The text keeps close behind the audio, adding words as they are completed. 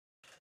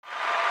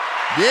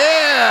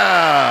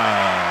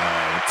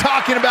Yeah!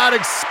 Talking about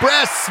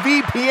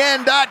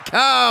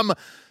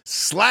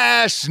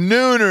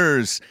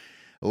expressvpn.com/Nooners.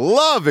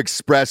 Love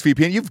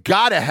ExpressVPN. You've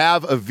got to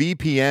have a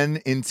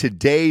VPN in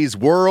today's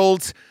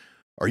world,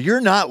 or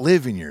you're not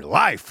living your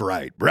life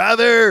right,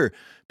 brother.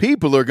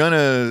 People are going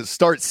to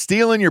start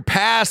stealing your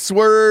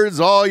passwords,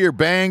 all your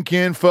bank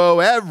info,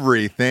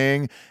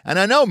 everything. And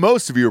I know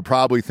most of you are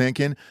probably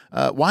thinking,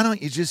 why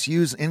don't you just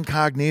use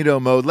incognito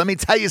mode? Let me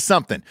tell you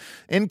something.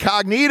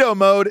 Incognito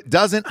mode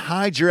doesn't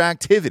hide your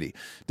activity.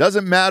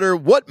 Doesn't matter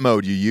what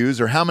mode you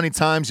use or how many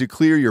times you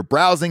clear your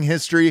browsing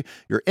history,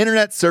 your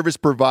internet service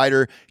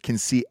provider can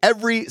see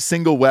every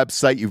single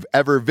website you've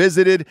ever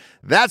visited.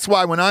 That's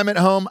why when I'm at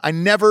home, I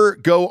never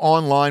go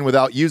online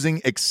without using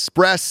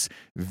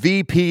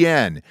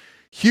ExpressVPN.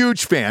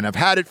 Huge fan. I've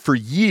had it for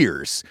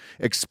years.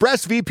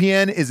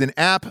 ExpressVPN is an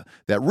app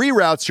that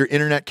reroutes your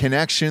internet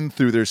connection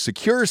through their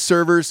secure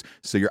servers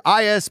so your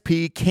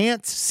ISP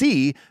can't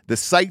see the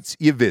sites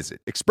you visit.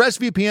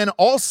 ExpressVPN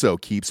also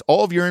keeps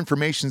all of your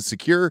information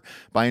secure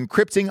by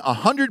encrypting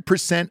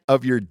 100%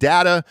 of your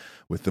data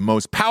with the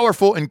most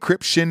powerful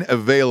encryption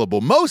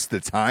available. Most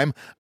of the time,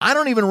 I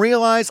don't even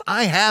realize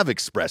I have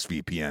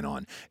ExpressVPN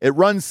on. It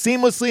runs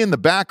seamlessly in the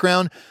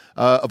background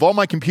of all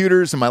my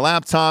computers and my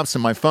laptops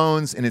and my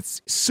phones, and it's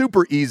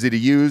super easy to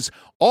use.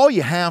 All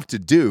you have to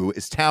do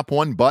is tap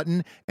one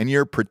button and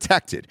you're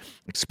protected.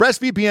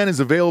 ExpressVPN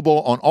is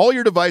available on all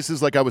your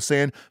devices, like I was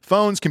saying,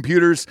 phones,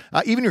 computers,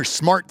 even your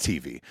smart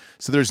TV.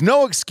 So there's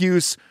no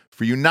excuse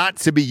for you not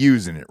to be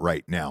using it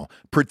right now.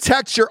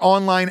 Protect your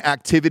online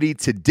activity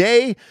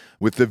today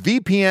with the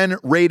VPN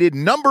rated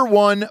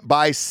 #1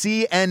 by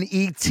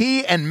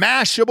CNET and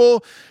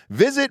Mashable.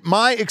 Visit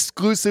my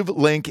exclusive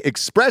link,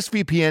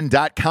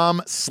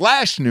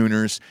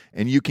 expressvpn.com/Nooners,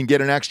 and you can get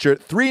an extra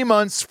 3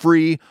 months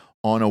free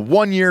on a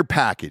 1-year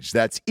package.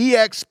 That's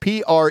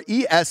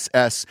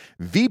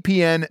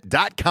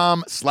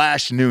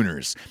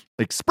expressvpn.com/Nooners.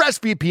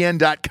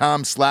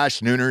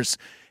 expressvpn.com/Nooners.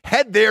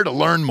 Head there to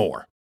learn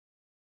more.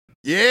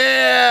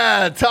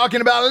 Yeah,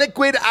 talking about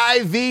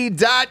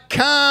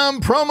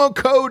liquidiv.com, promo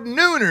code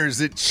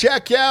Nooners at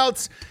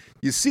checkout.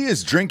 You see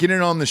us drinking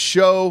it on the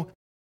show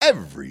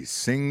every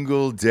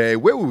single day.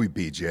 Where would we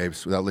be,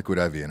 Jabes, without Liquid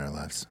IV in our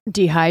lives?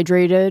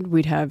 Dehydrated,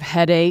 we'd have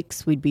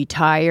headaches, we'd be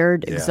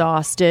tired,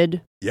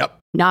 exhausted. Yep.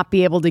 Not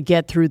be able to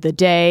get through the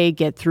day,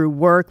 get through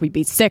work. We'd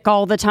be sick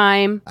all the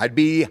time. I'd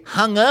be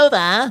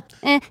hungover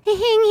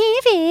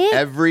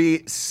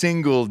every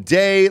single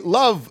day.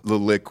 Love the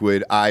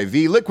Liquid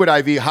IV. Liquid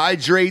IV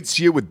hydrates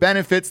you with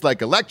benefits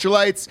like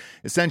electrolytes,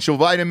 essential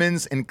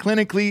vitamins, and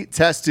clinically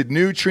tested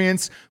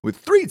nutrients with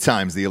 3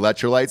 times the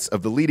electrolytes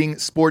of the leading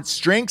sports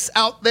drinks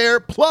out there,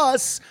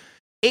 plus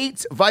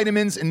 8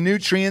 vitamins and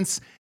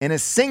nutrients in a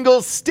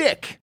single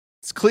stick.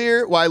 It's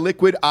clear why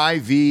Liquid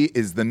IV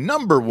is the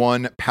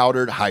 #1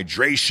 powdered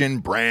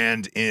hydration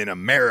brand in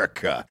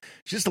America.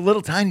 Just a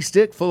little tiny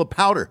stick full of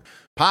powder.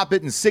 Pop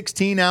it in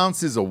 16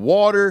 ounces of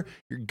water.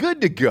 You're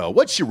good to go.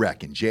 What you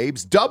reckon,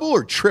 Jabes? Double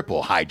or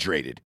triple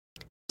hydrated?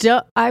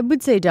 I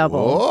would say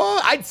double. Oh,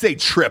 I'd say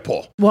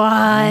triple.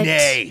 What?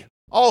 Nay,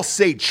 I'll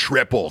say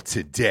triple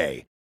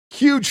today.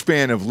 Huge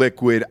fan of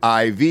Liquid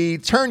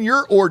IV. Turn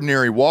your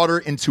ordinary water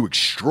into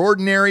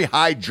extraordinary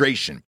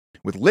hydration.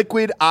 With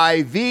Liquid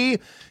IV,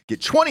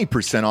 get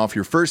 20% off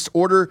your first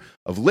order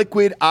of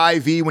Liquid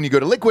IV when you go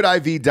to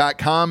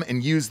liquidiv.com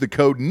and use the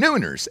code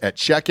Nooners at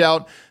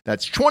checkout.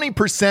 That's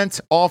 20%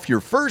 off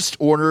your first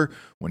order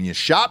when you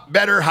shop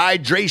Better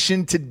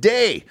Hydration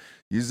today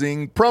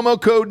using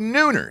promo code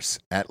Nooners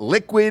at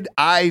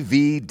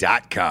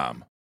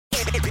liquidiv.com.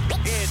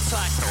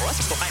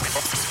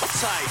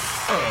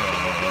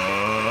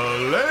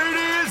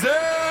 Ladies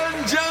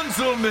and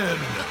gentlemen,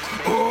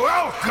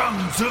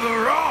 welcome to the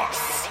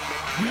Ross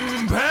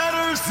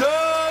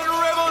Patterson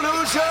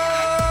Revolution!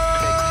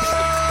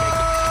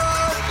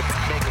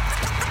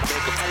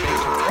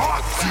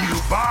 Brought to you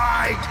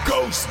by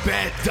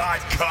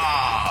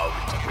GhostBed.com.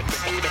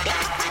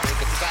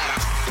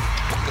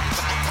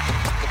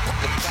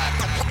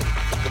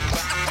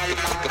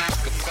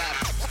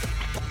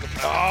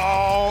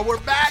 Oh, we're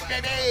back,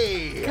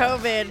 baby!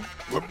 COVID.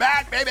 We're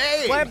back,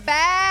 baby! We're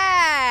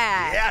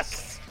back!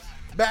 Yes!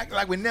 Back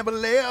like we never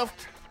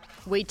left.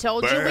 We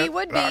told you we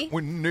would be.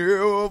 We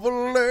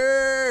never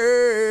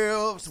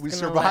left. We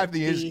survived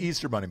the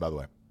Easter Bunny, by the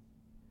way.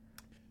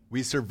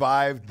 We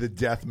survived the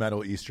death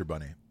metal Easter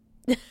Bunny.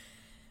 You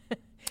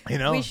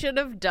know? We should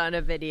have done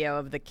a video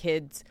of the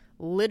kids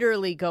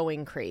literally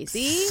going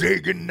crazy. Say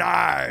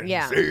goodnight.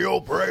 Yeah. Say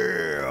your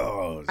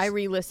prayers. I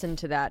re-listened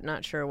to that.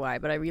 Not sure why,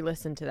 but I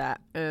re-listened to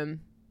that. And?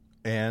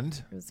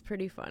 It was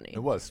pretty funny.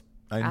 It was.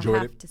 I enjoyed it.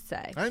 I have to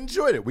say. I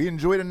enjoyed it. We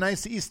enjoyed a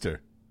nice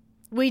Easter.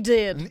 We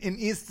did. An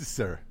Easter,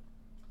 sir.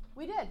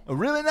 We did. A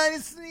really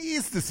nice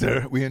Easter,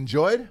 sir. We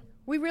enjoyed.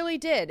 We really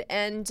did.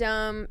 And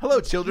hello,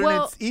 children.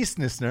 It's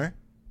Eastnessner.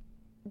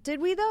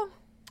 Did we though?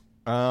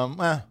 Well,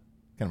 kind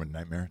of a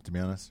nightmare, to be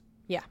honest.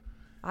 Yeah,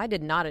 I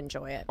did not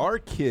enjoy it. Our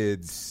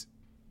kids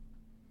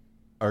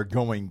are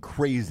going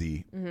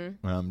crazy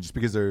just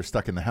because they're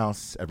stuck in the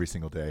house every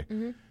single day.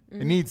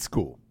 They need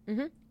school.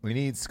 We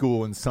need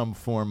school in some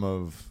form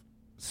of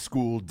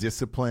school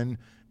discipline.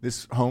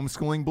 This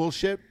homeschooling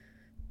bullshit,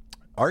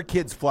 our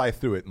kids fly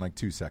through it in like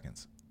 2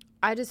 seconds.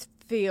 I just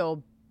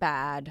feel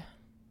bad.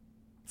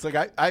 It's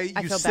like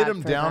you sit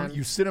them down.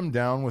 You sit them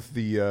down with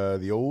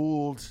the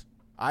old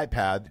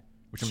iPad,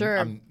 which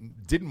I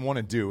didn't want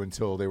to do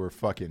until they were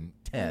fucking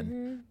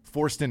 10.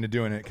 Forced into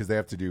doing it because they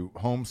have to do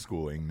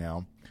homeschooling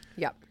now.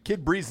 Yep.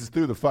 Kid breezes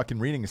through the fucking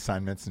reading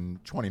assignments in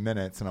 20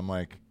 minutes, and I'm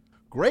like,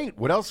 great.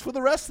 What else for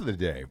the rest of the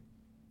day?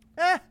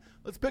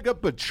 Let's pick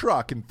up a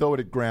truck and throw it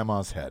at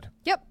grandma's head.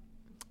 Yep.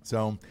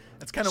 So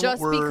that's kind of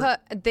just what we're... because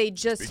they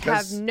just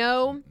have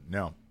no...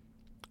 No.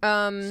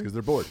 Because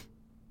they're bored.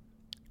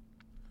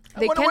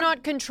 They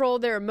cannot control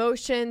their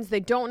emotions. They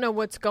don't know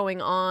what's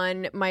going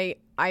on.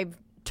 I've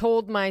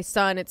told my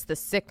son it's the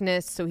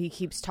sickness, so he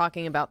keeps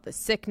talking about the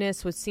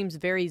sickness, which seems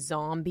very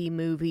zombie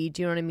movie.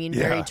 Do you know what I mean?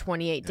 Yeah. Very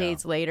 28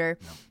 Days Later.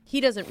 No.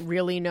 He doesn't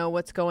really know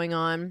what's going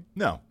on.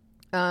 No.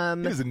 He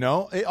doesn't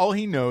know. All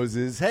he knows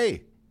is,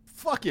 hey,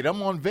 fuck it,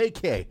 I'm on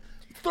vacay.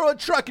 Throw a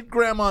truck at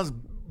grandma's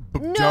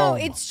No, dome.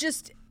 It's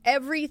just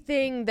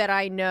everything that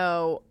I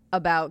know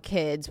about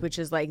kids, which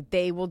is like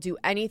they will do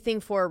anything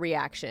for a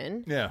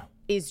reaction. Yeah.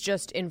 Is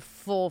just in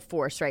full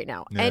force right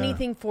now. Yeah.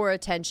 Anything for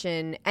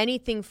attention,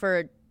 anything for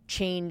a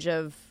change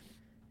of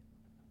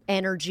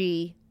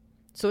energy.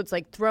 So it's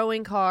like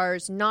throwing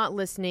cars, not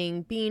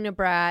listening, being a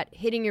brat,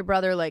 hitting your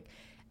brother, like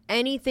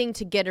anything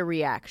to get a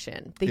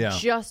reaction. They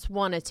just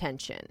want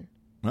attention.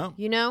 Well,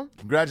 you know?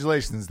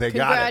 Congratulations. They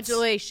got it.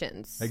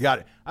 Congratulations. They got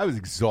it. I was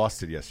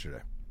exhausted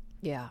yesterday.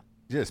 Yeah.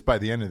 Just by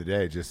the end of the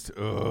day, just,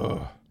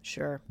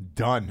 Sure.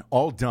 Done.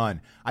 All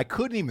done. I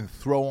couldn't even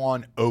throw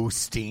on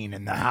Osteen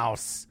in the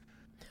house.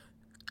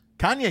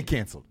 Kanye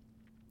canceled.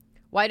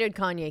 Why did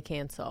Kanye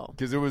cancel?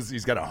 Because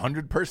he's got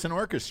 100-person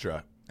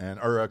orchestra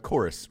or a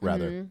chorus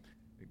rather,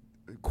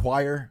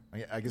 choir.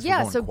 I guess. Yeah.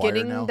 We're going So choir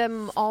getting now.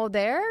 them all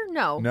there?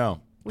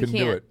 No, we couldn't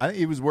can't. do it. I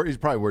think he's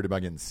probably worried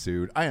about getting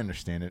sued. I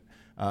understand it.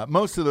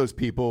 Most of those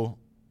people,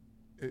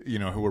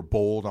 who were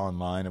bold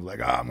online of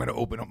like, I'm going to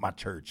open up my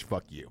church.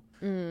 Fuck you.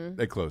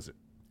 They closed it.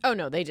 Oh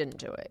no, they didn't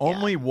do it.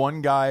 Only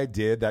one guy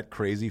did. That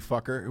crazy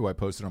fucker who I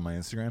posted on my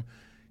Instagram.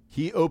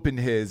 He opened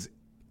his.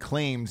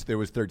 Claimed there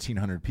was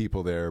 1,300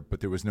 people there,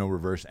 but there was no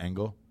reverse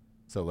angle.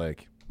 So,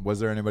 like,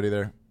 was there anybody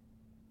there?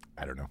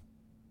 I don't know.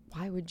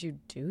 Why would you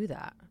do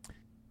that?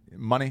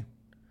 Money.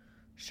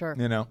 Sure.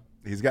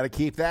 He's got to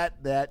keep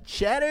that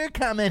cheddar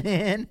coming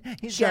in.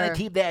 He's got to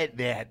keep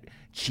that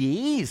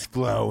cheese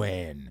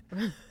flowing.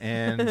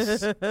 And,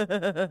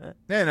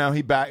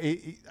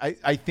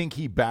 I think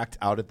he backed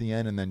out at the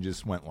end and then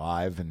just went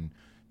live and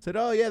said,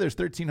 oh, yeah, there's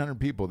 1,300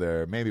 people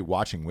there, maybe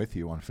watching with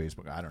you on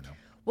Facebook. I don't know.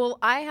 Well,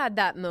 I had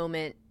that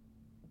moment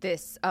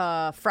this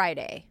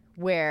Friday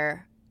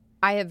where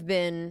I have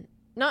been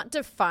not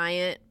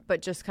defiant,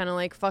 but just kind of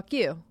like, fuck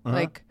you.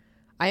 Like,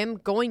 I am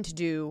going to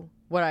do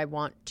what I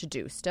want to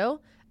do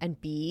still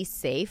and be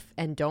safe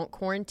and don't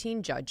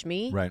quarantine judge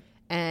me. Right.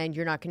 And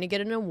you're not going to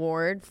get an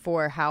award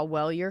for how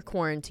well you're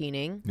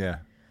quarantining. Yeah.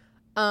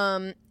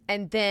 And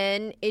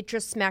then it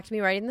just smacked me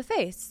right in the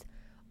face.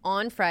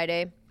 On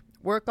Friday,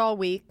 work all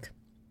week.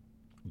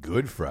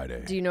 Good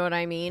Friday. Do you know what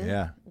I mean?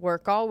 Yeah.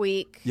 Work all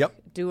week. Yep.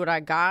 Do what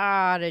I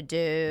gotta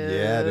do.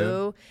 Yeah,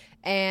 dude.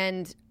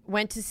 And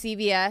went to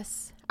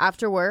CVS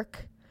after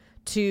work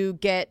to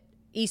get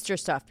Easter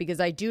stuff because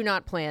I do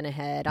not plan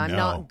ahead. I'm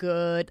not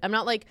good. I'm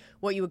not like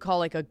what you would call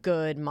like a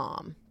good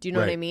mom. Do you know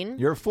what I mean?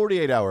 You're a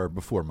 48-hour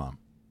before mom.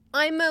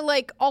 I'm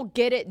I'll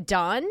get it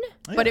done,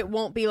 but it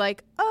won't be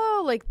like,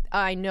 like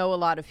I know a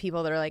lot of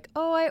people that are like,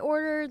 I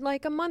ordered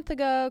like a month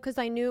ago because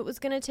I knew it was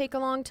going to take a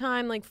long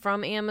time, like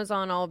from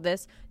Amazon, all of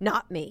this.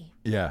 Not me.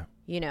 Yeah.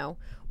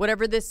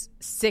 Whatever this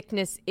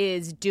sickness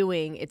is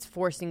doing, it's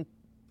forcing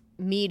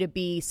me to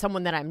be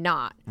someone that I'm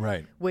not.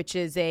 Right. Which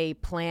is a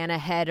plan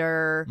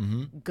aheader,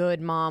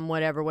 good mom,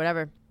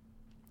 whatever.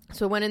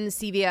 So I went in the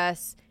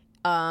CVS.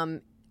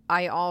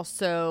 I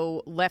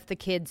also left the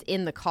kids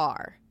in the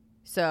car.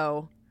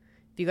 So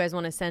if you guys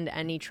want to send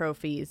any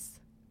trophies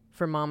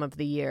for Mom of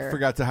the Year.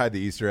 Forgot to hide the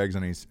Easter eggs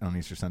on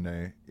Easter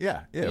Sunday.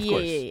 Yeah, of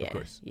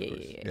course.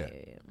 Yeah.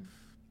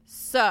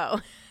 So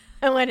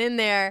I went in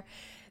there.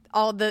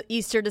 All the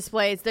Easter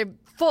displays, they're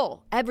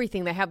full.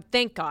 Everything they have.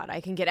 Thank God.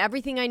 I can get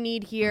everything I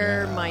need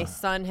here. Yeah. My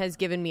son has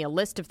given me a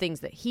list of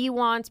things that he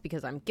wants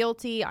because I'm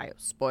guilty. I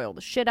spoil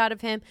the shit out of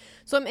him.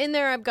 So I'm in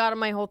there. I've got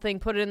my whole thing,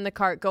 put it in the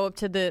cart, go up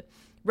to the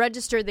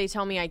register. They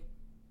tell me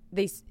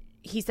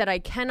he said, I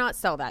cannot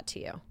sell that to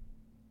you.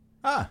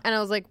 And I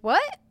was like,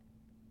 what?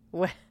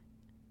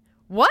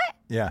 What?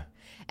 Yeah.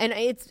 And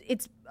it's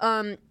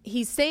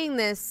he's saying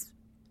this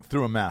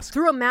through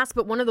a mask,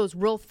 but one of those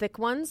real thick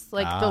ones,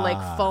 like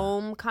the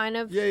foam kind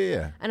of.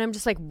 Yeah. And I'm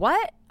just like,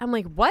 what? I'm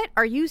like, what?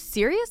 Are you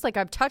serious? Like,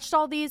 I've touched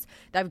all these.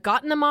 I've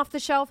gotten them off the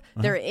shelf.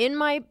 They're in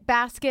my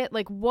basket.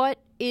 Like, what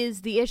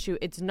is the issue?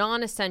 It's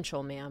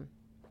non-essential, ma'am.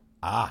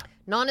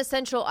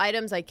 Non-essential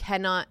items I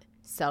cannot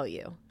sell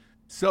you.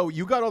 So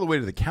you got all the way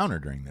to the counter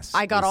during this.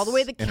 I got all the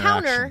way to the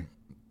counter.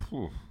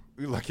 You're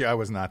lucky I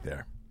was not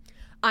there.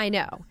 I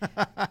know.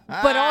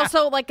 But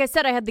also, like I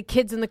said, I had the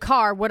kids in the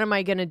car. What am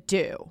I going to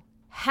do?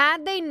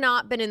 Had they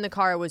not been in the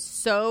car, I was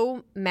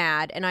so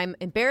mad. And I'm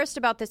embarrassed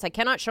about this. I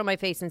cannot show my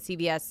face in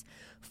CVS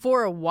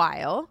for a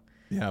while.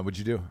 Yeah, what'd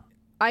you do?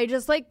 I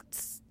just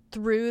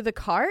threw the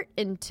cart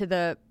into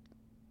the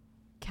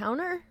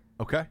counter.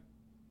 Okay.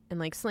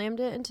 And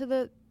slammed it into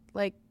the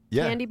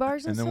candy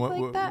bars and stuff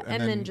like that.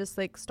 And then just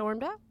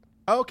stormed out.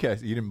 Okay.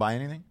 So you didn't buy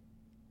anything?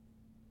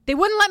 They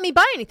wouldn't let me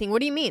buy anything. What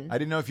do you mean? I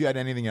didn't know if you had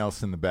anything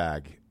else in the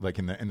bag,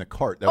 in the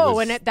cart.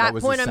 And at that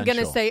point, I'm going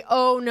to say,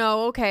 oh,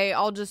 no, okay,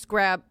 I'll just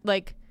grab,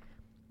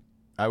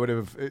 I would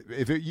have,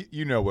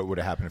 you know what would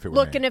have happened if it were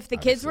Look, me, and if the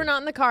kids were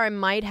not in the car, I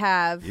might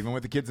have. Even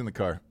with the kids in the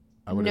car,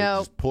 I would have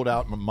just pulled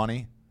out my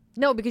money.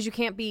 No, because you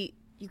can't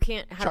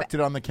have chucked it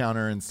on the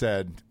counter and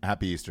said,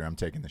 Happy Easter, I'm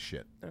taking this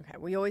shit. Okay,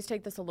 we always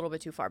take this a little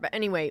bit too far. But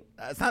anyway.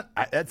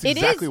 That's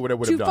exactly what I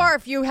would have done.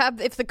 Too far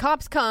if the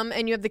cops come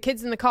and you have the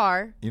kids in the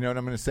car. You know what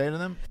I'm going to say to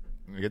them?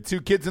 We got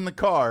 2 kids in the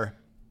car.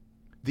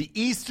 The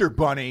Easter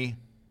Bunny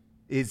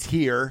is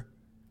here.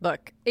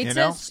 Look, it's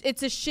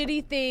a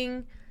shitty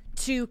thing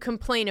to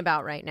complain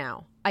about right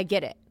now. I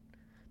get it.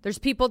 There's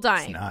people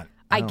dying. It's not.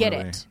 I get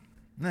it.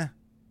 Nah.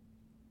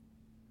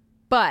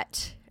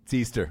 But it's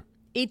Easter.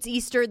 It's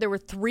Easter. There were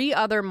 3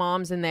 other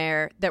moms in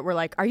there that were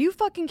like, are you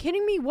fucking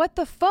kidding me? What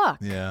the fuck?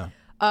 Yeah.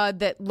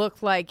 That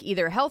look like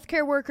either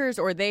healthcare workers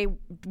or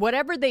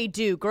whatever they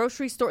do,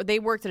 grocery store. They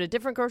worked at a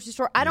different grocery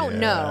store. I don't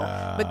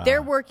know, but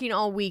they're working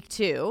all week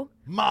too.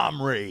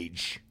 Mom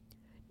rage.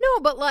 No,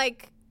 but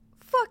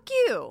fuck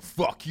you.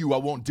 Fuck you. I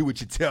won't do what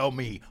you tell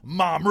me.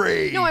 Mom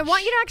rage. No, I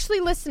want you to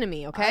actually listen to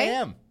me, okay?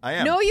 I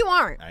am. No, you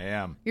aren't. I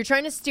am. You're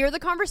trying to steer the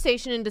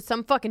conversation into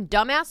some fucking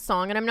dumbass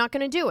song, and I'm not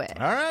going to do it.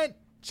 All right,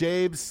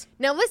 Jabes.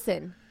 Now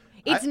listen,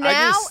 it's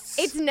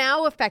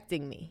now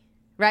affecting me,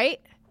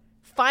 right?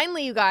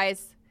 Finally, you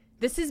guys,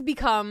 this has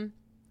become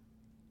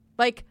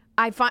I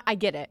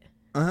get it.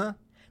 Uh-huh.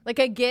 I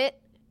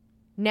get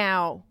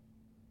now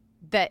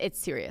that it's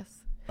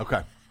serious.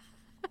 Okay.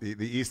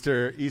 The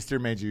Easter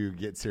made you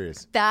get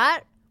serious.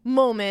 That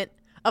moment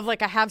of I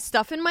have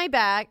stuff in my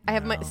bag, I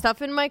have my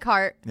stuff in my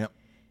cart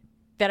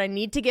that I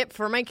need to get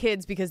for my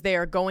kids because they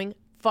are going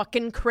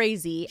fucking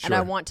crazy and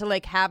I want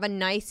to have a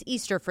nice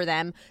Easter for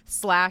them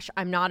 /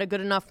 I'm not a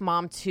good enough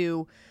mom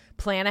to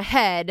plan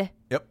ahead.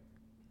 Yep.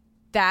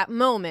 That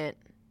moment.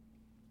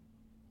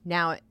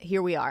 Now,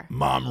 here we are.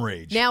 Mom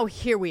rage. Now,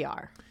 here we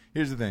are.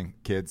 Here's the thing,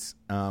 kids.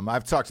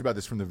 I've talked about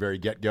this from the very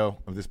get-go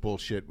of this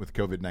bullshit with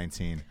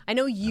COVID-19. I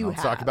know you have.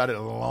 I'll talk about it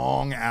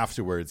long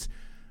afterwards.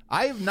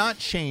 I have not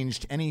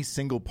changed any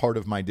single part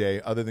of my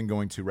day other than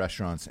going to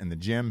restaurants and the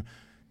gym.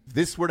 If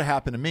this were to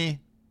happen to me,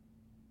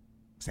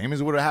 same as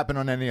it would have happened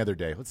on any other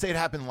day. Let's say it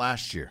happened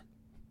last year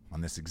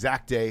on this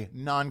exact day,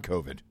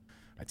 non-COVID.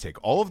 I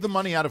take all of the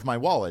money out of my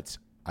wallet,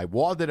 I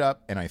wad it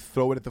up, and I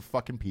throw it at the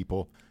fucking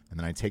people, and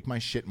then I take my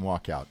shit and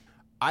walk out.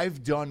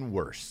 I've done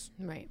worse,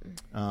 right?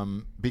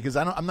 Because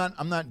I'm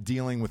not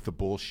dealing with the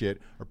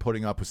bullshit or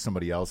putting up with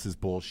somebody else's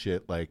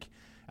bullshit.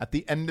 At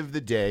the end of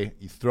the day,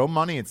 you throw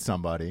money at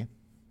somebody,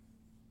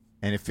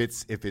 and if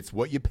it's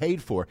what you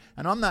paid for,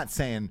 and I'm not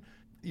saying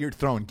you're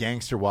throwing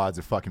gangster wads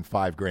of fucking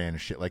 $5,000 and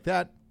shit like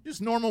that,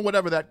 just normal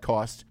whatever that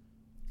cost.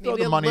 Throw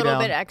Maybe the money a little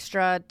down. bit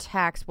extra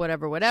tax,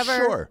 whatever.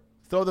 Sure,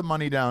 throw the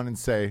money down and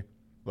say,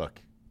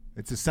 look,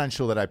 it's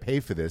essential that I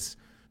pay for this,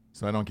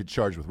 so I don't get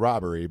charged with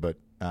robbery, but.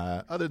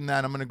 Other than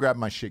that, I'm going to grab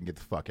my shit and get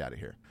the fuck out of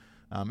here.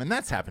 And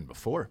that's happened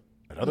before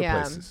at other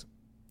places.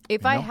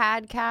 If I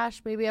had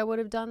cash, maybe I would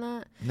have done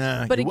that.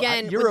 Nah, but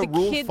again, you're a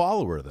rule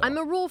follower, though. I'm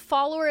a rule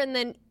follower, and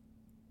then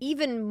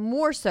even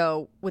more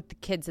so with the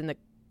kids in the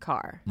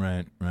car.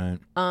 Right.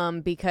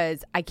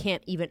 Because I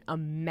can't even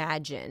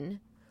imagine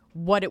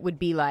what it would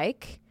be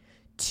like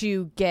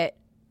to get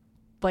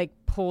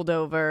pulled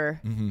over,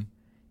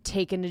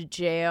 taken to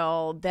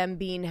jail, them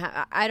being.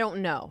 I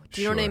don't know.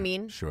 Do you know what I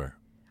mean? Sure.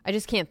 I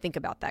just can't think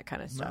about that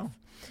kind of stuff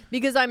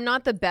because I'm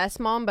not the best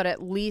mom, but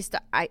at least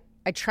I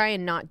try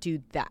and not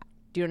do that.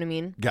 Do you know what I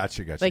mean?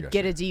 Gotcha.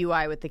 Get a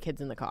DUI with the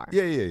kids in the car.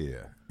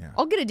 Yeah.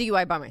 I'll get a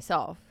DUI by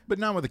myself. But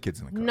not with the kids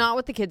in the car. Not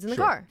with the kids in the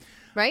car,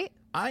 right?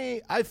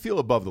 I feel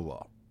above the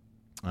law.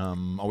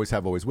 Always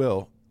have, always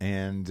will.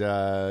 And,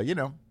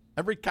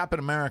 every cop in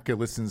America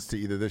listens to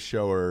either this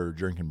show or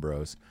Drinking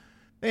Bros.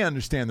 They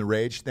understand the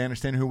rage. They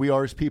understand who we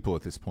are as people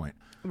at this point.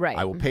 Right.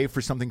 I will pay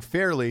for something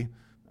fairly.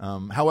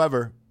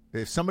 However,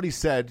 if somebody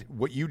said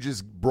what you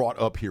just brought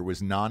up here was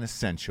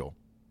non-essential,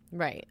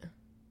 right,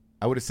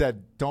 I would have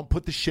said, don't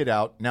put the shit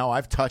out. Now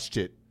I've touched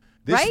it.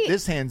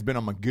 This hand's been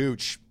on my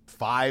gooch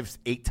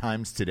 5-8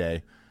 times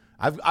today.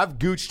 I've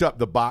gooched up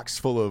the box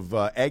full of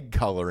egg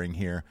coloring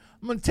here.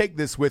 I'm going to take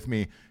this with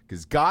me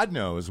because God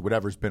knows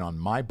whatever's been on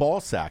my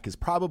ball sack is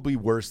probably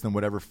worse than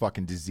whatever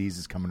fucking disease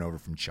is coming over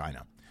from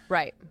China.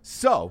 Right.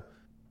 So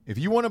if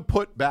you want to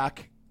put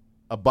back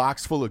a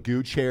box full of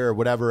gooch hair or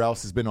whatever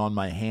else has been on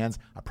my hands,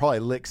 I probably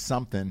licked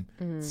something,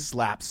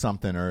 slapped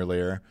something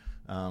earlier.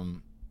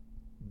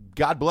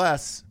 God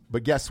bless,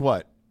 but guess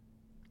what?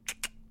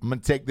 I'm going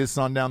to take this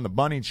on down the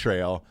bunny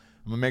trail.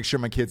 I'm going to make sure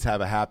my kids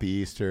have a happy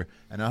Easter,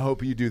 and I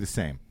hope you do the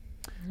same.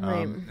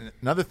 Right.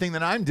 Another thing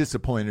that I'm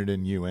disappointed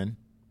in you in,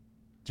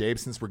 Jabe,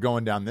 since we're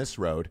going down this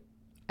road.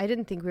 I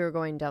didn't think we were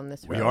going down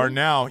this road. We are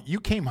now. You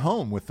came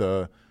home with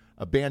a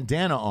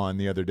bandana on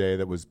the other day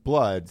that was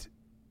blood.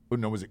 Oh,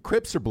 no, was it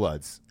Crips or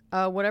Bloods?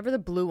 Whatever the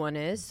blue one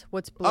is.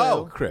 What's blue?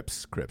 Oh,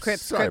 Crips.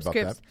 Sorry about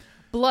that.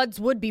 Bloods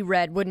would be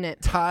red, wouldn't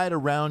it? Tied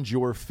around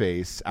your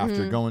face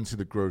after Mm-hmm. going to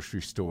the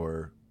grocery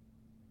store.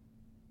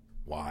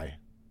 Why?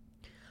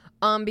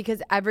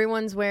 Because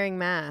everyone's wearing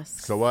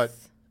masks. So what?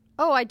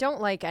 Oh, I don't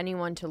like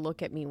anyone to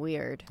look at me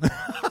weird.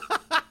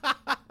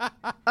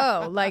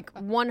 Oh, like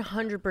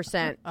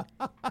 100%.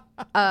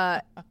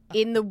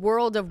 In the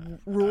world of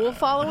rule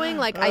following,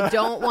 like I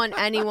don't want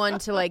anyone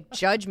to like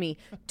judge me.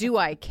 Do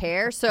I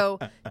care? So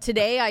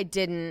today I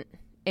didn't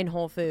in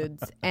Whole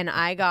Foods, and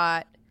I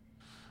got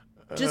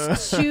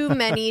just too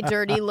many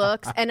dirty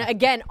looks. And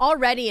again,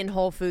 already in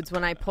Whole Foods,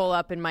 when I pull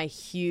up in my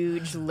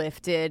huge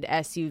lifted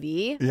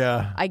SUV,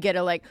 Yeah. I get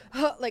a like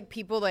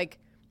people like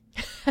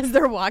as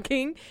they're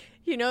walking.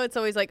 You know, it's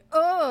always like,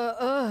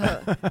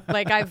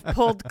 like I've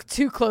pulled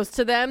too close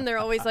to them. They're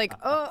always like,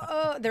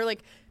 they're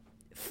like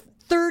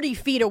 30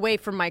 feet away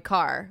from my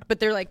car, but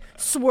they're like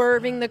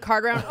swerving the car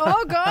around.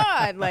 Oh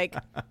God. Like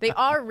they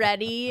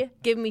already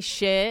give me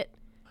shit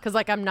because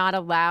like I'm not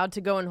allowed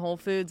to go in Whole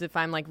Foods if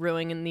I'm like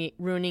ruining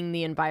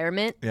the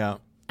environment. Yeah.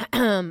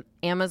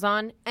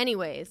 Amazon.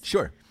 Anyways.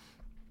 Sure.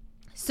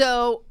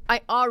 So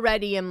I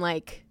already am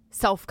like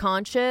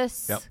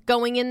self-conscious Yep.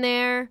 going in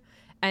there.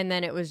 And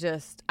then it was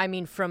just, I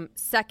mean, from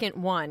second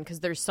one, because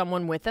there's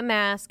someone with a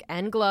mask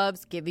and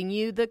gloves giving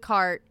you the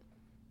cart.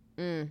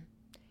 You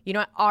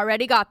know, I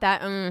already got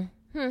that.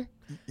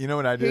 You know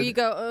what I did? Here you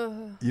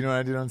go. You know what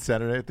I did on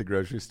Saturday at the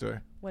grocery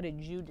store? What did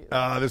you do?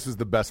 This was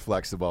the best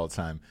flex of all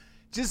time.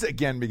 Just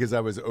again, because I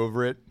was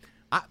over it.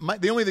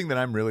 The only thing that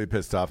I'm really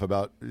pissed off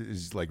about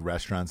is like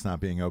restaurants not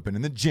being open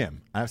and the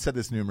gym. I've said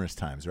this numerous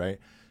times, right?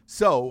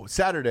 So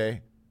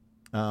Saturday,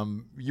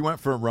 you went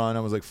for a run.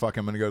 I was like, fuck,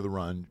 I'm going to go to the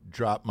run.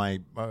 Drop my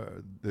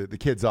the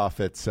kids off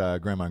at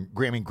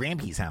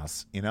Grampy's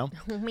house, you know?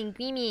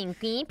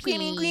 Grampy.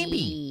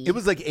 It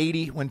was like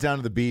 80, went down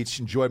to the beach,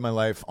 enjoyed my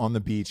life on the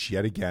beach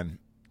yet again,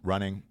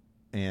 running,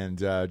 and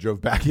drove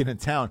back into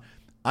town.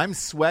 I'm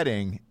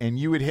sweating, and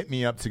you would hit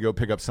me up to go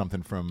pick up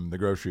something from the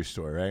grocery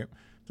store, right?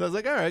 So I was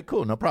like, all right,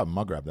 cool, no problem.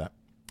 I'll grab that.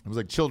 It was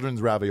like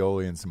children's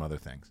ravioli and some other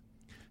things.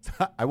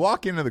 So I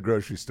walk into the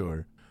grocery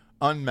store,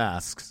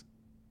 unmasked.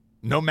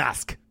 No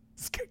mask.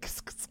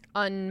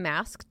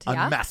 Unmasked,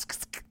 yeah.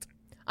 Unmasked.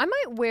 I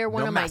might wear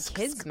one No of masks.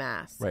 my kids'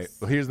 masks. Right.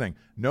 Well, here's the thing.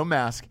 No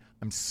mask.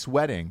 I'm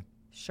sweating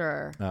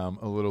Sure.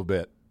 a little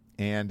bit.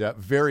 And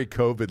very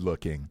COVID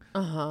looking.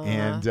 Uh-huh.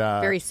 And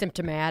very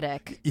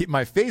symptomatic.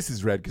 my face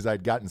is red because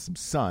I'd gotten some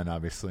sun,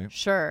 obviously.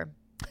 Sure.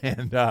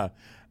 And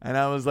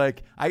I was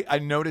like, I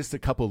noticed a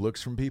couple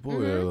looks from people.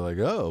 Mm-hmm. They were like,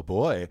 oh,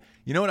 boy.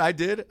 You know what I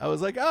did? I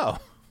was like, oh,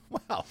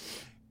 wow.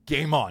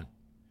 Game on.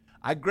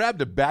 I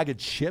grabbed a bag of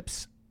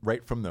chips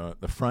right from the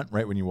front,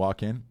 right when you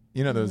walk in.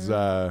 You know, those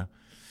kind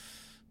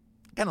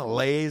of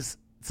Lay's.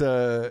 It's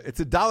a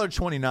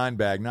 $1.29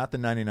 bag, not the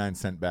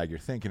 99-cent bag you're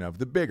thinking of,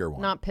 the bigger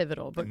one. Not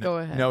pivotal, but go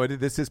ahead. No,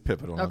 this is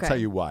pivotal. And Okay. I'll tell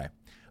you why.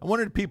 I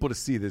wanted people to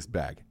see this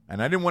bag,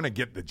 and I didn't want to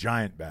get the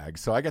giant bag,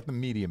 so I got the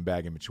medium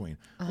bag in between.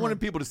 I wanted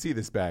people to see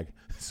this bag,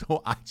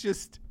 so I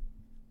just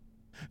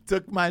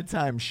took my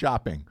time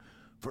shopping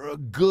for a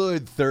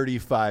good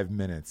 35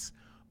 minutes.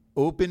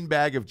 Open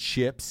bag of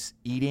chips,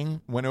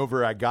 eating. Went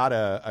over, I got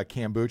a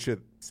kombucha,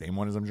 same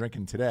one as I'm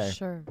drinking today.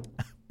 Sure.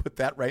 Put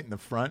that right in the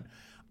front.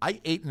 I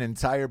ate an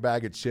entire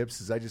bag of chips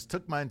as I just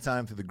took my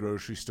time through the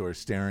grocery store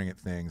staring at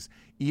things,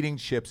 eating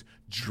chips,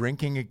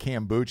 drinking a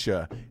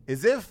kombucha,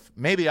 as if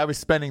maybe I was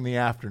spending the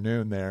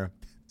afternoon there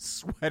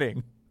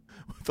sweating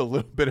with a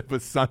little bit of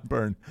a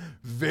sunburn.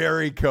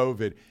 Very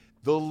COVID.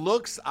 The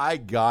looks I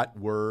got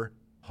were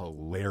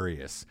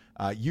hilarious.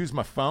 Used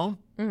my phone.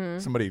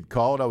 Somebody had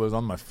called. I was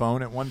on my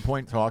phone at one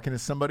point talking to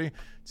somebody,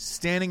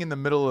 standing in the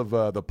middle of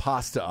the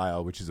pasta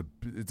aisle, which is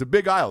it's a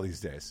big aisle these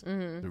days.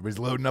 Everybody's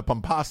loading up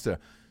on pasta.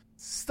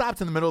 Stopped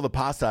in the middle of the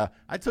pasta.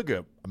 I took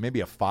maybe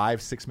a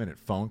 5-6 minute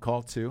phone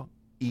call too.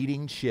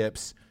 Eating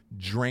chips,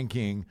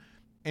 drinking,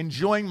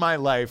 enjoying my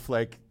life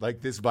like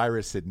this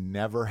virus had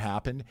never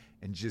happened,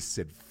 and just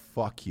said,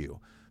 fuck you.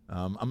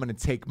 I'm going to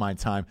take my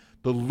time.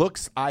 The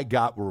looks I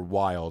got were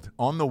wild.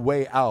 On the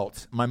way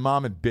out, my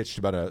mom had bitched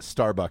about a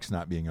Starbucks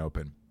not being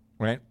open,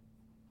 right?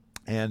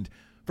 And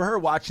for her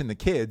watching the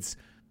kids,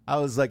 I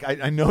was like,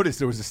 I noticed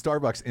there was a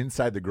Starbucks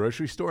inside the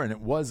grocery store, and it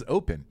was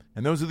open.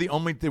 And those are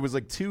there was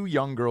like 2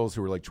 young girls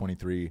who were like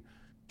 23,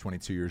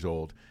 22 years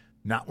old,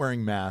 not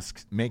wearing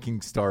masks,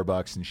 making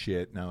Starbucks and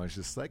shit. And I was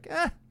just like,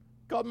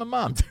 called my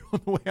mom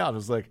on the way out. I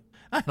was like,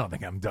 I don't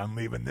think I'm done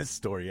leaving this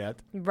store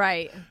yet.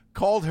 Right.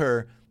 Called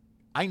her.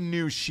 I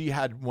knew she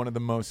had one of the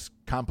most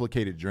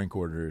complicated drink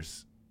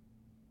orders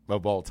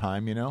of all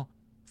time, you know,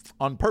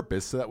 on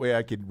purpose. So that way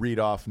I could read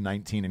off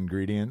 19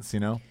 ingredients, you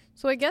know.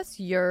 So I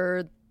guess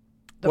you're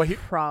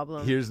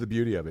problem. Here's the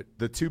beauty of it.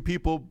 The two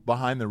people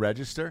behind the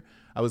register,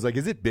 I was like,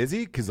 is it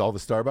busy? Because all the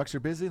Starbucks are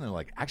busy. And they're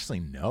like, actually,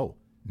 no.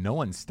 No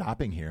one's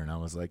stopping here. And I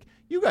was like,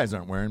 you guys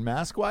aren't wearing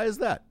masks. Why is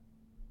that?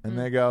 And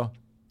they go,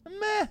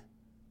 meh,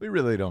 we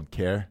really don't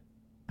care.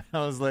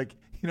 I was like,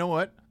 you know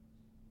what?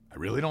 I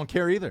really don't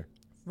care either.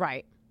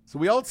 Right. So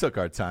we all took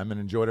our time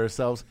and enjoyed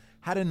ourselves,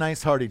 had a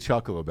nice hearty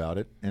chuckle about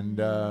it, and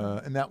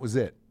that was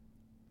it.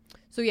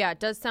 So, yeah, it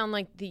does sound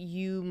like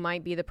you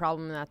might be the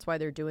problem, and that's why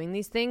they're doing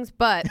these things.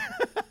 But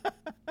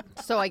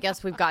so I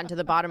guess we've gotten to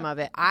the bottom of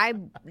it. I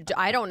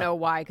don't know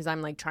why, because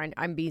I'm like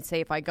I'm being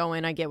safe. I go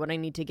in, I get what I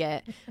need to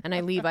get, and I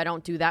leave. I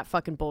don't do that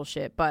fucking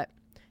bullshit. But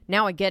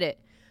now I get it.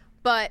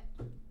 But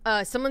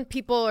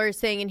people are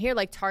saying in here,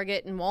 like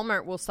Target and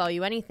Walmart will sell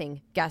you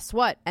anything. Guess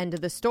what? End of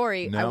the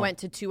story. No. I went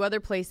to 2 other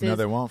places. No,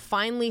 they won't.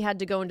 Finally had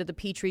to go into the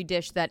Petri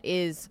dish that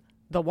is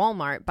the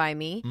Walmart by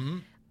me.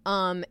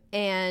 Mm-hmm.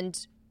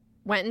 And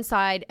went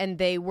inside, and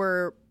they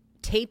were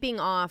taping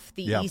off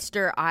the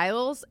Easter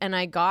aisles, and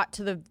I got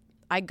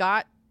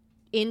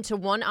into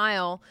one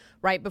aisle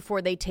right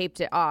before they taped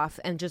it off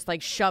and just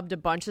like shoved a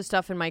bunch of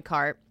stuff in my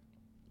cart.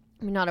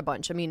 I mean, not a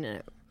bunch. I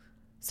mean,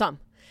 some.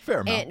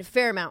 Fair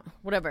amount,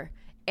 whatever.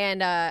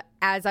 And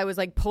as I was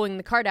like pulling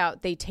the cart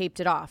out, they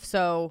taped it off.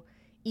 So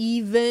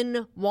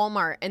even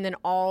Walmart, and then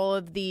all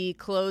of the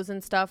clothes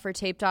and stuff are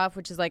taped off,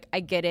 which is like,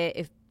 I get it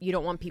if you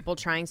don't want people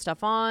trying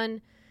stuff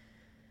on.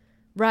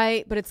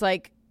 Right, but it's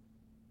like,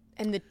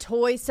 and the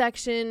toy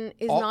section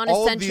is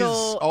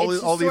non-essential.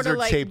 All these are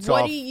like, taped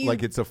off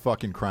like it's a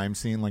fucking crime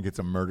scene, like it's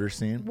a murder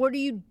scene. What are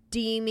you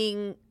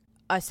deeming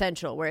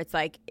essential? Where it's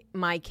like,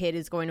 my kid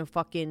is going to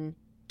fucking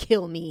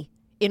kill me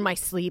in my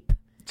sleep.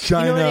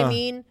 China. You know what I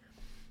mean?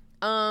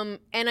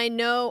 And I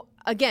know,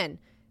 again,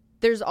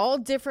 there's all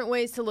different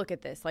ways to look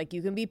at this. Like,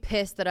 you can be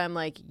pissed that I'm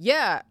like,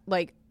 yeah,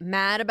 like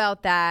mad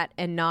about that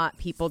and not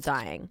people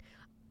dying.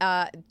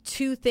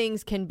 2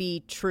 things can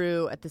be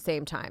true at the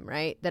same time,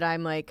 right? That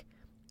I'm like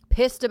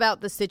pissed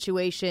about the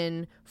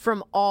situation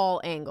from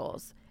all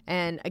angles.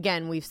 And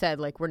again, we've said,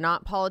 like, we're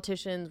not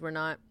politicians, we're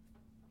not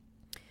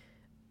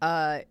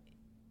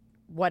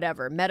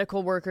whatever,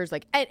 medical workers,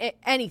 like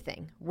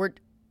anything.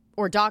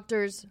 Or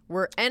doctors,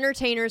 we're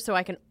entertainers, so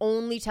I can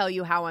only tell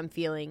you how I'm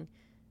feeling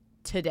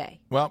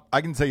today. Well,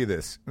 I can tell you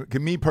this.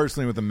 Me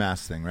personally with the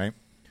mask thing, right?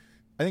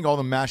 I think all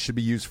the masks should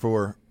be used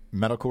for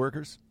medical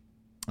workers.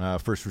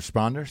 First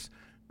responders.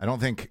 I don't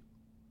think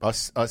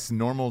us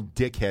normal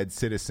dickhead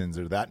citizens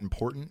are that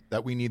important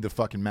that we need the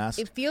fucking mask.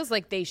 It feels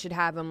like they should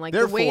have them. Like,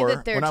 therefore, the way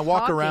that they're when I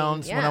walk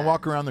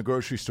around the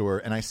grocery store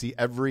and I see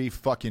every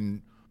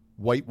fucking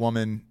white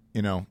woman,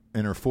 in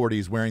her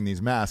 40s wearing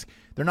these masks,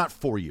 they're not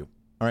for you.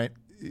 All right,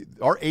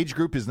 our age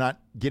group is not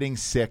getting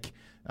sick.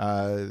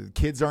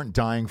 Kids aren't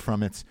dying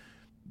from it.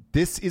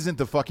 This isn't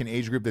the fucking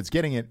age group that's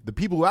getting it. The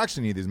people who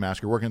actually need these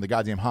masks are working at the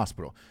goddamn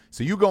hospital.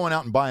 So you going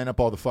out and buying up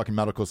all the fucking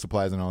medical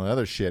supplies and all that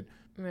other shit,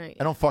 right.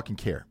 I don't fucking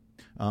care.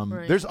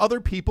 Right. There's other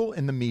people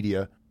in the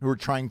media who are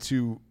trying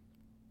to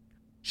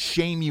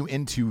shame you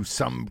into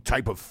some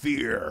type of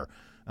fear.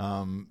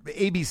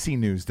 ABC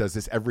News does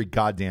this every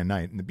goddamn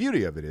night. And the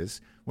beauty of it is,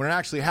 when it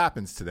actually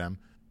happens to them,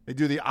 they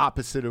do the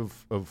opposite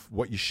of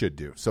what you should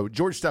do. So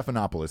George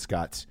Stephanopoulos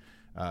got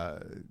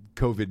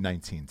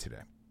COVID-19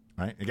 today.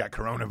 Right? He got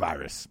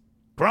coronavirus.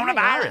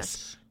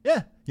 Coronavirus.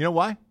 Yeah. You know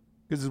why?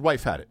 Because his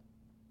wife had it.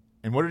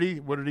 And what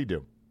did he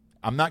do?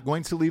 I'm not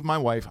going to leave my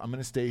wife. I'm going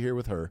to stay here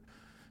with her,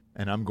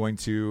 and I'm going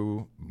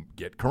to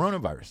get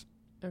coronavirus.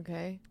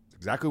 Okay. That's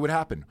exactly what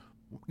happened.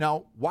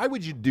 Now, why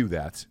would you do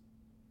that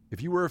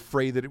if you were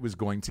afraid that it was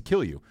going to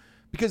kill you?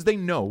 Because they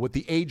know what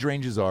the age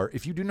ranges are.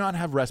 If you do not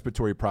have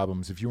respiratory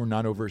problems, if you are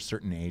not over a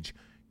certain age,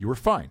 you are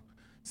fine.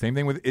 Same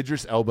thing with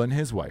Idris Elba and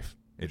his wife.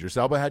 Idris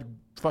Elba had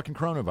fucking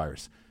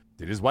coronavirus.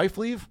 Did his wife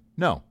leave?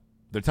 No.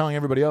 They're telling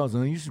everybody else,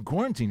 you should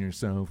quarantine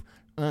yourself,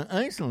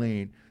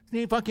 isolate.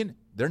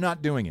 They're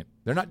not doing it.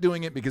 They're not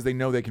doing it because they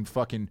know they can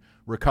fucking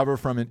recover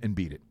from it and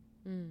beat it.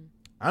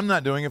 I'm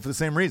not doing it for the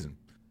same reason.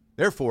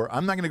 Therefore,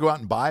 I'm not going to go out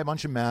and buy a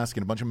bunch of masks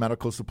and a bunch of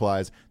medical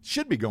supplies.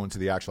 Should be going to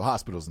the actual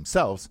hospitals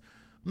themselves.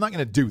 I'm not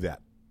going to do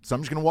that. So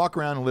I'm just going to walk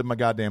around and live my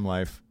goddamn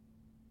life.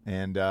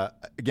 And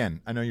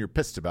again, I know you're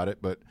pissed about it,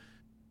 but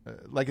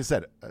like I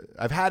said,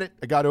 I've had it.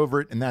 I got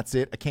over it, and that's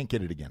it. I can't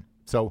get it again.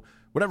 So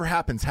whatever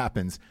happens,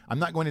 happens. I'm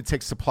not going to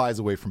take supplies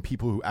away from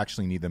people who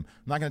actually need them.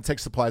 I'm not going to take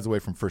supplies away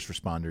from first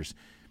responders.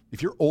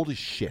 If you're old as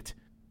shit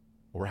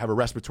or have a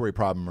respiratory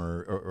problem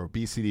or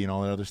obesity and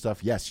all that other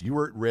stuff, yes, you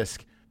are at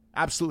risk.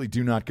 Absolutely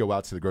do not go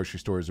out to the grocery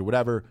stores or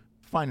whatever.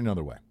 Find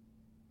another way.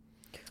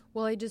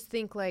 Well, I just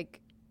think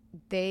like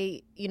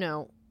they,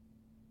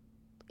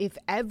 if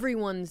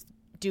everyone's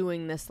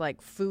doing this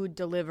like food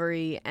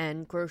delivery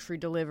and grocery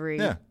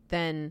delivery,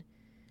 then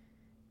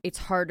it's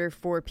harder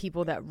for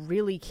people that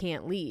really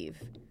can't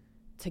leave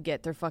to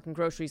get their fucking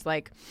groceries.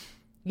 Like,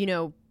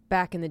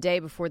 back in the day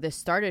before this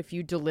started,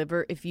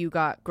 if you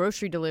got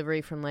grocery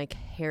delivery from like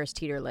Harris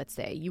Teeter, let's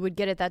say, you would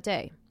get it that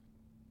day.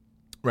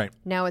 Right.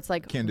 Now it's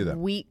like Can't do that.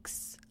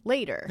 weeks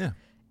later. Yeah.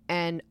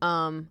 And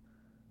I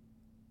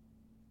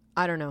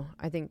don't know.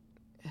 I think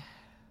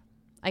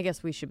I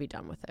guess we should be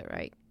done with it,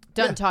 right?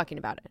 Done talking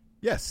about it.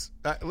 Yes.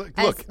 Look,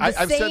 I've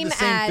said the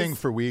same thing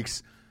for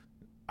weeks.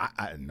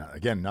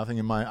 Again, nothing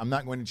in my. I'm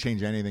not going to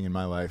change anything in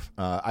my life.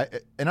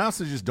 And I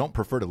also just don't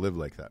prefer to live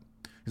like that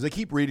because I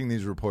keep reading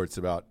these reports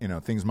about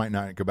things might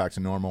not go back to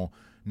normal.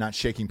 Not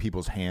shaking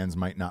people's hands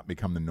might not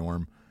become the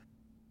norm.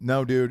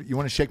 No, dude, you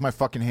want to shake my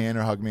fucking hand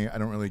or hug me? I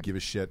don't really give a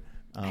shit.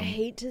 I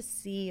hate to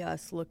see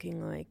us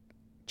looking like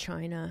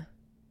China.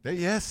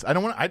 Yes, I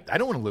don't want. I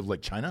don't want to live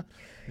like China.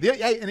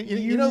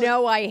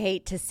 I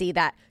hate to see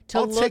that.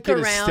 I'll look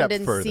around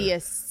and further. see a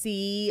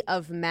sea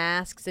of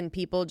masks and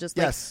people just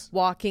Yes.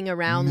 walking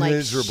around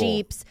Miserable. like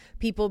sheeps.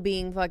 People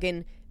being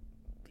fucking,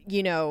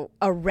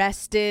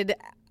 arrested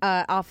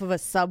off of a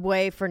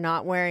subway for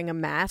not wearing a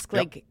mask. Yep.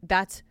 Like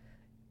that's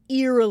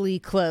eerily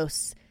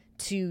close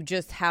to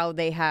just how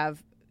they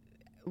have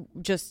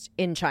just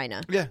in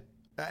China. Yeah.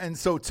 And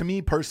so to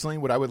me personally,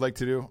 what I would like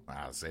to do,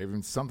 I'll say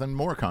even something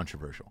more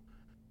controversial.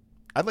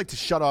 I'd like to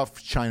shut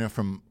off China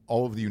from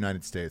all of the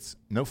United States.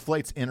 No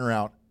flights in or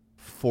out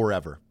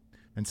forever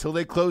until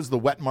they close the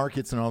wet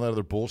markets and all that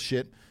other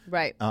bullshit.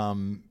 Right.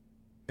 And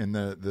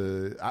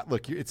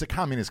look, it's a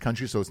communist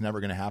country, so it's never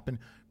going to happen.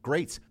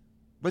 Great.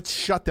 Let's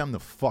shut them the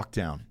fuck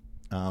down.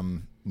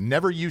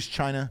 Never use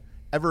China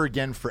ever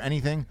again for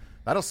anything.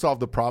 That'll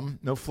solve the problem.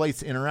 No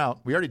flights in or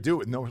out. We already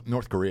do it with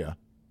North Korea.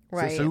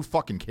 Right. So who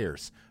fucking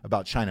cares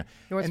about China?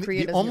 North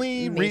Korea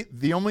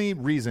the only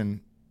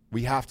reason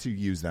we have to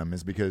use them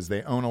is because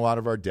they own a lot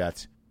of our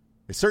debt.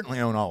 They certainly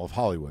own all of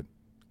Hollywood.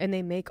 And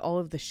they make all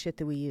of the shit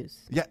that we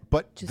use. Yeah,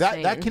 but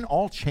that can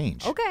all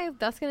change. Okay,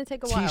 that's going to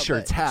take a while.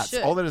 T-shirts, hats,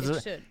 all that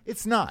is.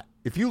 It's not.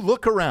 If you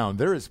look around,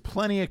 there is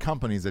plenty of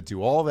companies that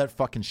do all that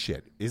fucking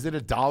shit. Is it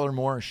 $1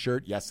 more a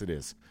shirt? Yes, it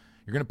is.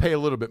 You're going to pay a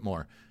little bit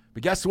more.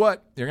 But guess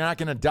what? You're not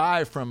going to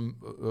die from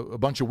a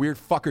bunch of weird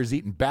fuckers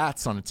eating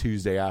bats on a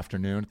Tuesday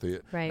afternoon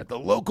at the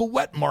local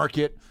wet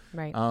market.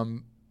 Right.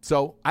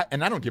 So I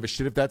don't give a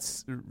shit if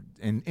that's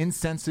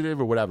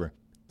insensitive or whatever.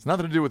 It's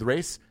nothing to do with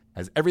race. It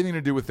has everything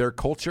to do with their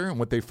culture and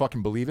what they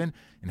fucking believe in.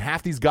 And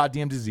half these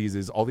goddamn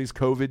diseases, all these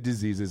COVID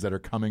diseases that are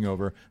coming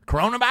over,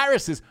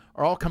 coronaviruses,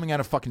 are all coming out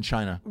of fucking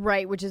China.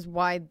 Right, which is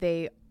why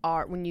they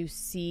are, when you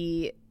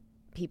see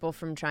people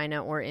from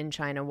China or in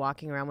China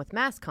walking around with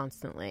masks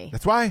constantly.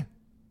 That's why.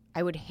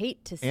 I would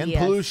hate to see and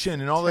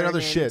pollution and all that other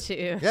shit.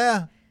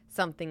 Yeah.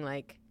 Something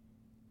like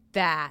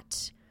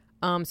that.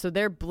 So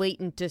their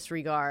blatant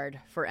disregard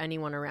for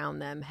anyone around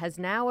them has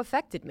now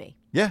affected me.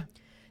 Yeah.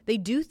 They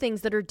do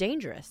things that are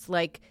dangerous,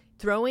 like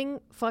throwing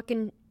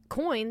fucking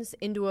coins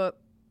into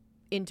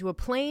a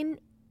plane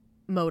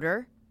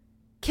motor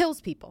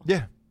kills people.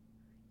 Yeah.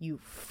 You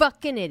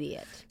fucking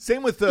idiot.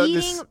 Same with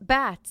eating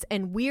bats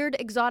and weird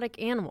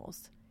exotic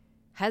animals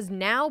has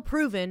now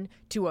proven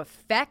to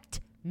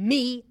affect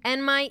me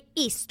and my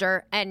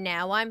Easter, and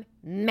now I'm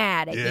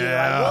mad at you.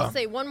 I will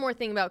say one more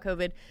thing about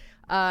COVID.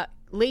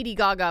 Lady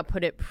Gaga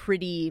put it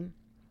pretty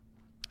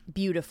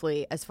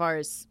beautifully as far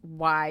as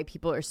why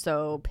people are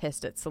so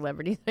pissed at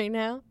celebrities right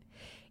now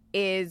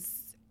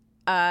is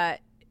I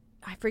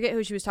forget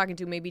who she was talking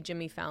to, maybe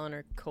Jimmy Fallon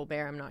or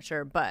Colbert, I'm not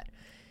sure, but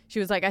she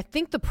was like, I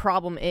think the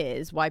problem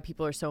is why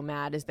people are so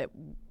mad is that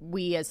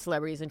we as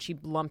celebrities, and she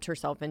lumped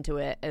herself into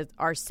it,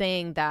 are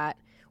saying that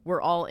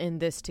we're all in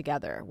this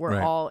together. We're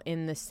all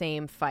in the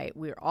same fight.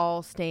 We're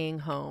all staying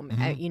home.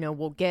 Mm-hmm.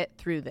 We'll get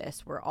through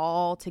this. We're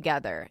all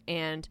together.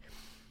 And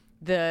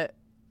the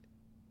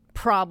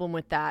problem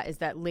with that is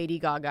that Lady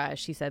Gaga, as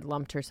she said,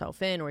 lumped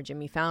herself in, or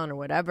Jimmy Fallon or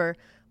whatever,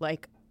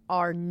 like,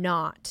 are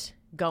not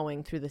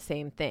going through the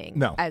same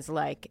thing as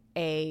like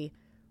a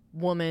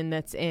woman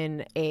that's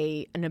in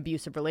an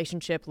abusive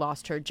relationship,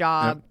 lost her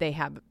job, they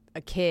have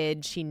a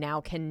kid, she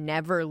now can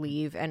never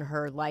leave, and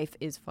her life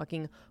is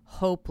fucking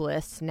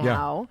hopeless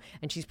now,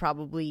 and she's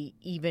probably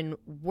even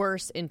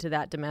worse into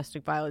that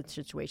domestic violence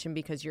situation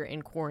because you're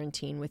in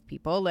quarantine with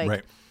people.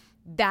 Like,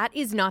 that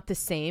is not the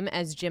same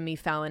as Jimmy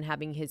Fallon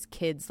having his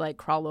kids like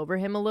crawl over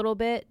him a little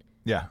bit.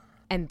 Yeah.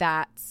 And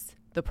that's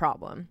the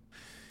problem.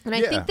 And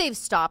I think they've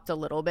stopped a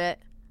little bit.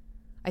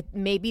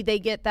 Maybe they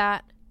get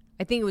that.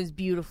 I think it was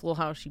beautiful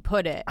how she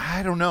put it.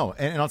 I don't know.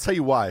 And I'll tell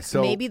you why.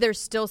 So maybe they're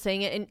still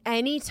saying it. And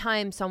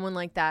anytime someone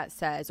like that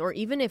says, or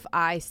even if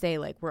I say,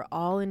 like, we're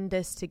all in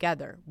this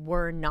together,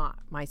 we're not.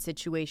 My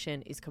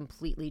situation is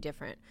completely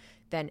different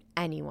than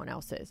anyone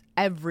else's.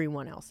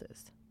 Everyone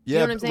else's. Yeah, you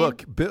know what I'm saying?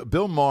 Look,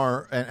 Bill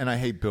Maher, and I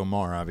hate Bill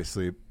Maher,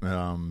 obviously.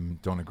 Don't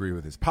agree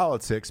with his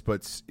politics,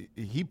 but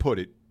he put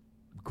it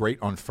great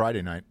on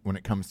Friday night when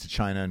it comes to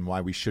China and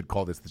why we should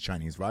call this the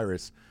Chinese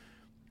virus.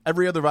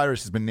 Every other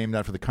virus has been named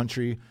after the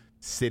country,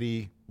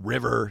 city,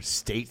 river,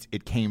 state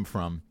it came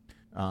from.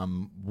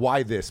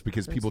 Why this?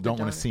 Because people don't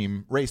want to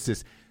seem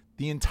racist.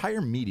 The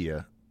entire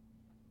media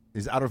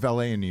is out of LA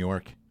and New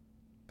York.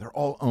 They're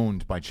all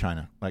owned by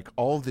China. Like,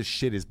 all this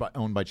shit is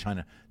owned by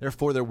China.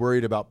 Therefore, they're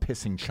worried about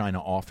pissing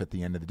China off at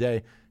the end of the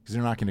day because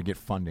they're not going to get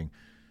funding.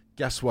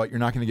 Guess what? You're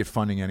not going to get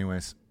funding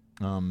anyways.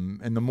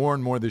 And the more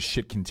and more this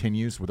shit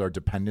continues with our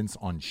dependence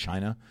on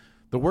China,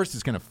 the worse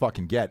it's going to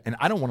fucking get. And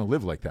I don't want to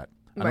live like that.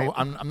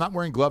 I'm not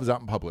wearing gloves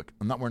out in public.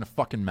 I'm not wearing a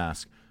fucking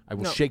mask. I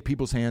will No. shake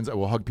people's hands. I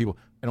will hug people.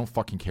 I don't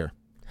fucking care.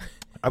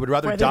 I would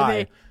rather whether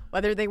die.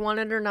 whether they want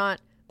it or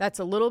not. That's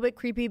a little bit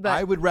creepy, but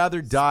I would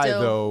rather die,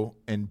 still- though,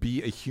 and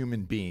be a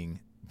human being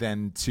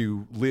than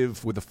to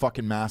live with a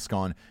fucking mask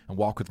on and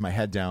walk with my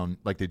head down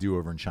like they do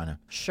over in China.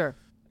 Sure.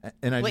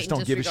 And I just don't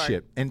Blatant give a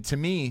disregard. shit. And to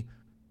me,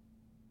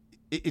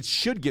 it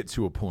should get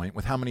to a point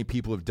with how many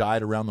people have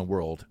died around the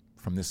world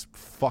from this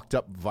fucked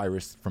up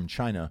virus from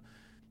China.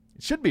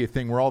 It should be a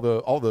thing where all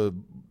the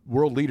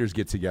world leaders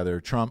get together,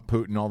 Trump,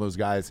 Putin, all those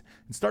guys,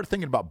 and start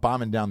thinking about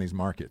bombing down these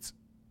markets.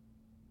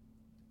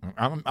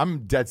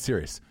 I'm dead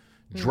serious.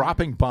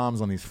 Dropping bombs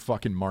on these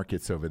fucking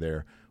markets over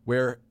there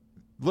where,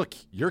 look,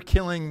 you're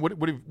killing,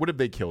 what have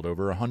they killed?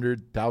 Over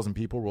 100,000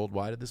 people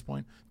worldwide at this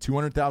point?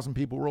 200,000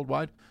 people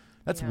worldwide?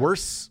 That's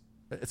worse.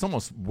 It's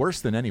almost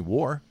worse than any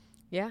war.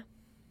 Yeah.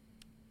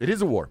 It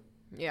is a war.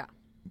 Yeah.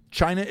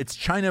 It's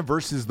China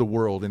versus the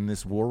world in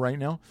this war right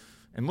now.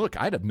 And look,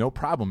 I'd have no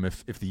problem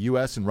if the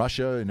U.S. and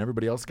Russia and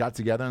everybody else got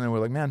together and they were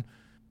like, man,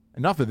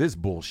 enough of this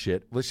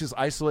bullshit. Let's just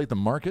isolate the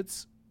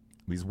markets,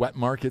 these wet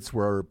markets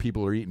where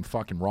people are eating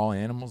fucking raw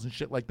animals and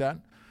shit like that.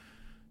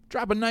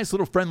 Drop a nice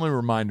little friendly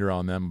reminder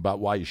on them about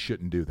why you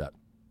shouldn't do that.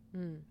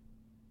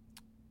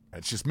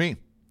 That's just me.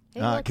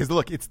 Hey, Because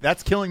look,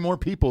 that's killing more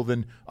people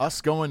than us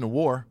going to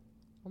war.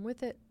 I'm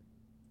with it.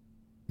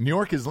 New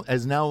York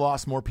has now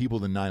lost more people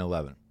than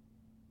 9/11.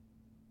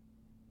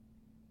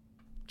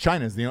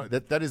 China is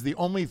that is the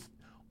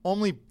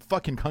only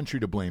fucking country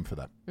to blame for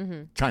that.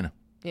 Mm-hmm. China.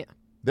 Yeah.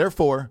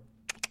 Therefore,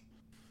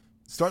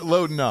 start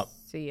loading up.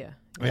 See ya.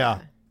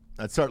 Yeah.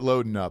 I'd start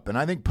loading up. And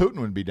I think Putin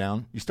would be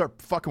down. You start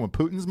fucking with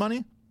Putin's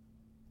money,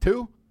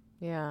 too?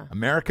 Yeah.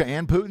 America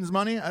and Putin's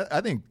money?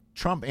 I think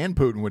Trump and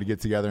Putin would get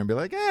together and be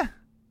like, let's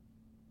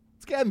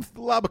go ahead and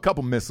lob a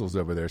couple missiles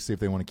over there, see if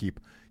they want to keep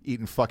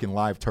eating fucking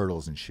live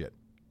turtles and shit.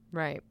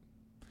 Right.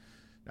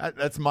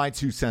 That's my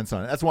 2 cents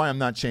on it. That's why I'm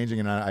not changing,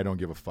 and I don't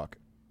give a fuck.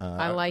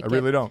 I like I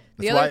really it. don't.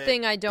 The That's other why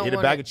thing I don't ate a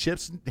wanna- bag of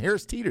chips and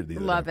Harris Teeter the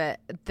other Love day.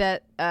 it.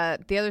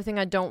 That the other thing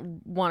I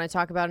don't want to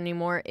talk about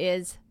anymore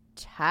is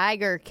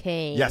Tiger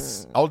King.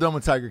 Yes, all done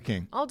with Tiger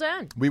King. All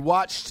done. We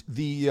watched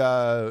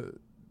the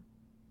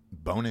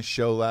bonus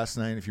show last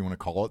night, if you want to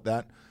call it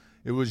that.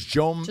 It was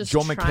Joe Just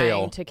McHale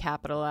trying to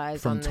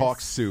capitalize from on this. Talk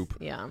Soup.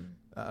 Yeah.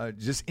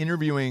 Just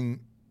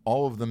interviewing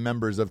all of the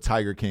members of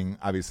Tiger King,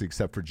 obviously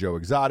except for Joe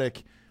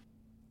Exotic,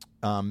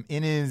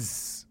 in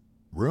his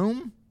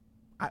room,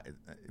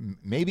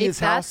 maybe his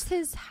house. That's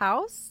his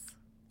house?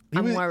 He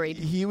I'm was- worried.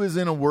 He was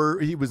in a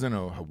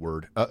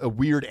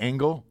weird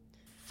angle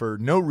for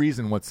no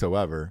reason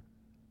whatsoever,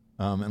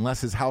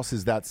 unless his house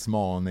is that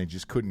small and they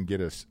just couldn't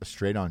get a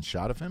straight on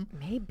shot of him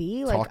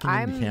Maybe. Like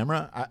talking in the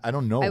camera. I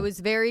don't know. I was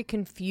very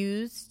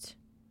confused.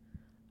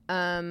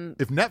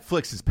 If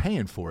Netflix is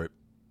paying for it,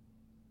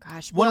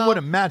 Gosh. one well, would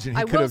imagine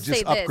he I could will have just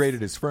say this.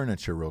 upgraded his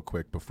furniture real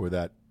quick before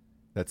that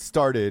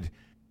started.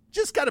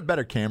 Just got a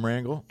better camera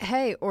angle.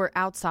 Hey, or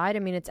outside. I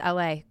mean, it's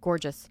LA.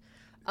 Gorgeous.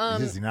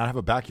 Does he not have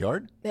a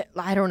backyard?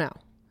 I don't know.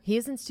 He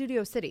is in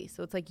Studio City,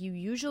 so it's like you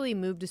usually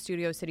move to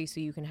Studio City so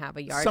you can have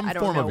a yard. Some I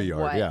don't form know of a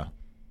yard, what yeah.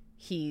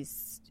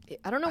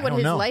 I don't know what don't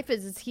his know. life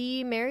is. Is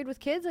he married with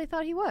kids? I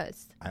thought he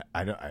was.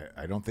 I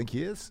don't think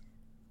he is.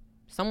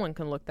 Someone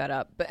can look that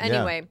up. But Yeah.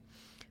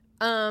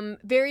 anyway,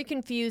 very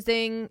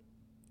confusing,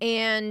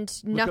 and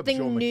Look up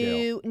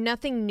Joel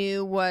nothing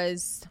new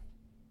was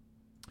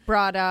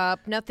brought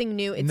up. Nothing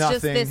new. It's just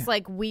Nothing. this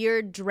like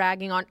weird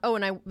dragging on. Oh,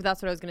 and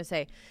that's what I was going to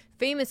say.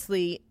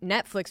 Famously,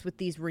 Netflix with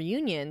these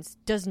reunions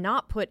does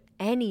not put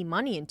any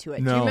money into it.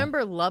 Do No. you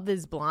remember Love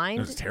is Blind?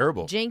 It was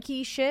terrible.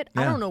 Janky shit.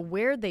 I Yeah. don't know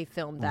where they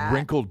filmed that.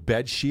 Wrinkled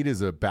bed sheet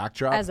as a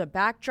backdrop. As a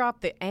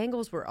backdrop, the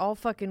angles were all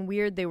fucking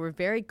weird. They were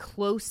very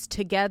close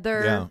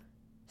together. Yeah.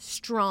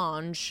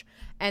 Strange.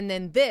 And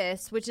then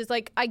this, which is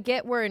like, I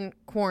get we're in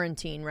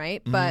quarantine,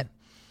 right? Mm-hmm. But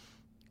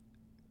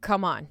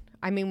come on.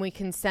 I mean, we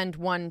can send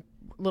one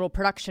little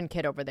production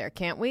kit over there,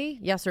 can't we?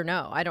 Yes or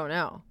no? I don't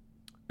know.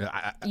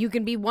 You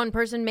can be one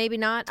person, maybe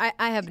not.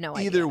 I have no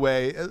idea. Either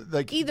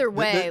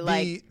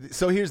way,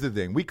 so here's the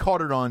thing: we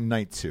caught it on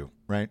night 2,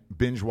 right?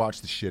 Binge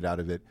watched the shit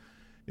out of it.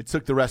 It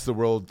took the rest of the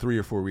world 3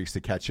 or 4 weeks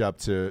to catch up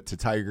to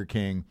Tiger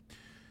King.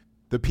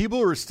 The people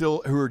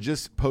who are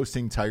just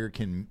posting Tiger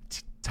King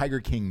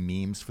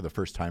memes for the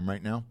first time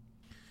right now.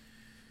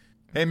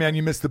 Hey man,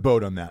 you missed the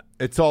boat on that.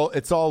 It's all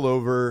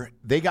over.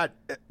 They got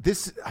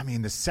this. I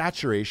mean, the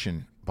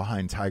saturation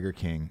behind Tiger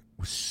King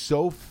was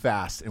so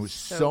fast. It was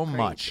so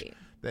much. crazy.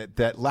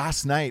 That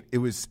last night it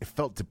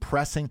felt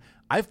depressing.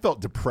 I felt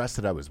depressed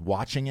that I was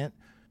watching it.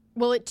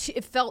 Well, it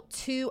felt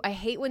too. I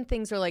hate when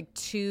things are like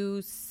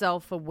too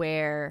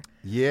self-aware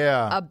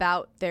Yeah.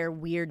 about their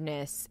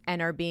weirdness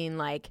and are being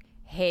like,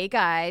 "Hey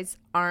guys,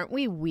 aren't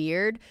we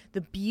weird?"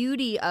 The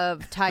beauty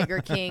of Tiger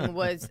King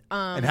was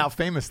and how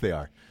famous they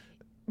are.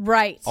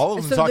 right. All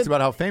of them talked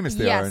about how famous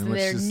they are, Yes, and and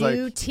it's their just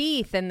new like-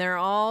 teeth, and they're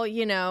all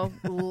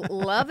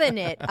loving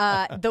it.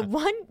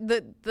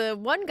 The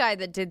one guy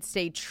that did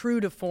stay true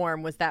to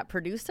form was that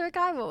producer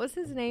guy. What was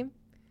his name?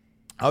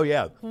 Oh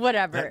yeah,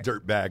 whatever. That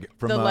dirtbag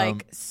from the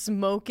like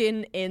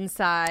smoking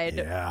inside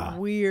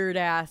weird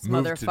ass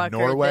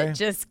motherfucker that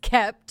just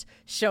kept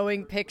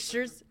showing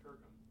pictures.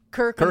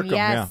 Kirkham,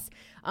 yes.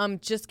 Yeah.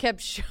 Just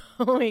kept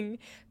showing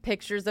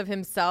pictures of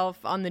himself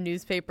on the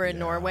newspaper in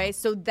Norway.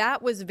 So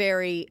that was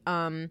very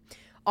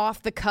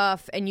off the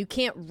cuff, and you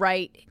can't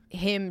write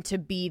him to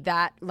be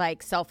that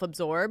like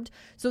self-absorbed.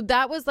 So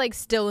that was like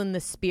still in the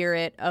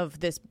spirit of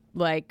this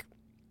like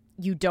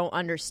you don't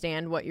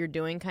understand what you're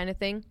doing kind of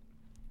thing.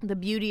 The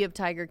beauty of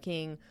Tiger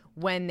King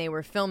when they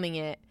were filming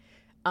it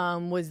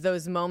was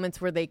those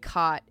moments where they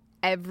caught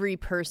every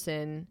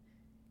person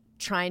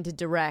trying to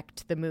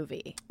direct the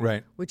movie,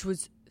 right? Which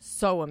was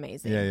so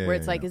amazing. Where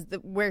it's like,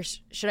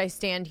 should I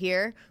stand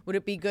here? Would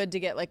it be good to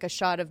get like a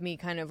shot of me,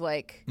 kind of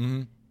like?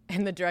 And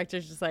the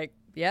director's just like,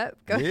 "Yep,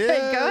 go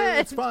ahead.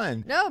 It's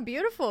fine. No,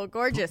 beautiful,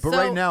 gorgeous." But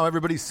right now,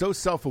 everybody's so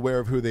self-aware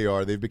of who they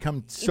are. They've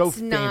become so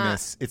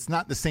famous. It's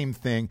not the same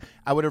thing.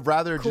 I would have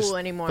rather just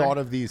thought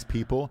of these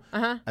people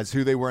as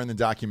who they were in the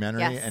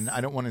documentary, and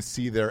I don't want to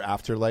see their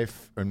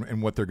afterlife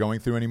and what they're going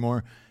through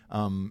anymore.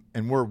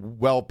 And we're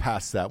well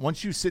past that.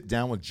 Once you sit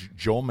down with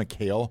Joel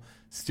McHale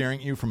staring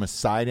at you from a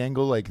side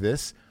angle like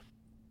this,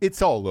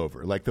 it's all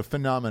over. Like the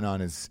phenomenon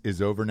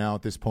is over now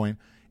at this point.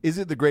 Is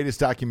it the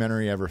greatest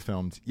documentary ever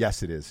filmed?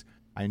 Yes, it is.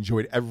 I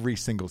enjoyed every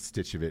single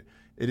stitch of it.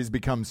 It has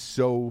become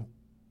so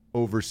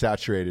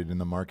oversaturated in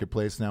the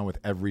marketplace now with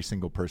every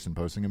single person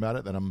posting about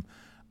it that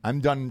I'm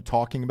done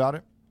talking about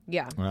it.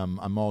 Yeah.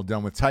 I'm all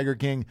done with Tiger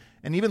King.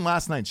 And even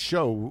last night's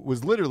show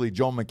was literally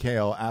Joel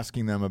McHale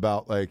asking them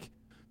about like,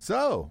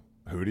 so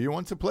who do you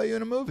want to play you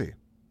in a movie?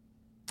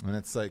 And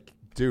it's like,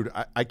 dude,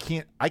 I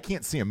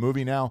can't see a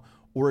movie now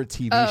or a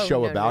TV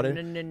show about it.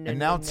 And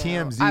now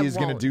TMZ is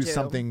going to do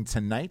something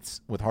tonight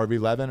with Harvey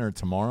Levin or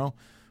tomorrow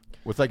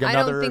with like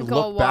another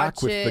look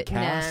back with the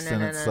cast.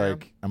 And it's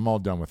like, I'm all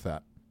done with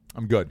that.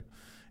 I'm good.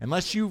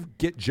 Unless you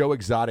get Joe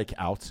Exotic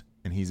out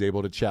and he's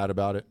able to chat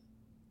about it.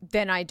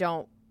 Then I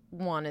don't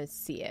want to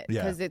see it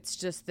because it's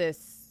just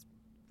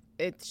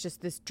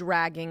this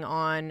dragging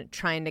on,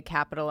 trying to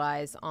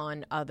capitalize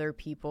on other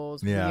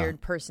people's weird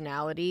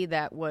personality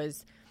that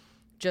was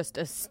just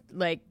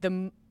like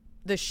the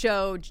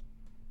show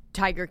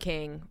Tiger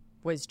King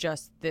was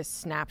just this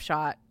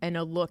snapshot and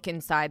a look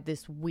inside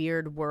this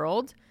weird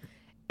world.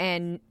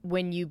 And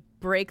when you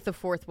break the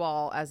fourth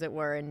wall, as it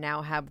were, and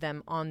now have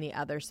them on the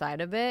other side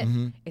of it,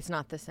 it's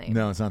not the same.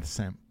 No, it's not the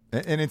same.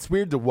 And it's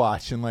weird to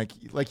watch. And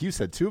like you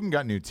said, two of them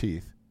got new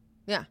teeth.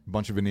 Yeah. A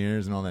bunch of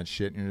veneers and all that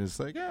shit. And you're just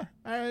like,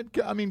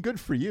 I mean, good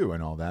for you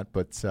and all that.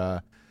 But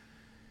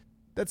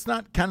that's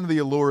not kind of the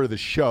allure of the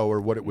show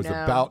or what it was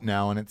about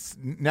now. And it's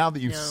now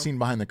that you've seen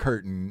behind the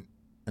curtain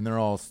and they're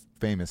all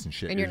famous and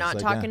shit. And you're not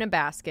talking to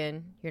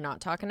Baskin. You're not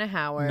talking to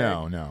Howard.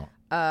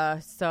 No.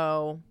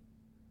 So,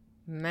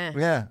 meh.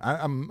 Yeah,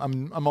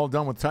 I'm all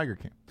done with Tiger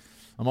King.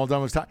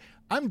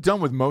 I'm done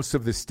with most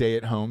of the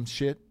stay-at-home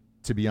shit,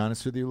 to be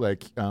honest with you. Like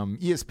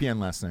ESPN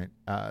last night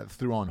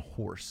threw on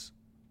Horse,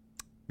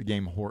 the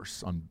game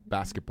Horse on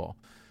basketball.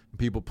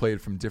 People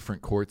played from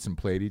different courts and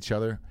played each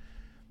other.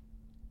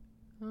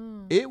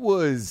 It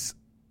was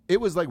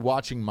like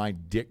watching my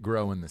dick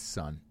grow in the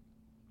sun.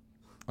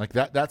 Like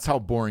that's how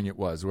boring it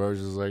was. Where I was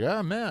just like,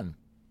 oh man,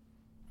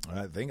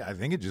 I think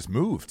it just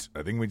moved.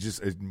 I think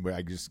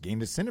I just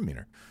gained a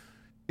centimeter.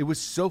 It was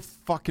so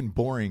fucking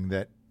boring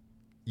that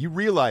you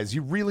realize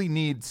you really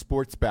need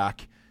sports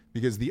back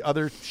because the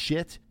other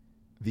shit,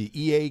 the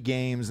EA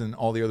games and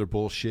all the other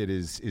bullshit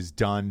is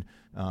done.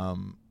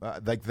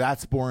 Like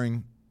that's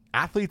boring.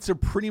 Athletes are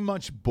pretty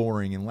much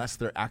boring unless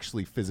they're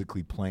actually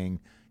physically playing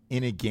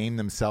in a game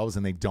themselves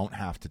and they don't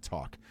have to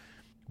talk.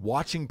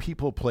 Watching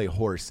people play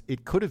horse,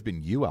 it could have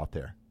been you out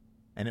there.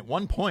 And at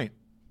one point,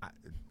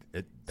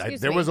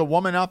 there was a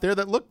woman out there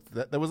that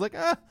was like,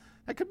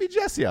 that could be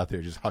Jesse out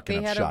there just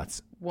hucking up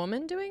shots. A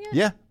woman doing it?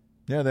 Yeah.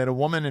 Yeah, they had a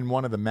woman in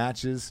one of the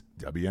matches.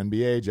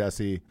 WNBA,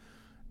 Jesse.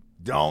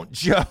 Don't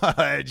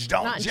judge.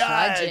 Don't Not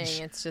judge.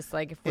 Judging. It's just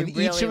like if we and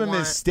really each of them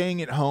want... is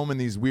staying at home in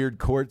these weird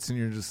courts, and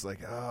you're just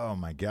like, oh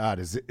my God,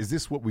 is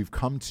this what we've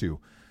come to?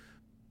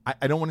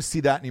 I don't want to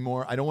see that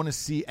anymore. I don't want to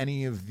see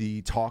any of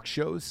the talk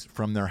shows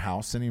from their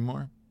house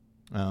anymore.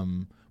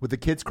 With the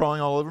kids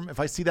crawling all over them. If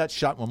I see that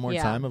shot one more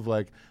time of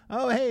like,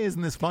 oh, hey,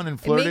 isn't this fun and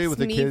flirty with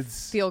the kids? It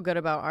makes me feel good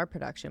about our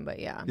production, but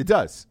yeah. It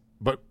does.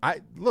 But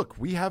look,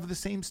 we have the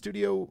same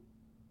studio,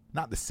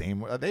 not the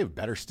same. They have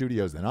better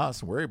studios than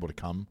us. We're able to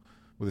come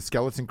with a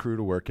skeleton crew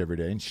to work every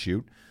day and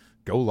shoot,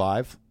 go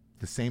live,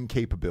 the same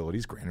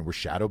capabilities. Granted, we're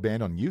shadow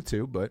banned on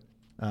YouTube, but,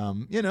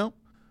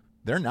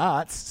 they're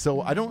not.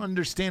 So I don't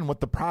understand what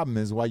the problem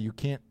is, why you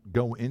can't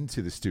go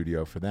into the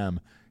studio for them.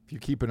 If you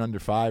keep it under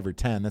 5 or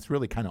 10, that's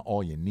really kind of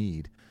all you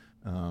need.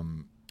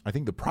 I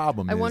think the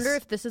problem is... I wonder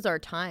if this is our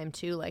time,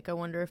 too. Like, I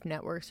wonder if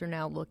networks are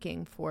now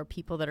looking for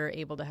people that are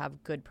able to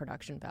have good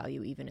production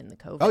value even in the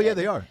COVID. Oh, yeah,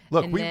 they are.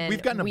 Look,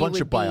 we've gotten a bunch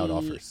of buyout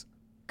offers.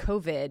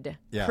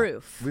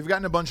 COVID-proof. We've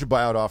gotten a bunch of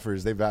buyout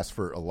offers. They've asked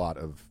for a lot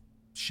of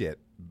shit,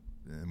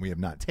 and we have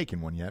not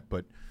taken one yet,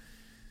 but...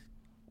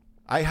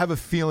 I have a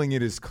feeling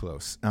it is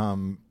close.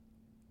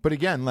 But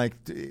again, like,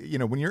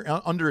 when you're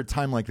under a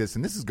time like this,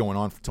 and this is going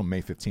on until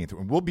May 15th,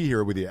 and we'll be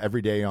here with you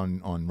every day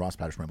on Ross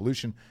Patterson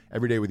Revolution,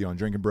 every day with you on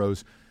Drinking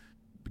Bros,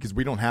 because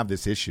we don't have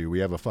this issue. We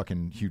have a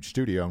fucking huge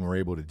studio, and we're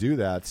able to do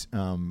that.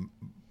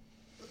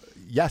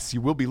 Yes,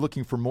 you will be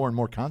looking for more and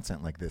more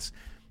content like this.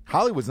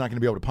 Hollywood's not going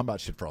to be able to pump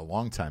out shit for a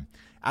long time.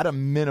 At a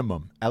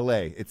minimum,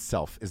 LA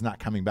itself is not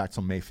coming back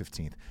till May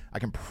 15th. I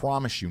can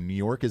promise you New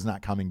York is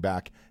not coming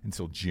back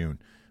until June.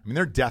 I mean,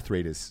 their death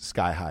rate is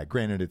sky high.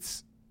 Granted,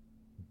 it's,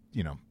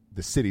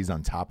 the cities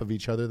on top of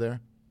each other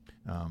there.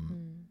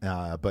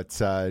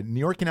 But New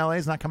York and LA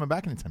is not coming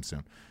back anytime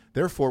soon.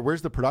 Therefore,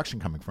 where's the production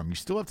coming from? You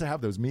still have to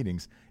have those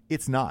meetings.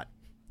 It's not.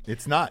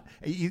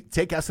 You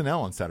take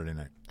SNL on Saturday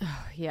night.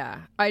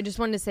 Yeah. I just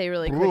wanted to say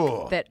really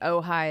quick that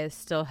Ojai is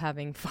still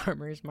having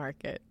farmers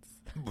markets.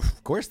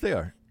 Of course they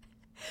are.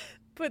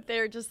 But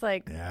they're just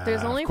like,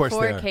 there's only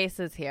 4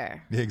 cases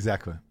here. Yeah,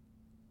 exactly.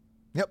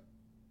 Yep.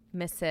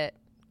 Miss it.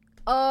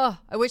 Oh,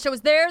 I wish I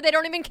was there. They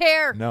don't even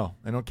care. No,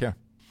 they don't care.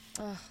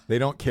 They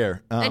don't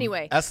care.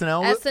 Anyway,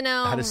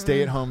 SNL had a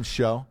stay-at-home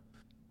show.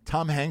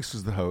 Tom Hanks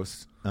was the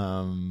host.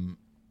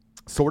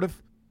 Sort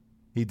of.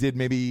 He did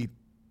maybe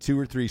 2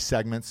 or 3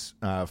 segments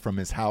from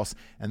his house,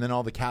 and then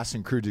all the cast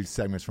and crew did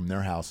segments from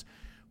their house.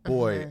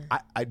 Boy,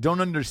 I don't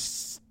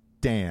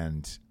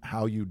understand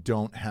how you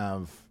don't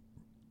have...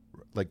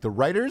 Like, the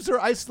writers are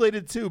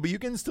isolated too, but you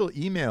can still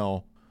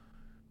email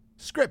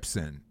scripts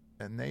in.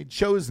 And they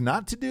chose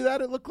not to do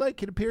that, it looked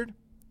like. It appeared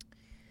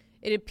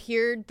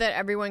that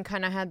everyone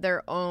kind of had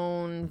their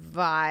own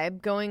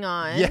vibe going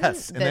on.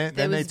 Yes, and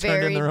then they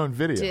turned in their own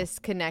video.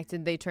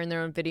 Disconnected. They turned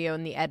their own video,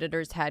 and the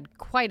editors had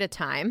quite a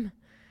time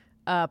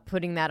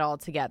putting that all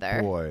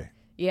together. Boy.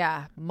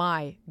 Yeah,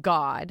 my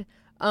God.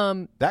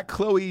 That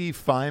Chloe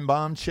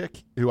Feinbaum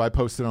chick, who I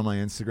posted on my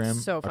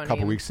Instagram a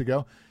couple weeks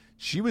ago,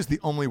 she was the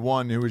only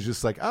one who was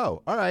just like,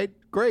 oh, all right,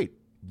 great.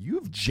 You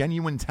have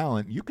genuine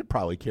talent. You could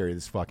probably carry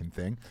this fucking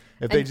thing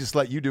if they just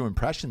let you do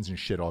impressions and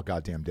shit all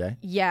goddamn day.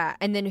 Yeah.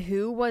 And then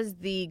who was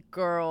the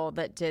girl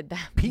that did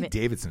that? Pete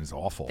Davidson is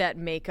awful. That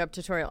makeup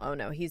tutorial. Oh,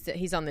 no.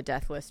 He's on the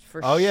death list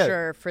for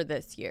sure for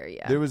this year.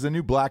 Yeah. There was a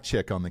new black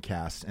chick on the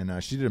cast,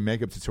 and she did a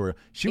makeup tutorial.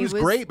 She was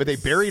great, but they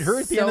buried her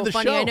at the end of the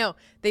show. I know.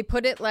 They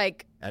put it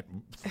like... At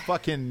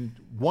fucking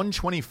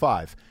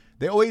 1:25.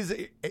 They always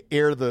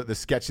air the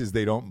sketches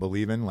they don't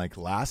believe in, like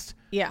last.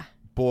 Yeah.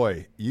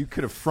 Boy, you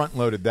could have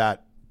front-loaded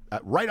that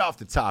right off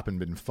the top and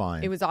been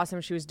fine. It was awesome.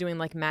 She was doing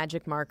like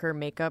magic marker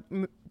makeup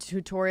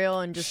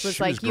tutorial and just was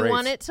like, you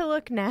want it to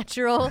look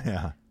natural?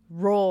 Yeah.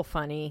 Roll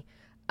funny.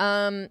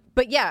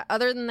 But yeah,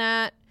 other than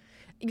that,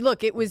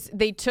 look, it was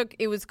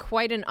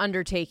quite an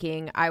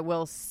undertaking, I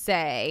will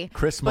say.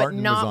 Chris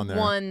Martin was on there.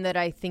 But not one that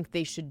I think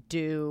they should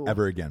do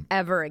ever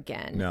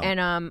again. No.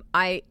 And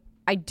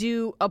I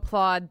do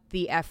applaud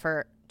the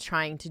effort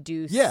trying to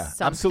do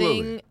something.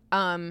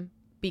 Absolutely.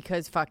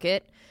 Because fuck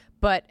it.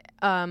 But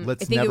I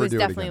think it was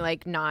definitely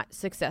like not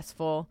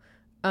successful.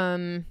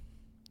 You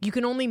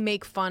can only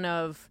make fun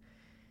of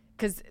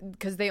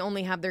because they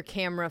only have their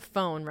camera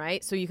phone,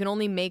 right? So you can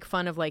only make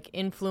fun of like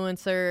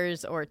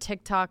influencers or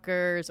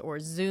TikTokers or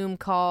Zoom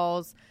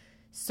calls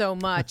so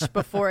much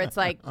before it's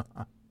like,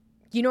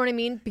 you know what I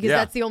mean? Because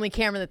that's the only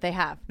camera that they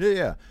have.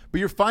 Yeah. But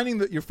you're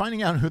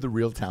finding out who the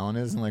real talent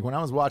is. And like when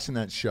I was watching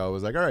that show, I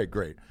was like, all right,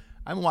 great.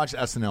 I haven't watched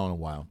SNL in a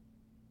while.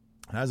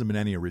 There hasn't been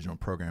any original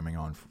programming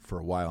on for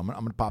a while. I'm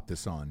going to pop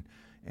this on.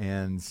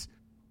 And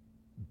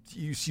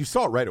you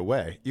saw it right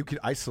away. You could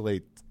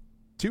isolate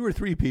 2 or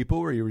 3 people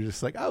where you were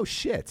just like, oh,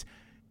 shit.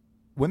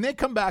 When they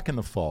come back in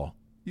the fall,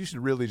 you should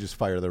really just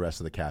fire the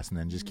rest of the cast and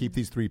then just keep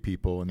these 3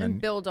 people. And then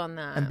build on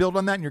that.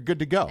 And you're good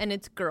to go. And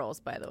it's girls,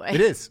 by the way. It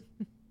is.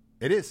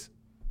 It is.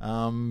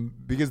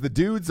 Because the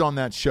dudes on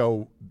that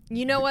show,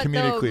 you know what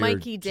though,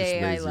 Mikey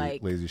Day, I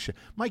like lazy shit.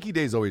 Mikey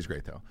Day's always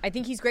great though. I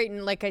think he's great,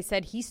 and like I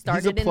said, he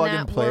started in that plug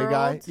and play world,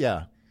 guy.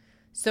 Yeah.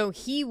 So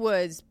he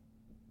was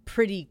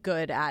pretty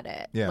good at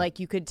it. Yeah. Like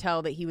you could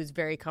tell that he was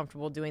very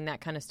comfortable doing that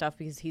kind of stuff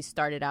because he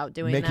started out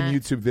doing making that.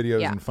 YouTube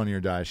videos and Funny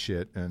or Die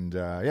shit, and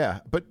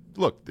But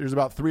look, there's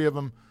about 3 of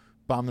them.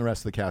 Bomb the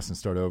rest of the cast and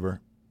start over.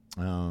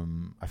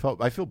 I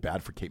feel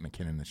bad for Kate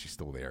McKinnon that she's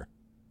still there.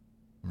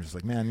 I'm just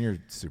like, man, you're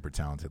super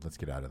talented. Let's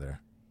get out of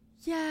there.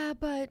 Yeah,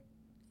 but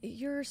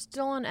you're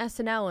still on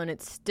SNL, and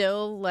it's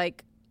still,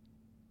 like,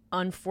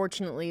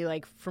 unfortunately,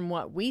 like, from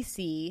what we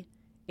see,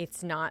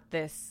 it's not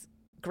this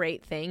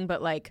great thing.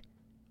 But, like,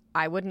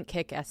 I wouldn't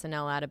kick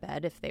SNL out of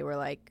bed if they were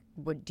like,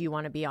 do you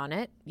want to be on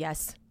it?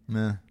 Yes.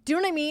 Nah. Do you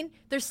know what I mean?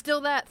 There's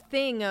still that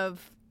thing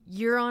of,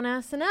 you're on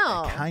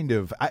SNL. Kind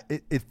of.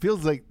 It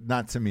feels like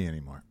not to me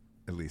anymore,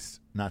 at least.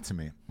 Not to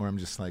me. Where I'm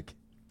just like,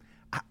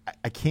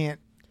 I can't.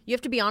 You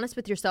have to be honest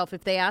with yourself.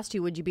 If they asked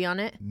you, would you be on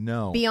it?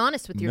 No. Be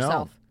honest with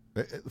yourself.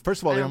 No.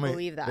 First of all, I don't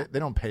believe that. They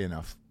don't pay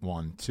enough.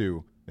 1,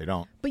 2, they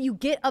don't. But you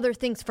get other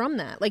things from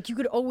that. Like you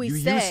could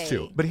always say. You used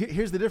to. But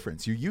here's the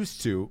difference. You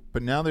used to,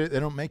 but now they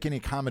don't make any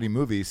comedy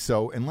movies.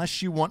 So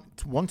unless you want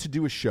to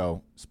do a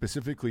show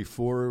specifically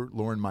for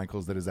Lorne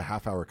Michaels that is a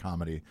half-hour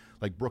comedy,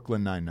 like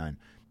Brooklyn Nine-Nine,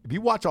 if you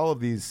watch all of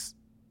these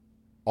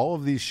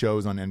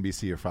shows on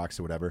NBC or Fox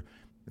or whatever,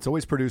 It's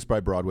always produced by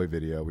Broadway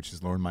Video, which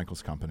is Lorne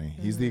Michaels' company.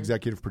 He's the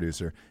executive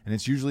producer, and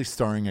it's usually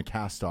starring a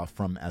cast-off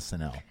from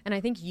SNL. And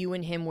I think you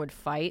and him would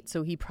fight,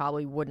 so he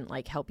probably wouldn't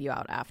like help you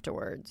out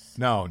afterwards.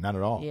 No, not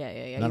at all.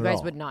 Yeah. Not You at guys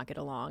all. would not get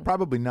along.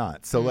 Probably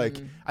not. So like,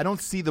 I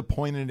don't see the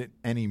point in it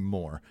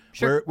anymore.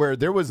 Sure. Where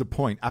there was a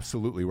point,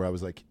 absolutely, where I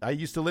was like, I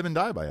used to live and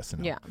die by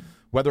SNL. Yeah.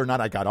 Whether or not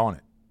I got on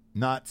it,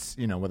 not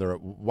whether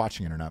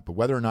watching it or not, but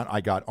whether or not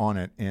I got on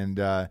it. And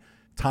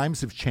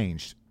times have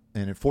changed,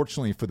 and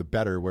unfortunately for the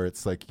better. Where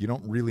it's like you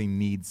don't really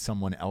need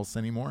someone else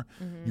anymore.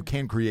 You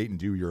can create and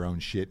do your own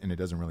shit, and it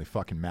doesn't really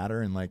fucking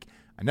matter. And like,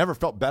 I never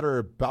felt better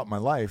about my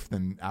life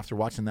than after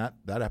watching that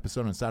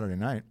episode on Saturday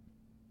night,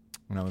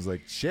 when I was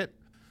like, shit.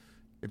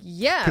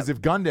 Yeah. Because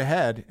if gunned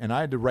ahead and I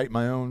had to write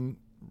my own,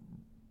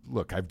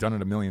 look, I've done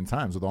it a million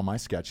times with all my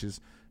sketches,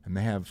 and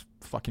they have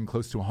fucking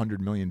close to 100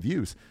 million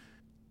views.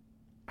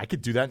 I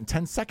could do that in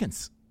 10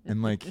 seconds.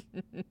 And like,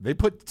 they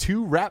put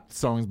 2 rap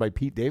songs by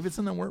Pete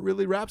Davidson that weren't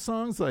really rap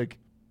songs. Like,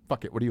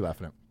 fuck it. What are you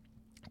laughing at?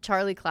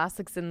 Charlie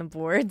Classic's in the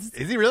boards.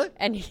 Is he really?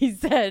 And he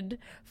said,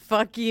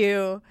 fuck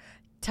you,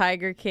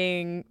 Tiger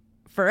King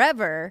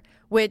forever,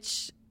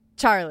 which,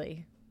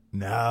 Charlie.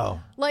 No.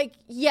 Like,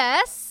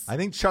 yes. I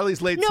think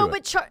Charlie's late to No, it.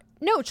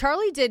 but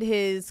Charlie did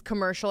his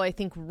commercial, I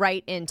think,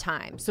 right in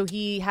time. So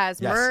he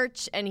has Yes.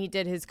 merch, and he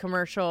did his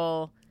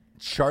commercial.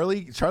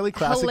 Charlie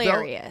Classic,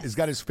 Hilarious. though, has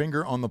got his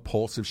finger on the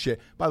pulse of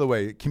shit. By the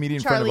way,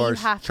 comedian Charlie, friend you of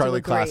ours, have to Charlie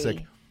agree.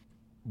 Classic,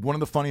 one of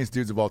the funniest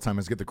dudes of all time,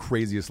 has got the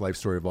craziest life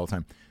story of all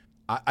time.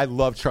 I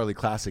love Charlie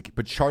Classic,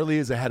 but Charlie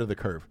is ahead of the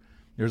curve.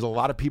 There's a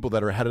lot of people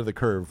that are ahead of the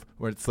curve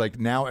where it's like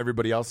now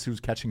everybody else who's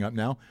catching up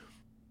now.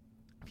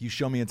 If you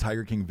show me a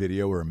Tiger King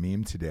video or a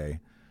meme today,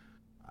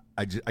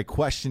 I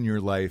question your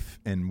life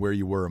and where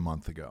you were a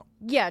month ago.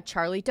 Yeah,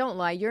 Charlie, don't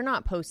lie. You're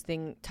not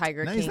posting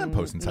Tiger No, King he's not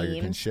posting Tiger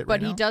memes, King shit but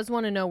right he now. does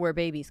want to know where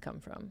babies come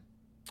from.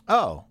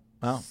 Oh,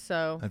 well,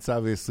 So that's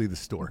obviously the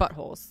store.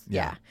 buttholes.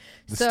 Yeah.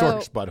 The So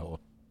stork's butthole.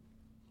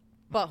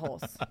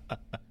 buttholes.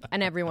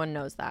 And everyone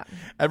knows that.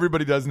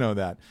 Everybody does know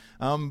that.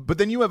 But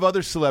then you have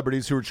other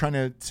celebrities who are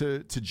trying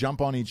to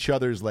jump on each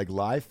other's like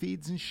live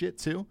feeds and shit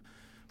too,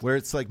 where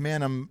it's like,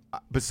 man,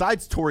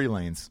 besides Tory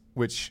Lanez,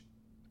 which,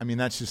 I mean,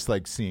 that's just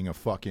like seeing a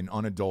fucking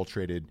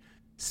unadulterated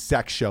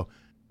sex show.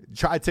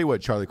 I tell you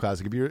what, Charlie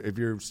Classic, if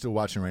you're still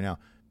watching right now,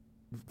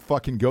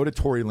 fucking go to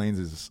Tory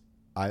Lanez's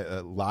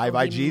live Oh,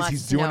 he IGs. He's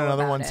must doing know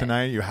another about one it.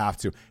 tonight. You have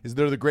to.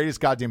 They're the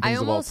greatest goddamn I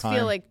things of all almost time.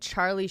 feel like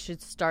Charlie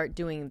should start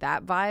doing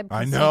that vibe. 'cause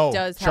I know. He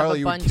does Charlie, have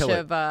you a would bunch kill it.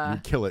 of You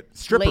would kill it.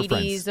 Stripper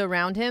ladies friends.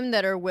 around him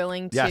that are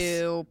willing Yes.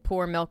 to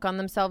pour milk on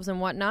themselves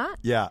and whatnot.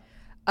 Yeah.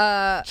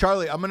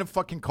 Charlie, I'm gonna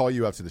fucking call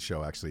you after the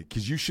show actually,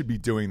 because you should be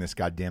doing this.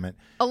 goddammit.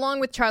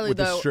 Along with Charlie, With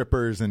the though,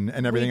 strippers and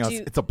everything else,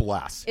 do- it's a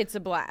blast. it's a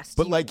blast.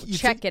 But like, you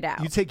check take, it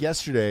out. You take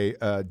yesterday,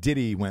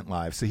 Diddy went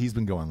live, so he's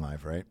been going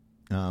live, right?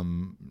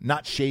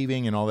 Not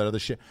shaving and all that other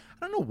shit.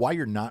 I don't know why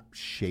you're not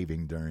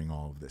shaving during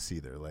all of this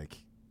either.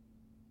 Like,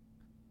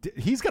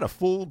 he's got a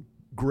full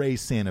gray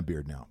Santa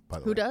beard now. By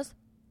the way, Who does?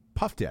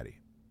 Puff Daddy.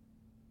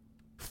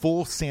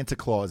 Full Santa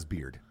Claus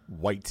beard,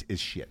 white as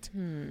shit.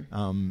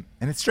 And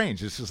it's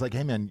strange. It's just like,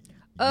 hey man,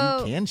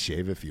 you can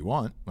shave if you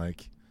want.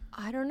 Like,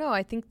 I don't know.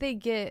 I think they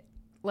get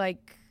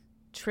like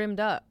trimmed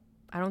up.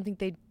 I don't think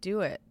they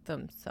do it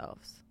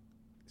themselves.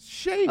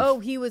 shave. Oh,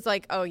 he was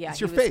like, oh yeah, It's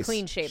he your was face.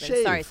 clean shaven.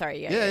 Shave.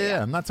 Sorry.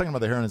 Yeah. I'm not talking about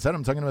the hair on his head.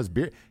 I'm talking about his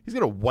beard. He's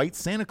got a white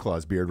Santa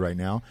Claus beard right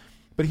now.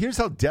 But here's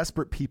how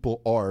desperate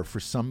people are for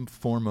some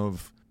form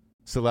of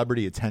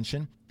celebrity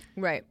attention.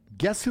 Right.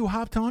 Guess who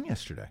hopped on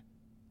yesterday?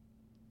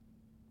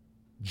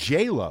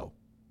 J-Lo.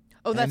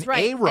 Oh, that's And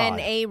right. A-Rod. And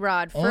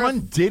A-Rod for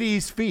On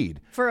Diddy's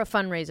feed. for a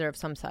fundraiser of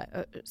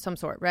some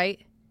sort, right?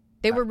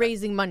 They were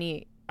raising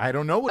money. I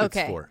don't know what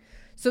Okay. it's for.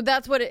 So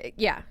that's what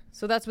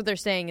So that's what they're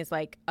saying is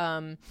like,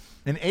 And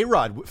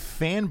A-Rod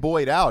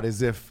fanboyed out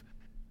as if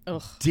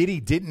ugh. Diddy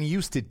didn't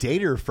used to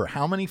date her for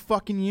how many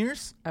fucking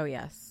years? Oh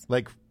yes.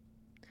 Like,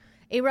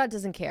 A-Rod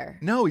doesn't care.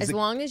 No, he's as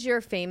long as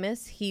you're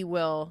famous, he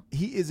will.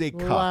 he is a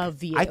cuck.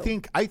 Love you. I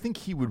think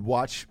he would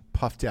watch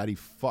Puff Daddy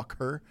fuck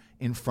her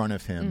in front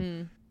of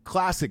him.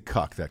 Classic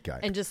cuck, that guy.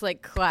 And just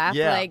like clap,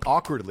 yeah, like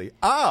awkwardly.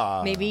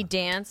 maybe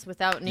dance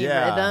without any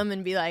Yeah. rhythm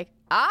and be like,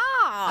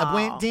 I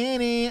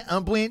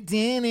went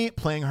Danny,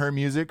 playing her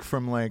music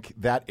from like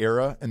that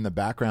era in the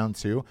background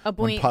too. A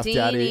When boink Puff Danny,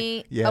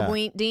 Daddy, a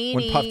boink Danny.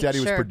 when Puff Daddy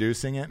was Sure.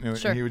 producing it, and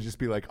Sure. he would just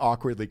be like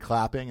awkwardly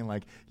clapping and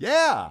like,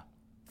 yeah,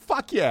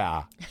 fuck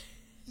yeah.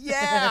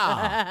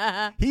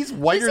 Yeah. He's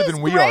whiter This is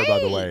than we are, by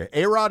the great. way.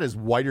 A-Rod is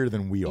whiter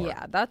than we are.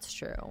 Yeah, that's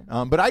true.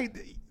 But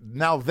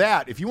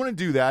if you want to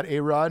do that,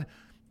 A-Rod,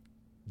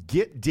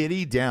 get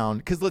Diddy down.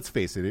 Because let's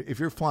face it, if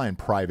you're flying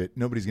private,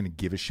 nobody's going to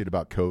give a shit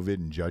about COVID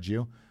and judge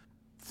you.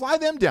 Fly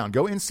them down.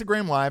 Go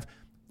Instagram Live.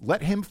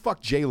 Let him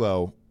fuck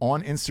J-Lo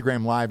on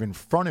Instagram Live in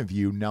front of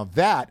you. Now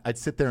that, I'd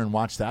sit there and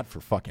watch that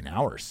for fucking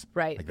hours.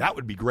 Right. Like that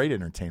would be great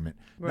entertainment.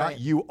 Right. Not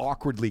you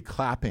awkwardly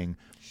clapping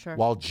Sure.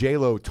 while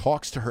J-Lo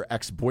talks to her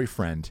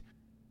ex-boyfriend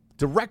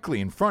directly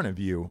in front of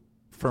you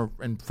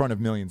in front of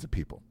millions of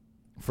people.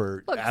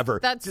 Look, Forever.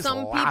 that's Just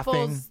some laughing.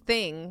 people's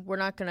thing. We're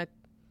not going to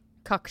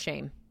cuck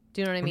shame.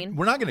 Do you know what I mean?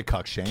 We're not going to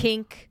cuck shame.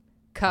 Kink,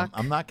 cuck.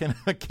 I'm not going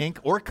to kink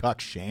or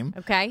cuck shame.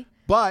 Okay.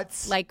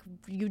 But like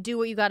you do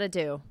what you got to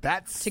do.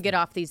 That's to get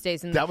off these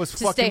days and that was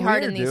to stay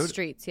hard weird, in these dude.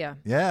 streets. Yeah.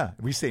 Yeah.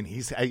 We saying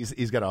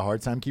he's got a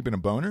hard time keeping a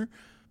boner?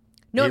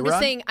 No,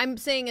 A-Rod? I'm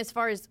saying as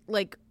far as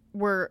like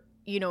we're,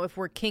 if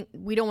we're kink,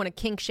 we don't want to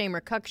kink shame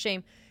or cuck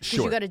shame because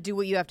Sure. you got to do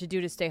what you have to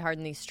do to stay hard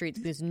in these streets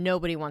because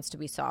nobody wants to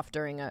be soft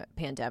during a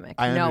pandemic.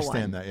 I no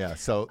understand one. that, yeah.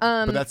 So,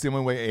 but that's the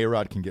only way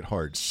A-Rod can get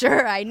hard.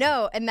 Sure, I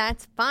know, and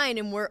that's fine,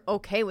 and we're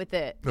okay with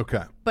it.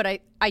 Okay.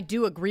 But I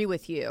do agree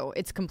with you.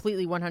 It's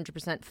completely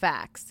 100%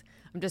 facts.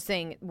 I'm just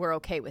saying we're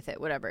okay with it,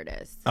 whatever it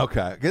is.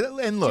 Okay.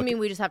 And look, I mean,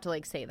 we just have to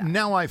like say that.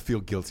 now I feel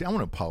guilty. I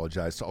want to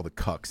apologize to all the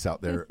cucks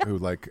out there who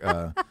like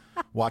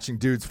watching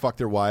dudes fuck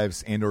their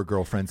wives and or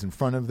girlfriends in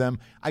front of them.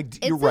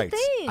 You're right.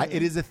 thing.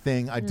 It is a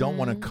thing. I don't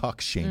want to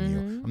cuck shame you.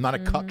 I'm not a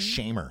cuck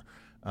shamer.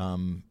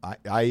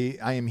 I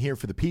am here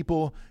for the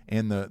people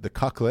and the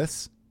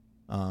cuckless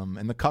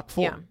and the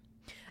cuckful. Yeah.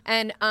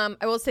 And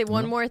I will say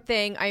one more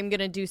thing. I'm going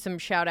to do some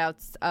shout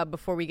outs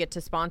before we get to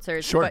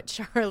sponsors. Sure. But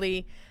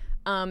Charlie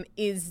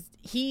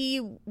he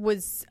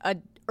was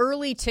an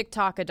early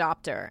TikTok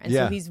adopter. And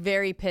so he's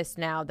very pissed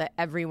now that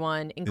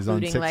everyone,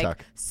 including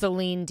like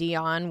Celine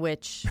Dion,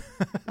 which,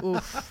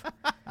 oof,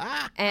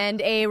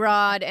 and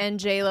A-Rod and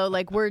J-Lo,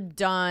 like we're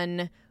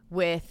done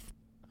with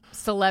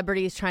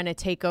celebrities trying to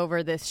take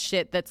over this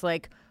shit that's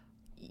like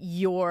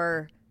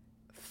your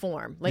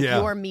form, like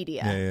your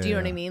media. Do you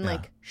know what I mean?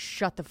 Like,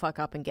 shut the fuck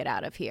up and get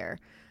out of here.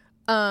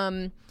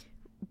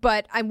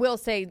 But I will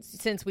say,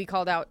 since we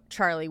called out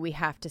Charlie, we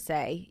have to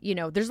say,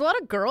 there's a lot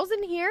of girls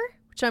in here,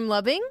 which I'm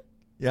loving.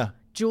 Yeah.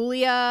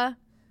 Julia.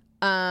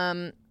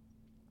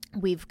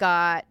 We've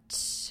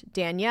got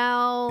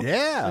Danielle.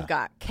 Yeah. We've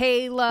got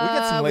Kayla. We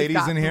got some ladies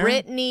we've got in here.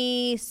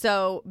 Brittany.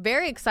 So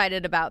very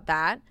excited about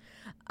that.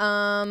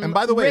 And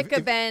by the way, Rick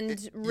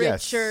Avend,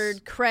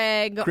 Richard,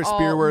 Craig, Chris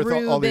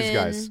Beerworth, all these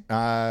guys.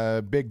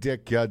 Big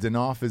Dick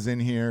Danoff is in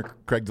here.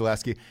 Craig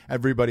Dulesky,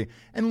 everybody.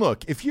 And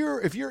look, if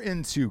you're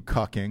into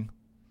cucking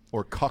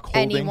or cuckolding,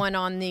 anyone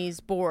on these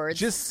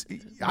boards,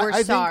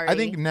 I sorry. I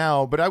think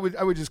now, but I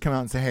would just come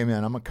out and say, hey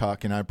man, I'm a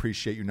cuck, and I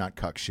appreciate you not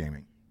cuck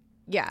shaming.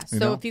 Yeah.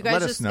 So if you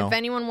guys if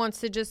anyone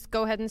wants to just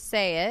go ahead and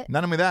say it.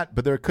 Not only that,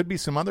 but there could be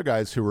some other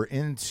guys who are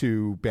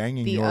into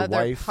banging your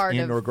wife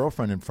and or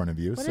girlfriend in front of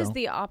you. What is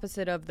the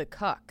opposite of the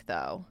cuck,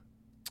 though?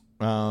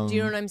 Do you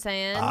know what I'm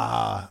saying?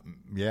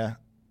 Yeah.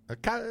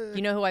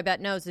 You know who I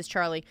bet knows is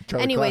Charlie.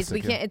 Charlie Anyways,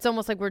 Classic, we can't. It's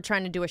almost like we're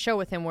trying to do a show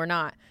with him. We're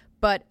not.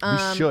 But we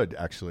should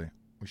actually.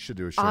 We should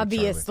do a show.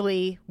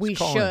 Obviously, we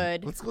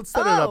should. Let's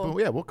set it up.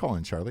 Yeah, we'll call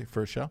in Charlie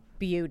for a show.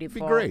 Beautiful.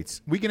 It'd be great.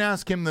 We can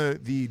ask him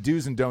the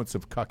do's and don'ts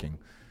of cucking.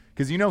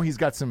 Because he's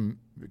got some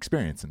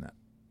experience in that.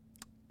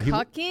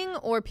 Cucking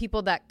or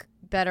people that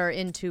are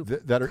into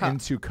that are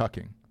into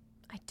cucking.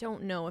 I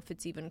don't know if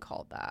it's even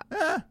called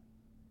that.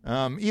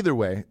 Either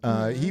way,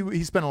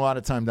 he spent a lot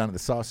of time down at the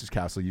Sausage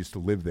Castle. He used to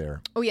live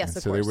there. Oh yes, and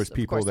of so course. There was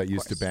people that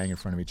used to bang in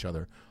front of each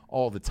other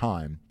all the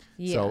time.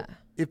 Yeah. So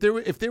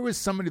if there was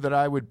somebody that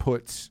I would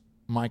put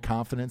my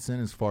confidence in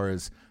as far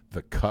as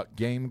the cuck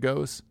game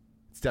goes,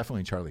 it's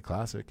definitely Charlie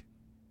Classic.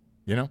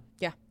 Yeah.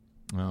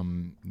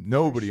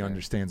 Nobody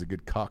understands a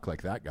good cuck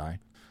like that guy.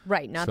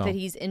 Right. Not that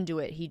he's into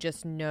it. He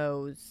just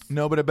knows.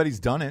 No, but I bet he's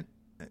done it,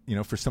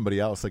 for somebody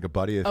else, like a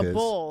buddy of his. A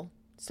bull.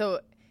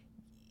 So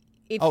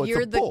if it's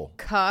you're a the bull.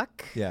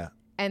 cuck Yeah.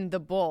 and the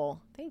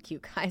bull. Thank you,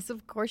 guys.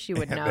 Of course you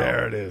would know.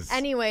 There it is.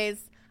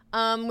 Anyways,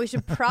 we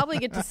should probably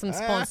get to some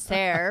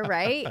sponsor,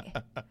 right?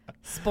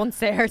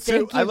 Sponsor.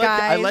 Thank you,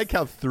 guys. I like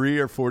how 3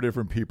 or 4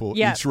 different people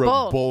each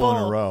wrote bull in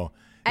a row.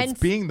 And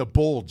it's being the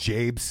bull,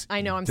 Jabes.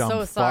 I know. I'm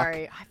so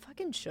sorry. I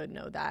fucking should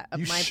know that.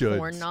 Of my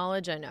porn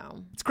knowledge, I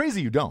know. It's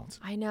crazy you don't.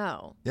 I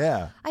know.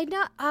 Yeah. I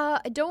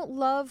don't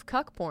love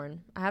cuck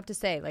porn, I have to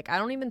say. Like, I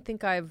don't even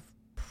think I've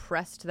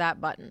pressed that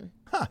button.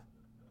 Huh.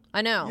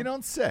 I know. You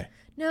don't say.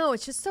 No,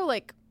 it's just so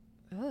like,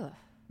 ugh.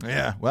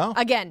 Yeah, well.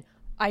 Again,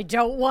 I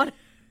don't want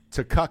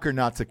to cuck or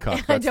not to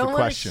cuck. That's I don't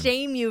want to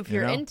shame you if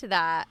you're into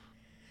that.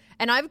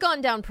 And I've gone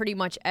down pretty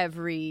much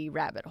every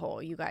rabbit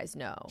hole, you guys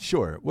know.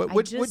 Sure. What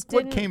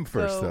came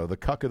first, though? The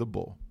cuck or the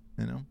bull?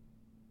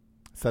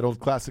 It's that old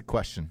classic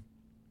question.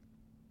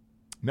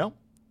 No?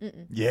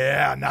 Mm-mm.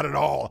 Yeah, not at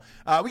all.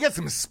 We got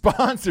some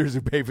sponsors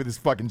who pay for this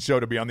fucking show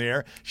to be on the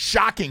air.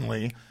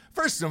 Shockingly.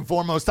 First and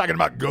foremost, talking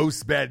about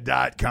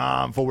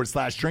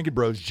ghostbed.com/Drinking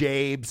Bros.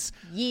 Jabes.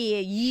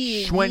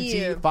 Yeah.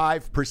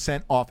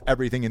 25% off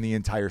everything in the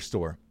entire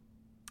store.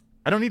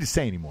 I don't need to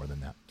say any more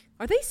than that.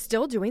 Are they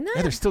still doing that?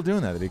 Yeah, they're still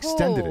doing that. They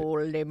extended it.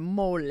 Holy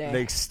moly.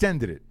 They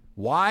extended it.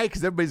 Why?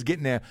 Because everybody's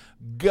getting their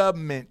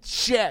government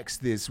checks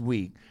this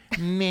week.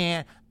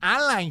 Man,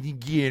 I like to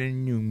get a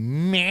new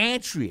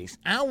mattress.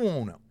 I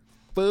want to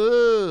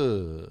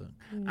fuck.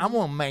 I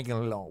want to make a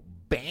little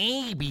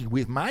baby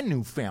with my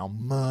newfound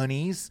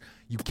monies.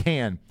 You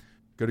can.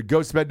 Go to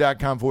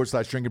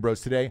ghostbed.com/Drinking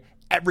Bros today.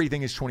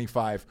 Everything is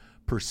 25%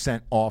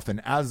 off. And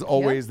as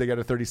always, they got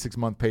a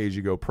 36-month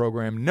pay-as-you-go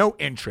program. No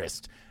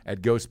interest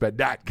at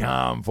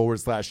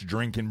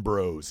ghostbed.com/Drinking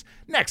Bros.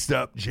 Next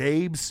up,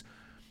 Jabes,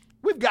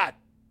 we've got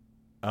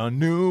A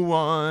new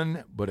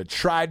one, but a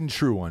tried and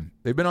true one.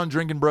 They've been on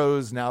Drinking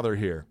Bros. Now they're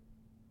here.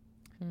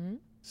 Mm-hmm.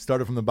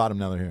 Started from the bottom.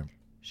 Now they're here.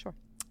 Sure.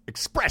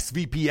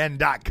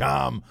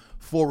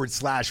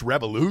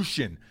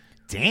 ExpressVPN.com/revolution.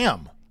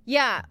 Damn.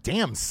 Yeah.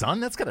 Damn,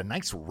 son. That's got a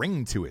nice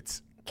ring to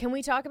it. Can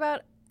we talk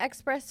about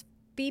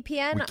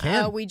ExpressVPN? We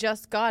can. We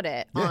just got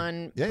it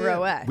on Yeah.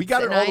 BroX. We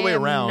got it all the way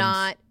around. I'm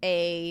not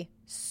a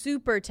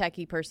super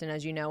techie person,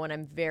 as you know, and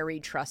I'm very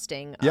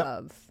trusting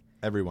of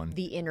everyone.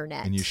 the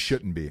internet. And you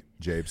shouldn't be,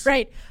 Jabes.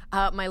 Right.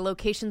 My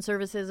location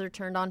services are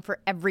turned on for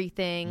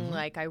everything. Mm-hmm.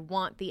 Like, I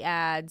want the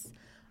ads.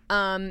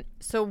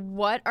 So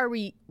what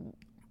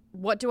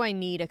do I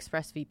need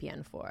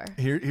ExpressVPN for?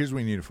 Here's what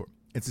you need it for.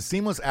 It's a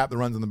seamless app that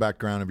runs in the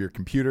background of your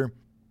computer.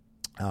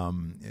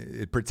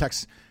 It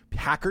protects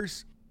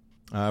hackers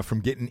from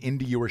getting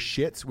into your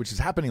shit, which is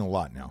happening a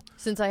lot now.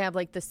 Since I have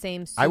like the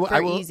same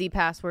super easy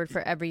password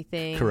for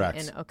everything. Correct.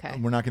 And, okay.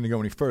 We're not going to go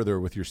any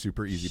further with your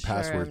super easy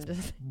password.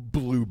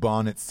 Blue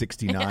Bonnet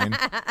 69.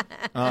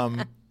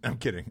 I'm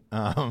kidding.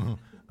 I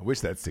wish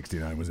that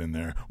 69 was in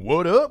there.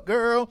 What up,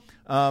 girl?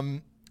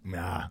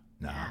 Nah.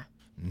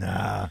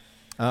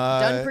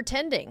 Done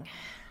pretending.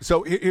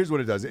 So here's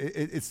what it does.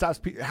 It stops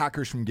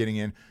hackers from getting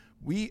in.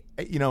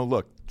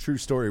 Look, true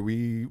story.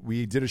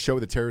 We did a show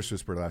with a terrorist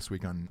whisperer last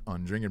week on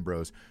Drinking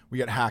Bros. We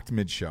got hacked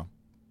mid-show.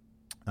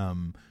 A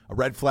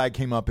red flag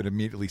came up. It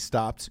immediately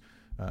stopped.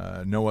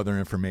 No other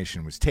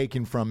information was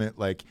taken from it.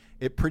 Like,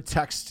 it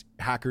protects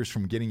hackers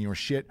from getting your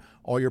shit,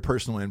 all your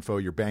personal info,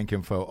 your bank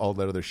info, all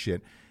that other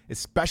shit,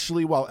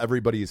 especially while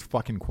everybody is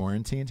fucking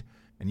quarantined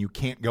and you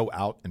can't go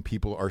out and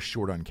people are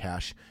short on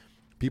cash.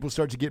 People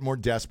start to get more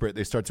desperate.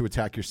 They start to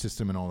attack your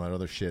system and all that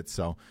other shit.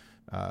 So,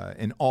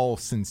 in all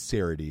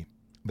sincerity,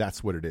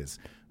 that's what it is.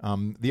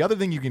 The other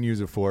thing you can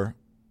use it for,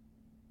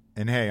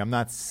 and hey, I'm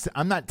not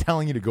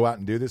telling you to go out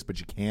and do this,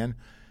 but you can.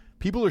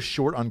 People are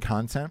short on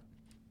content.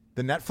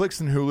 The Netflix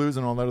and Hulu's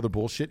and all that other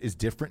bullshit is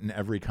different in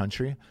every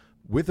country.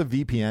 With a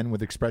VPN,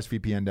 with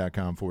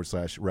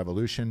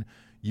expressvpn.com/revolution,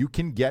 you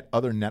can get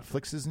other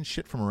Netflixes and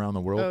shit from around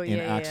the world and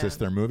access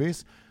their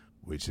movies,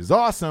 which is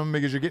awesome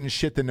because you're getting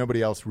shit that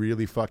nobody else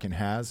really fucking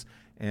has.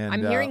 And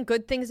I'm hearing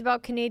good things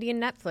about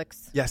Canadian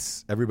Netflix.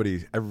 Yes,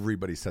 everybody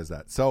says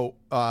that. So,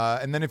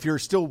 and then if you're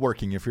still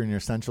working, if you're in your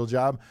essential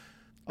job,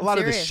 a lot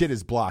of this shit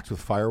is blocked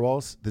with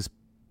firewalls. This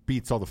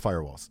beats all the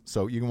firewalls.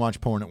 So you can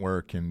watch porn at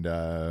work and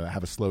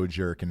have a slow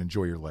jerk and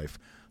enjoy your life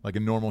like a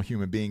normal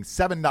human being.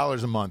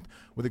 $7 a month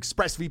with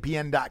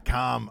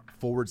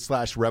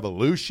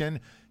expressvpn.com/revolution.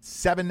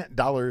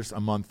 $7 a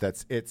month.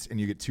 That's it. And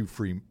you get 3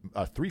 free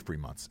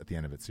months at the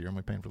end of it. So you're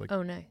only paying for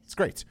oh, nice. It's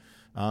great.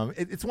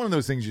 It's one of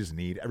those things you just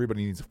need.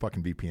 Everybody needs a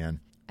fucking VPN.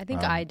 I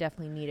think I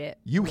definitely need it.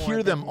 You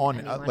hear them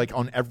on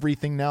on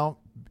everything now.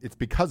 It's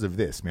because of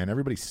this, man.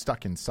 Everybody's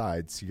stuck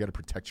inside, so you got to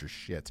protect your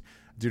shit.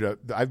 Dude,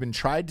 I've been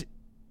hacked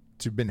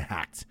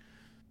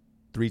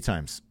 3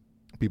 times.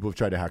 People have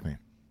tried to hack me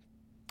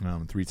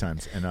 3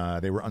 times,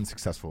 and they were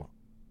unsuccessful.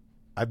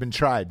 I've been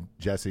tried,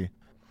 Jesse,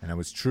 and I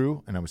was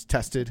true, and I was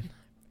tested.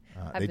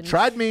 They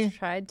tried me.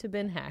 Tried to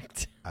been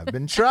hacked. I've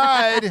been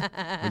tried.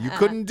 But you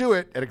couldn't do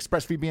it at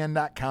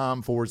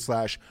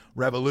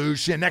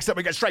expressvpn.com/revolution. Next up,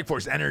 we got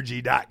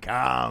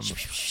strikeforceenergy.com.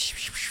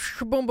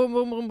 Boom, boom,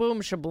 boom, boom,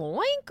 boom.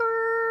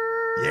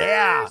 Shablankers.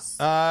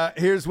 Yeah.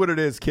 Here's what it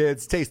is,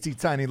 kids. Tasty,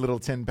 tiny little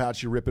tin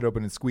pouch. You rip it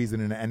open and squeeze it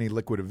into any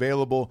liquid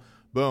available.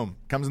 Boom.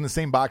 Comes in the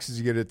same boxes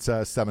you get at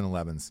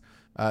 7-Elevens.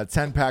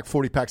 10-pack,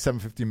 40-pack,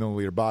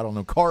 750-milliliter bottle.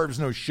 No carbs,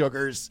 no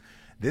sugars.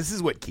 This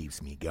is what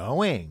keeps me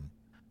going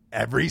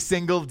every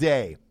single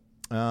day.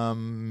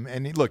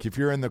 And look, if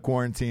you're in the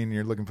quarantine,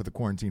 you're looking for the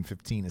Quarantine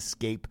 15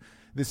 escape,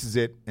 this is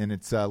it. And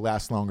it's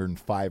lasts longer than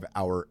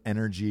 5-hour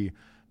energy.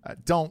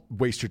 Don't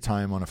waste your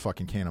time on a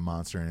fucking can of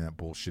Monster and that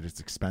bullshit. It's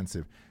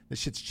expensive. This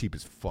shit's cheap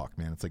as fuck,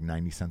 man. It's like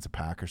 90 cents a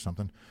pack or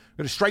something.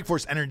 Go to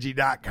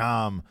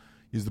strikeforceenergy.com.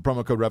 Use the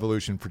promo code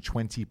REVOLUTION for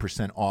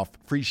 20% off.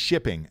 Free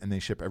shipping, and they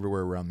ship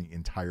everywhere around the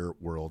entire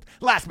world.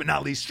 Last but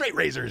not least,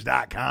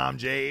 straightrazors.com,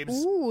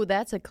 James. Ooh,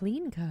 that's a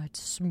clean cut.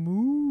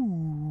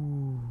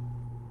 Smooth.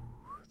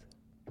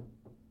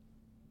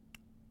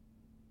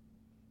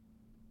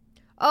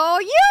 Oh,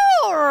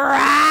 you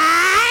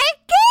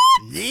like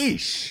it?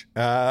 Yeesh.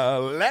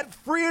 Let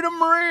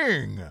freedom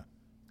ring.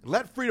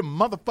 Let freedom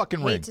motherfucking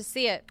ring. Hate to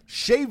see it.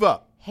 Shave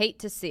up. Hate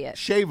to see it.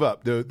 Shave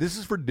up, dude. This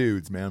is for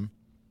dudes, man.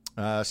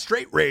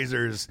 Straight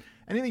razors.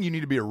 Anything you need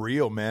to be a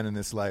real man in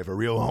this life, a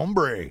real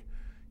hombre.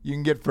 You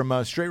can get from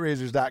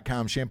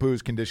straightrazors.com.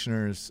 Shampoos,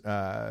 conditioners.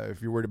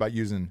 If you're worried about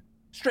using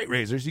straight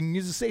razors, you can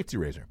use a safety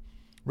razor.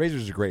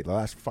 Razors are great. They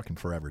last fucking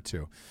forever,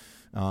 too.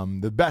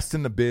 The best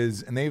in the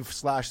biz, and they've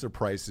slashed their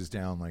prices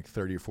down like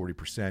 30 or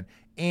 40%.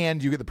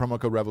 And you get the promo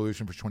code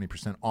REVOLUTION for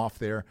 20% off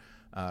there.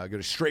 Go to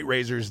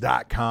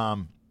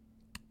straightrazors.com.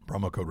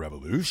 Promo code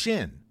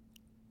REVOLUTION.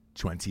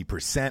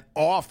 20%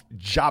 off.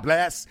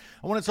 Jobless.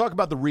 I want to talk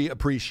about the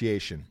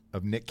reappreciation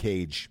of Nick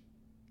Cage.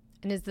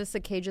 And is this a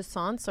Cage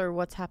Assance or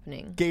what's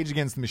happening? Cage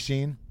Against the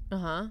Machine.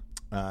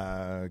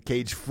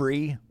 Cage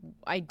Free.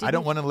 I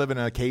don't want to live in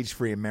a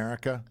cage-free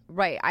America.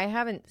 Right. I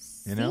haven't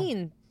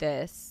seen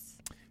this.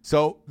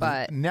 So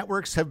But-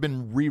 networks have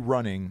been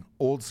rerunning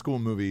old school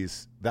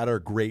movies that are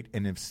great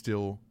and have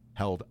still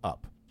held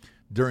up.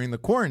 During the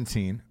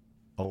quarantine,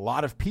 a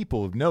lot of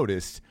people have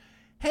noticed,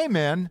 hey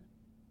man,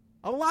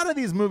 a lot of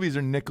these movies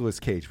are Nicolas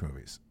Cage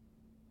movies.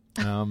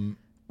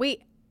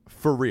 Wait,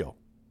 For real.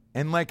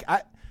 And at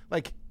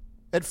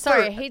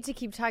sorry, I first, hate to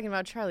keep talking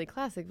about Charlie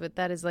Classic, but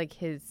that is like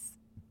his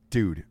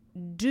dude.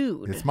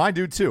 dude. It's my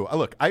dude too.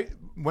 Look,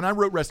 when I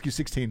wrote Rescue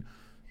 16,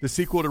 the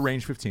sequel to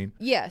Range 15,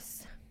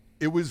 Yes.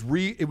 it was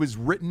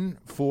written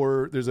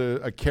for. There's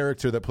a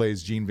character that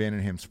plays Gene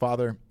Vandenham's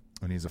father,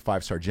 and he's a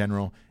 5-star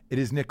general. It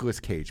is Nicolas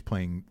Cage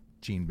playing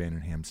Gene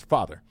Vandenham's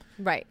father.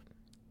 Right.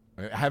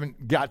 I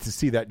haven't got to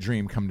see that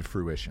dream come to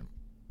fruition.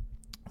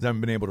 I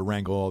haven't been able to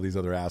wrangle all these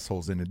other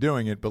assholes into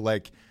doing it,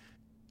 but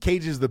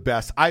Cage is the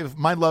best.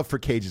 My love for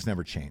Cage has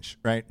never changed,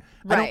 right?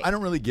 Right. I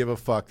don't really give a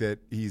fuck that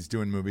he's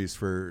doing movies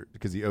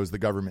because he owes the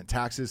government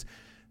taxes.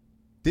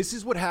 This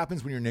is what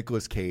happens when you're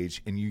Nicolas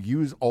Cage and you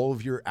use all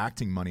of your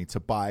acting money to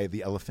buy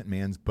the Elephant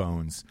Man's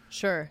bones,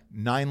 Sure.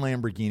 9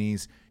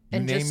 Lamborghinis. You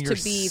And name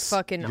just to be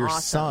fucking your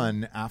awesome.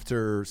 son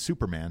after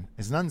Superman.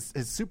 His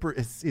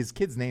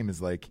kid's name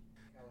is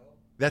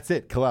that's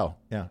it, Kal-El.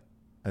 Yeah,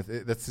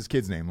 that's his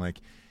kid's name.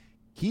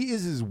 He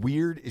is as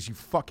weird as you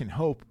fucking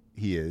hope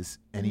he is,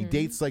 and he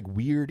dates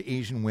weird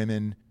Asian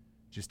women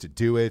just to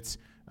do it.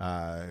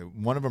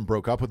 One of them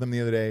broke up with him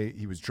the other day.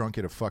 He was drunk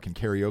at a fucking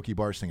karaoke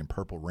bar singing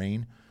Purple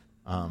Rain.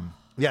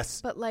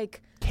 Yes, But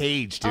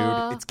Cage,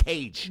 dude. It's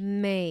Cage.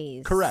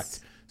 Maze.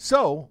 Correct.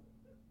 So,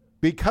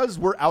 because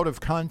we're out of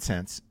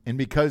content and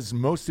because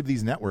most of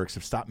these networks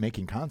have stopped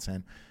making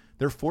content,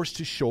 they're forced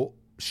to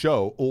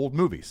show old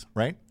movies,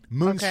 right?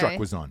 Moonstruck Okay.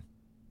 was on.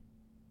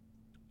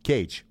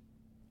 Cage.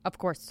 Of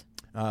course.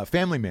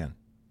 Family Man.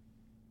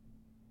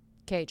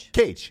 Cage.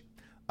 Cage.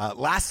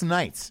 Last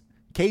Night.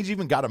 Cage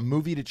even got a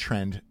movie to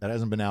trend that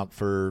hasn't been out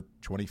for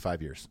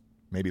 25 years,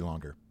 maybe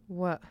longer.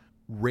 What?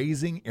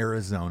 Raising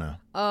Arizona.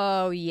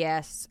 Oh,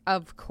 yes.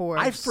 Of course.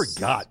 I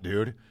forgot,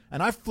 dude.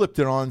 And I flipped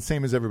it on,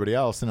 same as everybody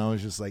else, and I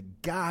was just like,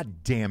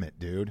 God damn it,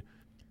 dude.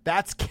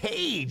 That's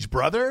Cage,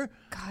 brother.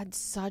 God,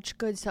 such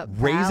good stuff.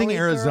 Raising Valley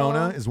Arizona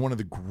Girl. is one of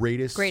the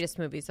greatest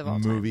Movies of all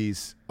time.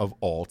 movies of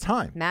all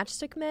time.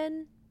 Matchstick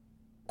Men.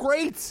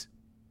 Great.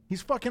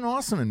 He's fucking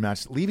awesome in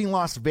Match. Leaving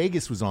Las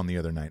Vegas was on the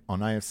other night on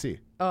IFC.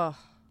 Oh,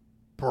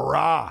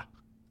 Brah.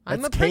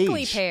 I'm That's a prickly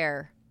Cage.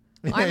 pear.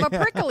 I'm a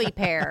prickly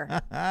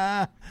pear.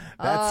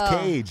 That's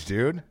Cage,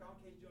 dude.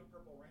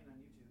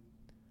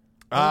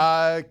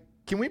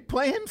 Can we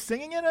play him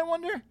singing it, I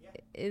wonder?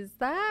 Is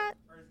that?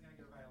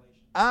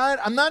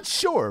 I'm not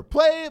sure.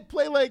 Play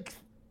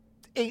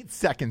 8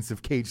 seconds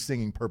of Cage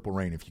singing Purple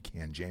Rain if you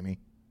can, Jamie.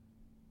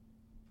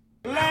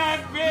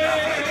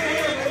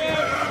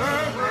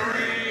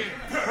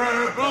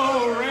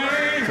 Purple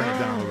rain, Turn it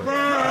down a little bit.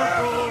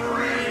 purple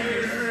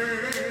rain,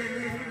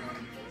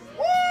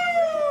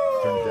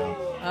 Turn it down.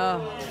 Oh,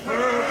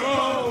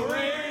 purple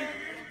rain.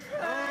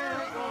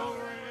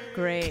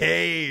 great.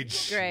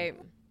 Cage. Great.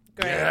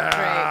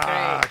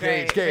 Yeah.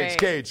 Great.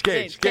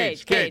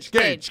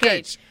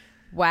 Cage.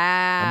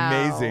 Wow.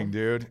 Amazing,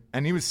 dude.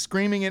 And he was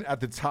screaming it at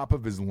the top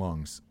of his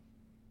lungs.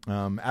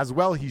 As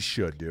well he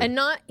should, dude. And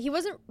he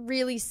wasn't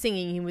really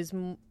singing.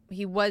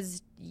 He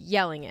was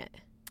yelling it.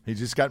 He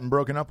just gotten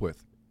broken up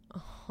with.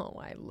 Oh,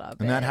 I love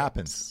it. And that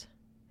happens.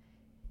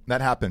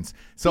 That happens.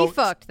 So He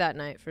fucked that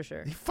night for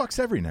sure. He fucks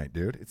every night,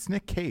 dude. It's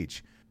Nick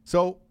Cage.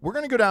 So we're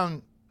going to go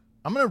down.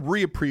 I'm going to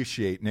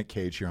reappreciate Nick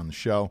Cage here on the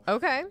show.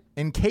 Okay.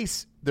 In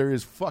case there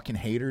is fucking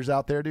haters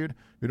out there, dude,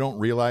 who don't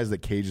realize that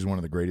Cage is one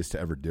of the greatest to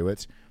ever do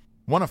it.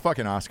 Won a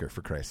fucking Oscar,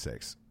 for Christ's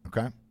sakes.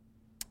 Okay?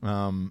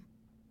 And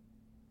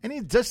he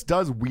just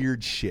does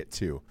weird shit,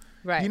 too.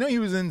 Right. You know he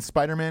was in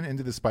Spider-Man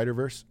Into the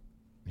Spider-Verse?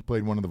 He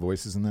played one of the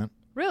voices in that.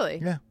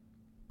 Really? Yeah.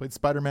 Played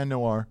Spider-Man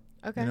Noir.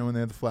 Okay. You know, when they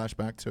had the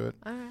flashback to it.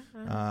 All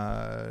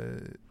right.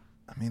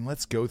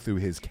 Let's go through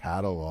his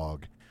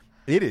catalog.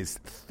 It is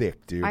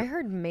thick, dude. I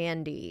heard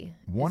Mandy.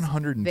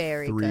 103.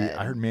 very good.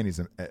 I heard Mandy's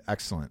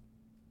excellent.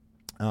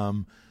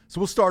 So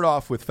we'll start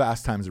off with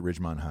Fast Times at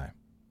Ridgemont High.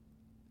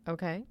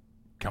 Okay.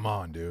 Come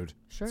on, dude.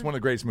 Sure. It's one of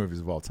the greatest movies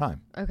of all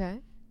time. Okay.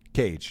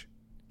 Cage.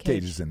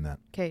 Cage is in that.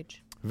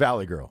 Cage.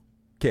 Valley Girl.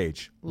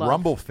 Cage. Love.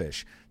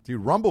 Rumblefish.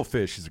 Dude,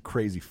 Rumblefish is a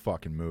crazy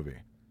fucking movie.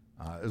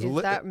 Is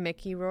that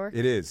Mickey Rourke?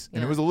 It is.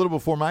 And Yeah. it was a little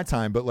before my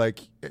time, but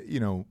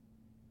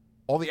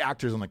all the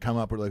actors on the come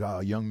up were like, oh,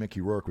 young Mickey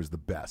Rourke was the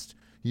best.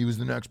 He was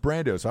the next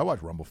Brando. So I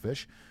watched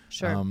Rumblefish.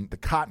 Sure. The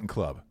Cotton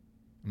Club.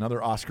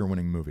 Another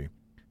Oscar-winning movie.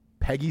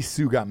 Peggy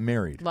Sue Got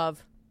Married.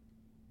 Love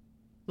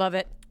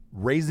it.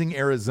 Raising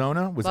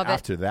Arizona was Love it.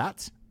 after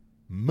that.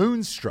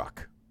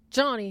 Moonstruck.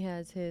 Johnny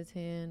has his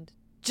hand.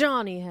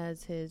 Johnny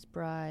has his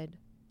bride.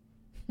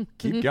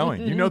 Keep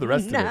going. You know the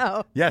rest of No.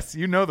 it. Yes,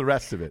 you know the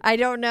rest of it. I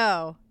don't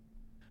know.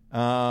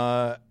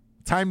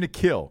 Time to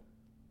Kill.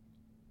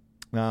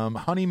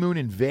 Honeymoon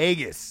in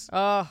Vegas.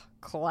 Oh,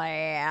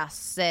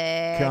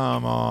 classic.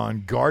 Come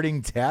on.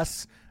 Guarding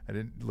Tess.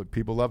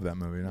 People love that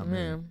movie, not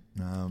me.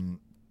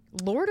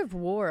 Lord of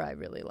War, I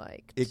really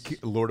liked.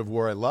 Lord of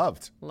War I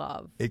loved.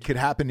 Love. It Could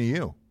Happen to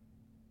You.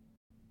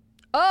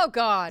 Oh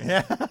God.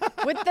 Yeah.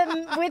 with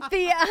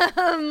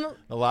the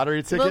The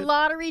lottery ticket. the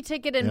lottery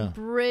ticket and Yeah.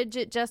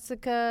 Bridget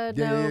Jessica.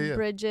 Yeah, no, yeah, yeah.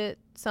 Bridget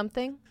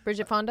something.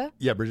 Bridget Fonda.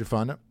 Yeah, Bridget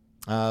Fonda.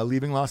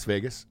 Leaving Las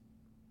Vegas.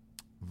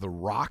 The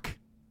Rock.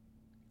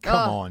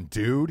 Come Oh. on,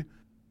 dude.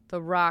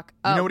 The Rock.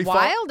 You know what he fought?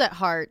 Wild at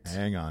Heart.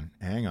 Hang on,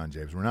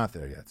 James. We're not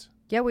there yet.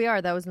 Yeah, we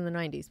are. That was in the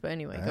 90s. But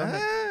anyway, go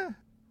ahead.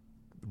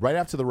 Right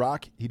after The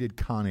Rock, he did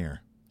Con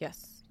Air.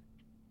 Yes.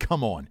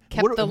 Come on.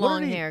 Kept the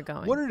long did he- hair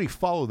going. What did he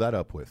follow that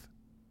up with?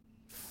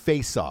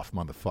 Face Off,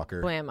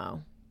 motherfucker.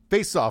 Blammo.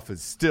 Face Off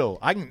is still.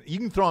 You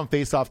can throw on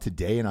Face Off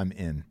today, and I'm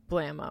in.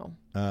 Blammo.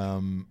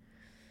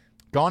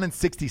 Gone in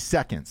 60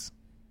 Seconds.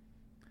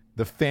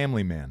 The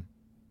Family Man.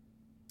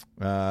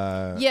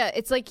 Yeah,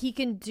 it's like he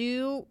can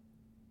do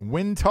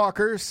Wind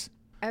Talkers.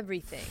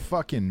 everything.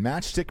 Fucking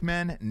Matchstick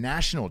Men.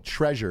 National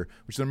Treasure,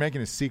 which they're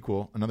making a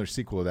sequel, another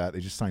sequel of that. They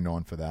just signed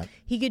on for that.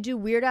 He could do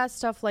weird ass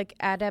stuff like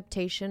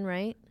Adaptation,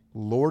 right?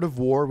 Lord of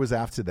War was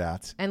after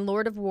that. And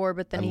Lord of War,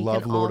 but then I he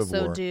love can Lord of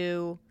also War.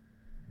 do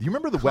Do you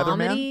remember The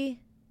Weatherman? comedy.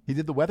 He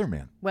did The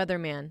Weatherman.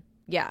 Weatherman.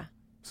 Yeah.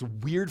 It's a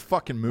weird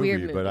fucking movie,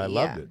 Weird movie, but I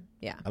loved yeah. it.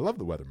 Yeah. I love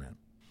The Weatherman.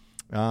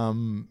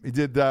 He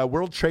did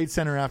World Trade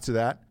Center after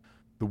that,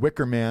 The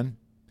Wicker Man,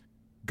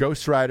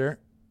 Ghost Rider,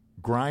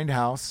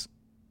 Grindhouse,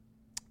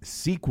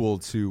 sequel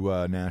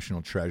to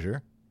National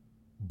Treasure,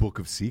 Book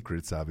of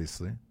Secrets,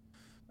 obviously.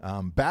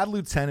 Bad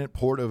Lieutenant,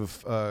 Port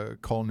of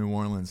Call New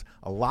Orleans.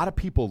 A lot of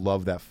people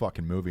loved that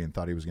fucking movie and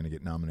thought he was going to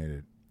get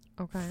nominated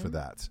Okay. for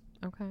that.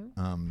 Okay.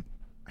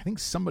 I think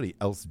somebody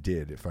else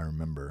did, if I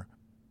remember.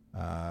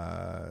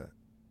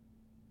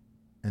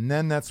 And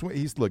then that's when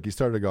he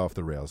started to go off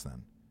the rails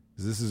then.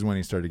 'Cause this is when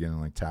he started getting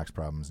like tax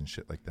problems and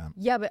shit like that.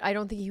 Yeah, but I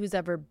don't think he was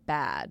ever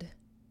bad.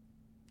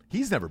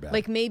 He's never bad.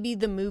 Like maybe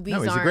the movies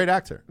no, he's aren't a great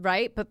actor.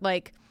 right, but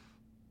like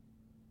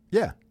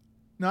Yeah.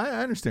 No,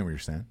 I understand what you're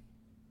saying.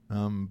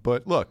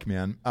 But look,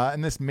 man,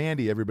 and this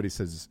Mandy, everybody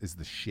says is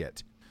the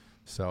shit.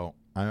 So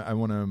I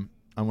want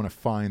to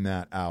find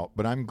that out.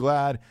 But I'm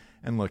glad.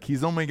 And look,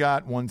 he's only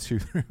got 1, 2,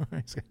 3.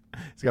 He's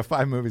got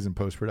 5 movies in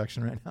post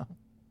production right now.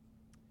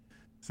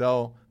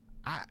 So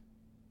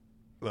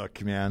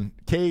look, man,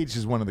 Cage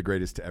is one of the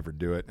greatest to ever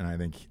do it, and I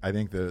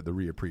think the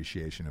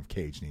reappreciation of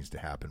Cage needs to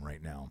happen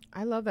right now.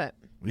 I love it.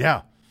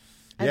 Yeah.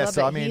 I Yeah. love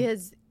So it. I mean, he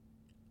has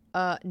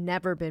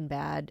never been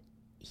bad.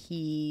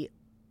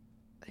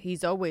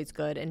 He's always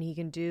good, and he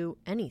can do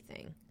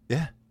anything.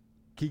 yeah,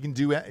 he can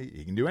do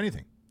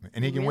anything.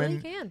 And he can really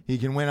win. can. He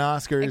can win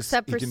Oscars.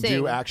 Except for he can Sing,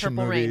 do action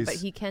Purple movies. Rain, but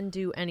he can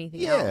do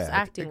anything yeah, else,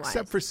 acting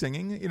except wise. for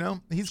singing. You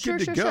know, he's Sure,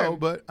 good to sure, go. sure.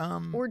 But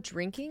Or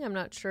drinking. I'm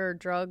not sure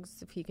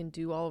drugs, if he can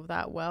do all of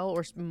that well.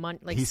 Or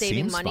like He saving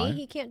seems money, fine.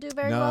 he can't do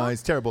very no, well.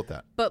 he's terrible at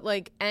that. But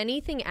like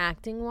anything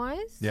acting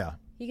wise, Yeah,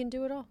 he can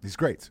do it all. he's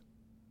great.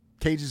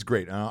 Cage is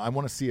great. I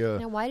want to see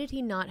Now, why did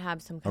he not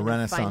have some kind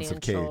renaissance of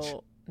of Cage.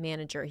 financial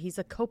manager? He's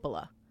a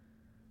Coppola.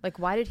 Like,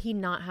 why did he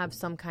not have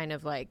some kind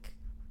of like?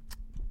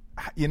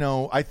 You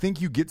know, I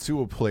think you get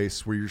to a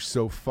place where you're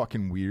so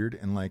fucking weird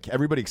and like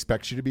everybody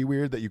expects you to be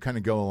weird that you kind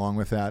of go along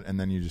with that and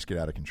then you just get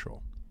out of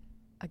control.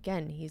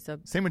 Again, he's a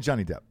Same with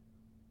Johnny Depp.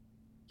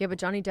 yeah, but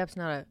Johnny Depp's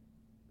not a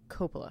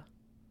Coppola.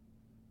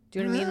 Do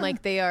you know what I mean?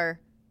 Like they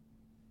are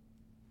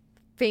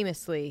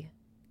famously.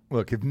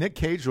 Look, if Nick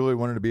Cage really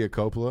wanted to be a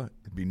Coppola,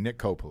 it'd be Nick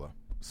Coppola.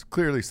 So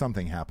clearly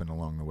something happened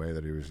along the way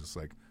that he was just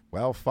like,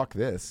 well, fuck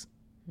this.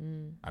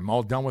 I'm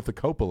all done with the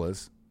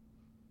Coppolas.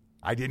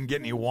 I didn't get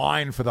any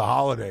wine for the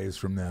holidays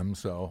from them,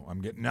 so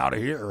I'm getting out of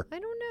here. I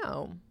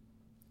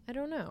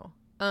don't know.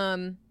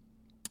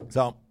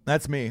 So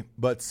that's me.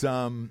 But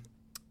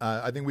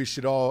I think we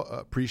should all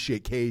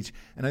appreciate Cage.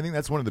 And I think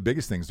that's one of the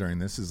biggest things during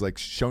this is like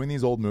showing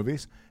these old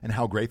movies and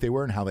how great they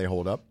were and how they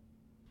hold up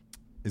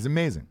is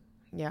amazing.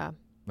 Yeah.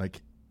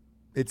 Like,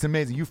 it's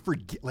amazing. You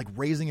forget, like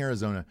Raising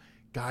Arizona.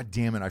 God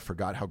damn it, I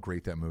forgot how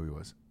great that movie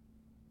was.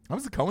 That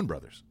was the Coen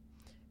brothers.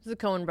 It was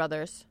the Coen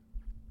brothers.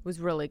 It was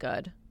really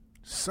good.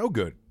 So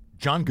good.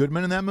 John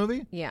Goodman in that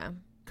movie? Yeah.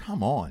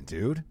 Come on,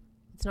 dude.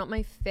 It's not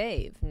my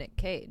fave, Nick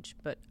Cage,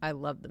 but I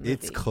love the movie.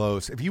 It's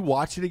close. If you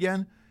watch it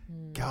again,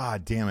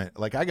 God damn it.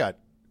 Like, I got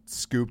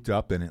scooped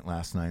up in it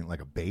last night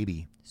like a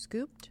baby.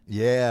 Scooped?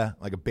 Yeah,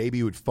 like a baby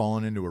who had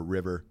fallen into a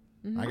river.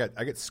 I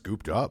got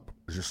scooped up,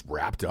 just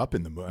wrapped up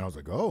in the movie. And I was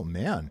like, oh,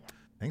 man,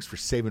 thanks for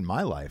saving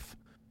my life.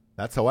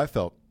 That's how I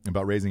felt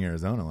about Raising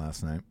Arizona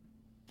last night.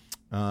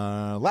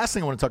 Last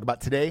thing I want to talk about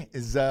today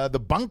is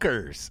the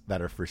bunkers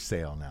that are for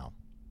sale now.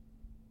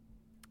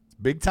 It's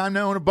big time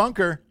to own a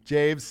bunker,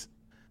 Javes.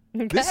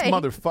 Okay. This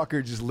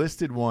motherfucker just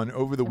listed one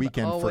over the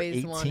weekend for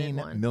always wanted $18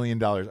 one.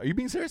 million. Are you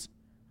being serious?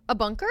 A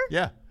bunker?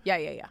 Yeah.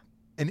 Yeah.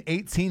 An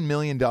 $18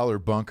 million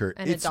bunker.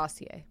 And a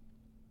dossier.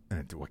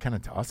 And what kind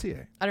of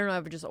dossier? I don't know.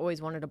 I've just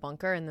always wanted a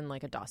bunker and then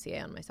like a dossier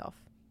on myself.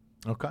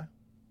 Okay.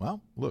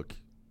 Well, look.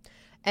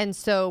 And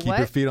so Keep what?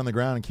 your feet on the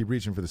ground and keep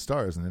reaching for the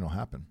stars, and it'll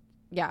happen.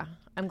 Yeah.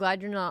 I'm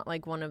glad you're not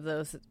like one of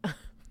those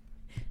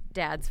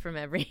dads from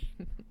every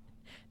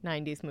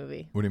 90s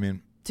movie. What do you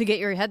mean? To get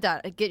your head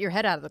out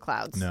of the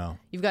clouds. No.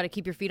 You've got to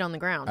keep your feet on the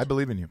ground. I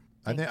believe in you.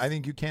 Thanks. I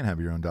think you can have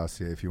your own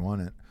dossier if you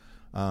want it.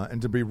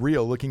 And to be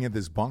real, looking at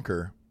this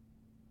bunker,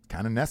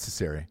 kind of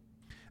necessary.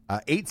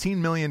 $18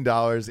 million.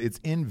 It's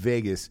in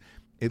Vegas.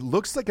 It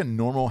looks like a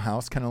normal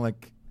house, kind of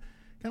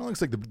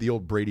looks like the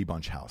old Brady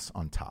Bunch house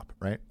on top,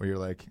 right? Where you're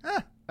like,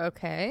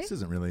 Okay. this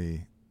doesn't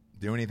really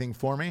do anything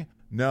for me.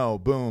 No,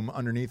 boom,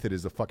 underneath it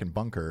is a fucking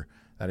bunker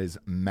that is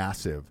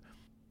massive.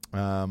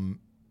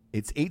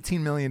 It's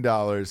 $18 million.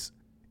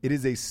 It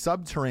is a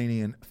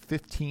subterranean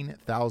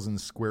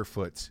 15,000 square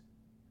foot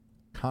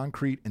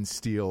concrete and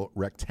steel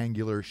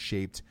rectangular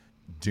shaped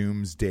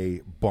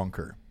doomsday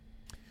bunker.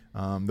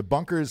 The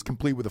bunker is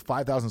complete with a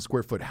 5,000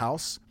 square foot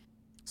house.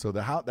 So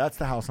that's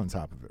the house on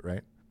top of it,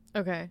 right?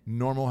 Okay.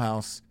 Normal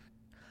house.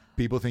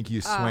 People think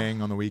you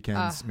swing on the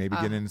weekends, maybe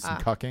get into some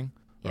cucking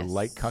or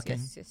light cucking,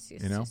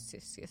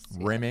 yes,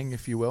 rimming,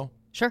 if you will.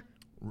 Sure.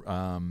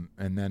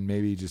 And then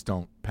maybe just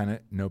don't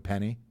no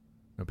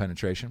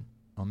penetration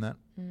on that.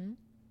 Mm-hmm.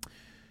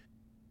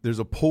 There's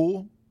a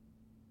pool,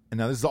 and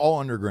now this is all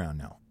underground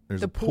now.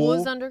 There's The a pool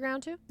is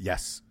underground too?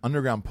 Yes,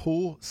 underground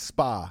pool,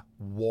 spa,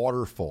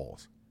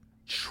 waterfalls,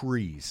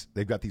 trees.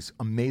 They've got these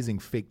amazing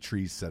fake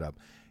trees set up.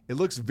 It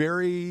looks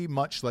very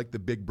much like the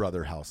Big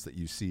Brother house that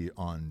you see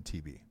on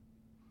TV,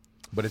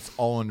 but it's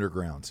all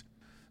underground.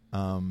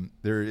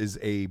 There is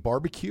a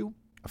barbecue,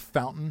 a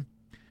fountain,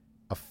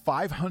 a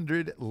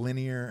 500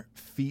 linear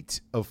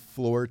feet of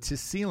floor to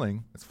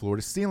ceiling. That's floor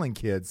to ceiling,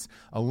 kids.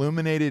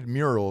 Illuminated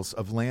murals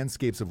of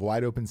landscapes of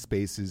wide open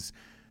spaces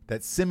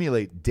that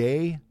simulate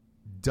day,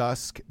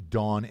 dusk,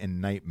 dawn,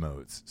 and night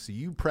modes. So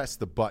you press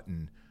the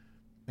button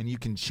and you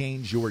can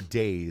change your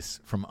days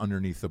from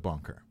underneath the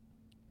bunker.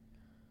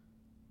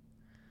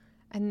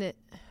 And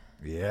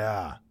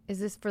Yeah. is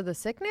this for the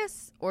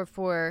sickness or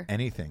for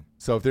Anything.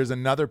 So if there's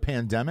another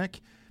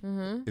pandemic,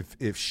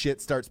 if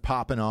shit starts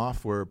popping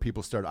off where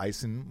people start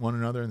icing one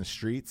another in the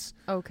streets,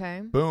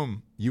 Okay.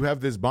 boom, you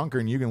have this bunker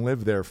and you can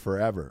live there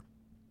forever.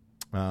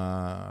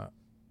 I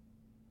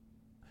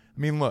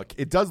mean, look,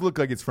 it does look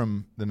like it's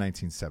from the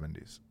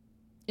 1970s.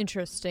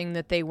 Interesting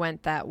that they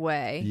went that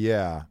way.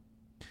 Yeah.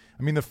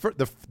 I mean,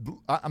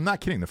 I'm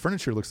not kidding. The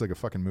furniture looks like a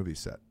fucking movie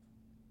set.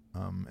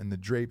 And the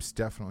drapes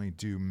definitely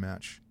do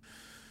match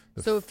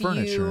the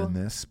furniture in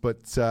this.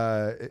 But,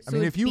 I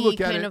mean, if you look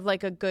at it. kind of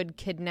like a good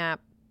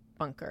kidnap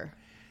bunker.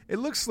 It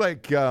looks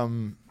like, I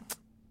mean,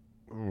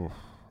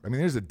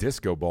 there's a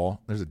disco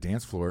ball. There's a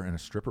dance floor and a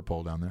stripper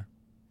pole down there.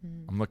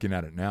 I'm looking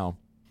at it now.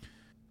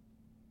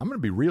 I'm going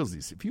to be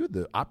realsies. If you had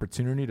the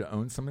opportunity to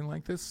own something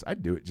like this,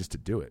 I'd do it just to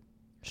do it.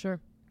 Sure.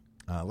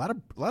 A lot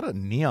of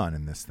neon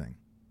in this thing.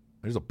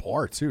 There's a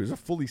bar, too. There's a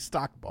fully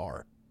stocked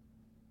bar.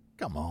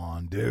 Come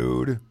on,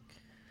 dude.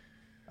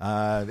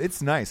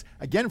 It's nice.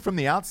 Again, from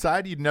the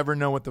outside, you'd never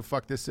know what the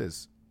fuck this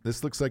is.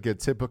 This looks like a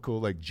typical,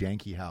 like,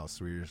 janky house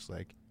where you're just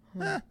like,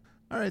 all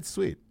right,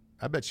 sweet.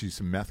 I bet you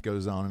some meth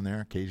goes on in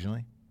there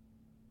occasionally.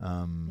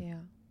 Yeah.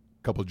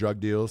 Couple drug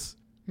deals.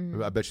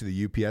 I bet you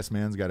the UPS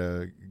man's got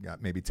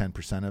maybe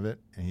 10% of it,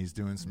 and he's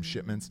doing some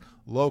shipments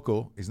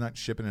local. He's not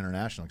shipping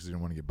international because he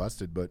didn't want to get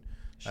busted, but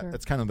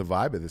that's kind of the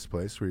vibe of this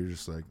place where you're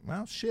just like,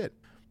 well, shit.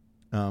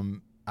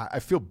 I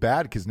feel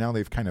bad because now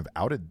they've kind of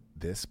outed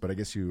this, but I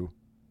guess you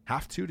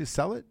have to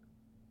sell it.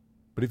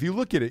 But if you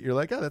look at it, you're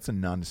like, oh, that's a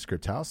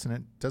nondescript house, and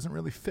it doesn't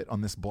really fit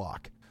on this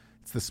block.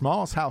 It's the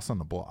smallest house on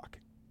the block.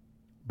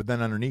 But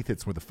then underneath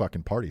it's where the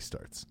fucking party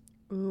starts.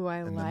 Ooh, I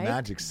and like the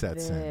magic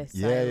sets this.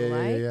 in. Yeah, I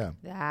like yeah.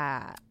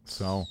 that.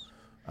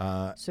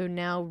 So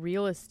now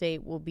real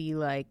estate will be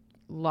like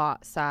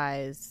lot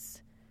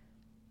size.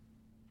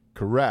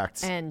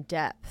 Correct. And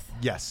depth.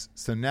 Yes.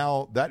 So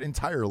now that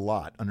entire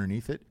lot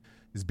underneath it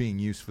is being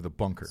used for the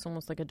bunker. It's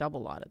almost like a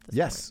double lot at this point.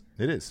 Yes,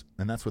 it is.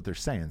 And that's what they're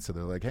saying. So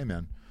they're like, hey,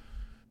 man,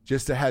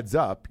 just a heads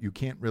up, you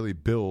can't really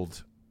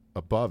build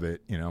above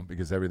it,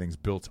 because everything's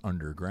built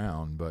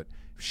underground. But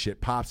if shit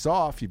pops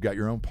off, you've got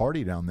your own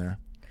party down there.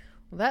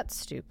 Well, that's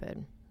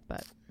stupid,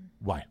 but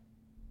why?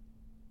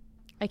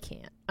 I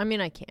can't. I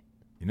mean, I can't.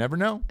 You never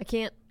know. I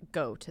can't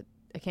go to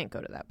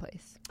that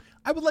place.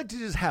 I would like to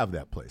just have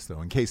that place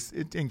though, in case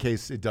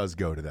it does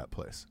go to that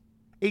place.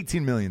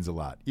 18 million's a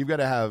lot. You've got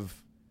to have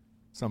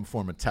some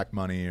form of tech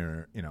money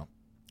or,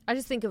 I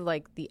just think of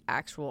like the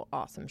actual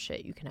awesome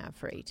shit you can have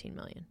for 18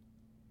 million.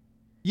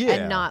 Yeah.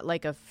 And not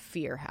like a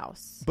fear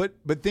house. But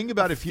think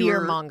about if you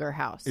were fearmonger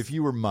house. If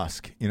you were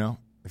Musk,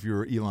 if you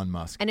were Elon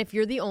Musk. And if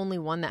you're the only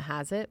one that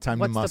has it, Time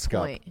what's to Musk the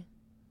point? Up.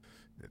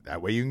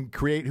 That way you can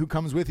create who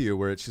comes with you,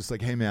 where it's just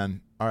like, hey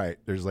man, all right,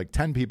 there's like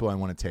 10 people I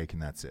want to take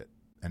and that's it.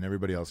 And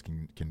everybody else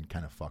can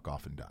kind of fuck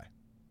off and die.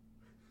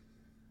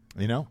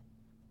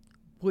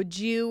 Would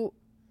you?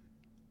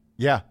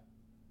 Yeah,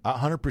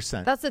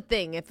 100%. That's the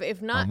thing.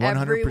 If not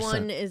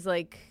everyone is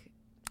like,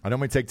 I'd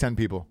only take 10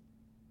 people,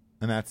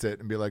 and that's it,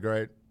 and be like, all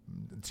right,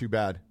 too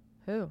bad.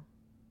 Who?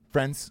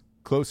 Friends,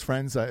 close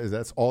friends.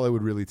 That's all I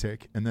would really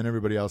take, and then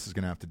everybody else is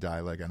gonna have to die.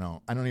 Like I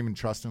don't even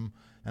trust them,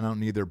 and I don't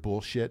need their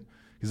bullshit.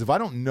 Because if I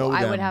don't know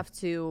them, I would have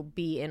to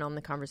be in on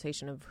the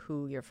conversation of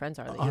who your friends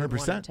are that you would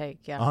want to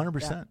take. Yeah,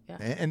 100%. Yeah.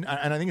 And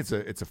I think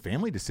it's a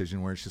family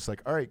decision where it's just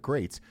like, all right,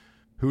 great.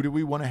 Who do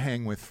we want to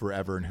hang with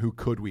forever, and who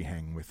could we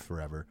hang with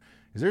forever?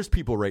 Because there's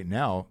people right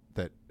now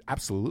that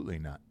absolutely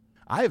not.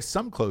 I have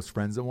some close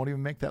friends that won't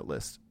even make that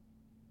list.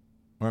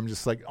 Or I'm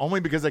just like, only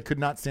because I could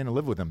not stand to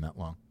live with them that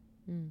long.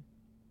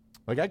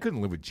 Like, I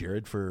couldn't live with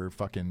Jared for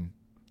fucking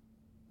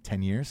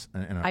 10 years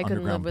in an I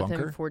couldn't live underground with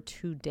bunker. him for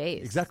 2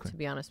 days. Exactly. To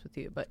be honest with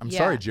you, but I'm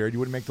sorry, Jared. You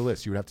wouldn't make the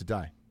list. You would have to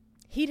die.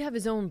 He'd have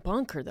his own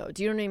bunker, though.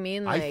 Do you know what I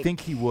mean? Like, I think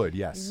he would,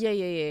 yes. Yeah.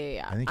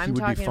 I think he I'm would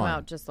be talking fine.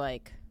 about just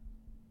like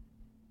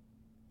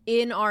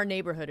in our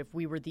neighborhood. If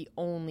we were the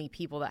only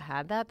people that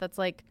had that, that's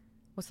like,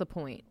 what's the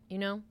point? You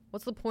know,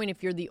 what's the point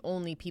if you're the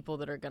only people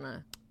that are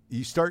gonna?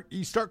 You start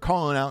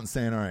calling out and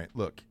saying, all right,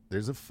 look,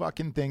 there's a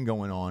fucking thing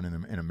going on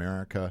in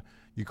America.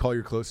 You call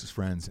your closest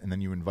friends and then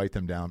you invite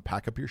them down,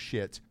 pack up your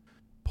shit,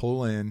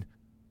 pull in.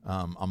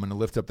 I'm going to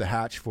lift up the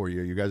hatch for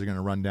you. You guys are going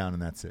to run down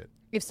and that's it.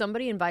 If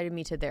somebody invited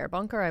me to their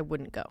bunker, I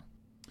wouldn't go.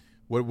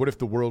 What if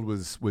the world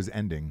was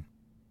ending?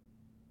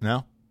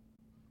 No?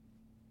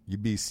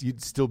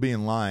 You'd still be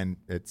in line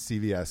at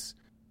CVS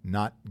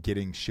not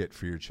getting shit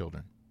for your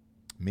children.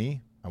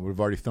 Me? I would have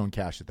already thrown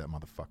cash at that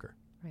motherfucker.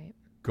 Right.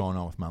 Going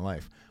on with my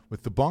life.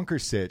 With the bunker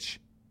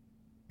sitch,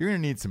 you're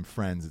going to need some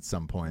friends at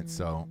some point.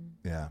 So,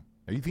 yeah.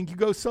 Or you think you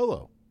go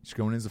solo. Just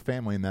going as a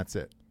family and that's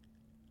it.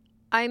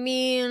 I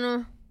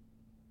mean,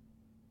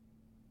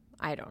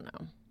 I don't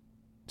know.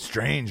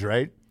 Strange,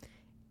 right?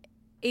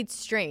 It's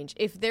strange.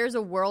 If there's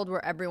a world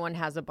where everyone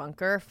has a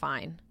bunker,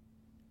 fine.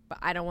 But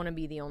I don't want to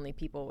be the only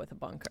people with a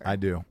bunker. I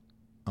do.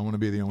 I want to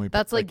be the only.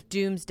 That's like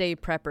doomsday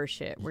prepper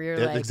shit, where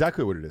you're like,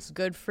 exactly what it is.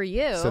 Good for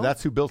you. So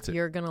that's who built it.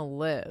 You're gonna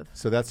live.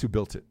 So that's who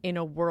built it. In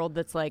a world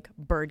that's like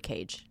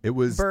birdcage. It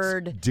was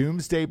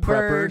doomsday preppers.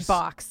 Bird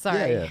box.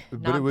 Sorry, yeah.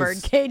 not it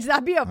was, birdcage.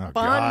 That'd be a fun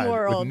God.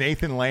 world. With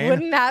Nathan Lane.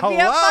 Wouldn't that be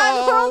a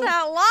fun world?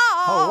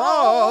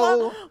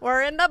 Hello.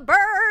 We're in the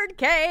bird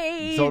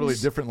cage. Totally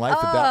different life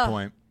at that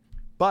point.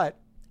 But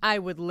I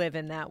would live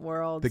in that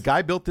world. The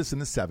guy built this in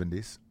the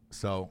 70s,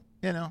 so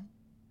you know,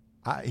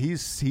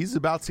 he's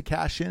about to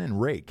cash in and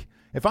rake.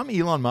 If I'm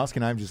Elon Musk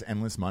and I have just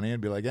endless money,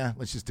 I'd be like, yeah,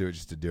 let's just do it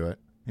just to do it,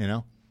 you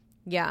know?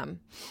 Yeah.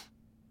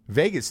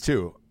 Vegas,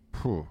 too.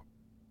 Whew.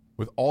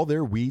 With all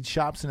their weed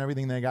shops and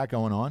everything they got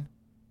going on,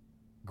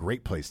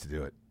 great place to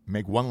do it.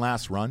 Make one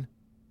last run,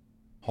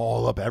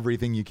 haul up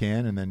everything you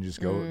can, and then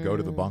just go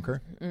to the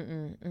bunker.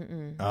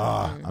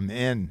 I'm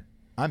in.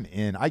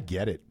 I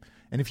get it.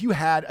 And if you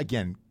had,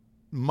 again,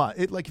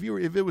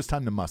 if it was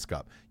time to musk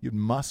up, you'd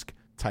musk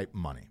type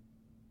money.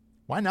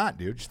 Why not,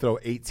 dude? Just throw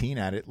 18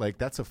 at it. Like,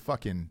 that's a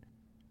fucking...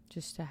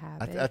 Just to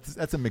have it.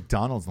 That's a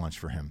McDonald's lunch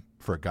for him,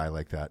 for a guy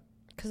like that.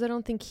 Because I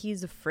don't think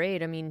he's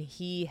afraid. I mean,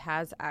 he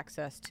has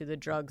access to the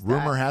drugs.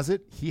 Rumor has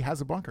it, he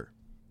has a bunker.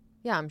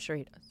 Yeah, I'm sure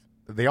he does.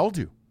 They all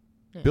do.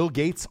 Yeah. Bill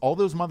Gates, all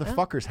those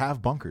motherfuckers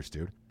have bunkers,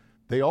 dude.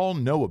 They all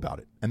know about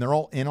it, and they're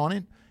all in on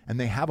it, and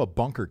they have a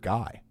bunker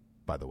guy,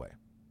 by the way.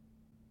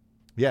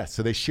 Yeah,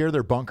 so they share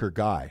their bunker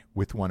guy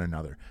with one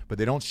another, but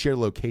they don't share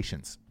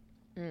locations.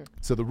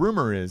 So the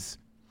rumor is,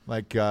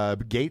 like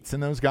Gates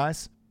and those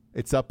guys,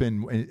 it's up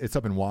in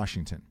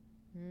Washington,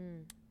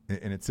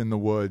 and it's in the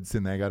woods,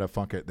 and they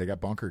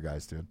got bunker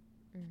guys, dude.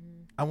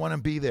 I want to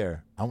be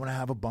there. I want to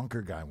have a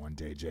bunker guy one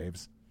day,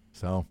 James.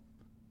 So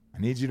I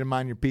need you to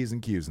mind your P's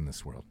and Q's in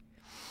this world,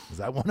 because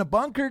I want a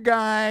bunker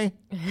guy.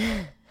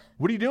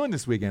 What are you doing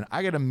this weekend?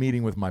 I got a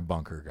meeting with my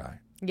bunker guy.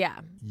 Yeah,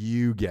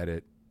 you get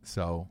it.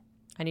 So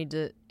I need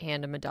to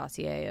hand him a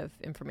dossier of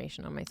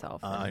information on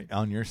myself,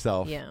 on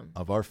yourself,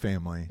 of our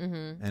family,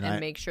 and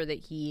make sure that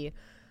he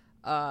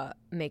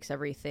makes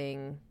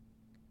everything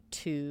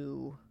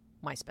to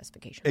my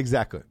specification.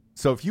 Exactly.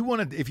 So if you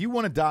want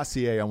a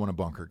dossier, I want a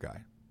bunker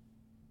guy.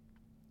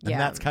 And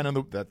that's kind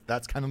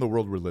of the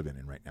world we're living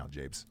in right now,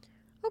 Jabes.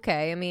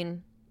 Okay. I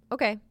mean,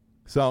 okay.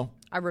 So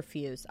I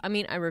refuse. I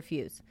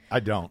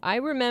don't. I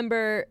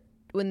remember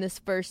when this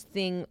first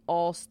thing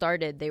all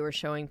started, they were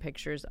showing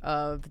pictures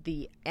of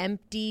the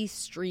empty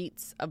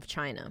streets of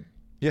China.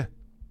 Yeah.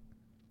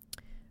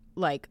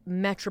 Like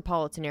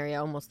metropolitan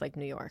area, almost like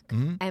New York.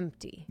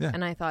 Empty. Yeah.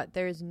 And I thought,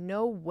 there's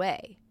no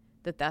way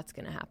that that's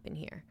going to happen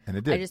here. And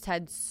it did. I just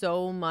had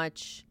so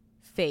much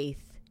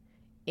faith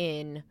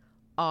in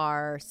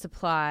our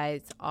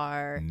supplies,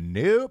 our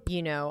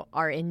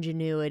our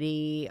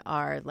ingenuity,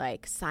 our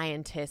like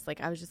scientists.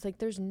 Like I was just like,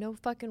 there's no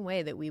fucking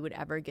way that we would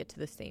ever get to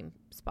the same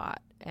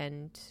spot.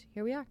 And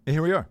here we are.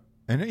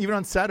 And even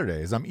on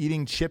Saturday, as I'm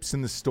eating chips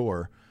in the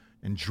store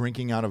and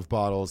drinking out of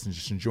bottles and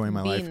just enjoying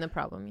my life. Being the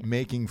problem. Yeah.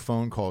 Making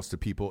phone calls to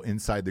people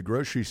inside the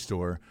grocery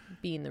store.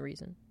 Being the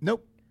reason.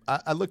 Nope.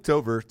 I looked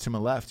over to my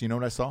left. You know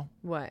what I saw?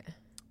 What?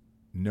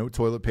 No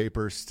toilet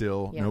paper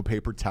still. Yeah. No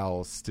paper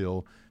towels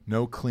still.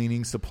 No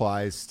cleaning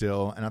supplies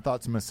still. And I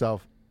thought to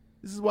myself,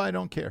 this is why I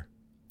don't care.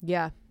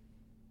 Yeah.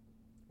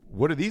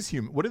 What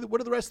do What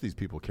do the rest of these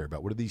people care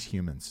about? What do these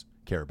humans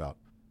care about?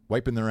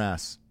 Wiping their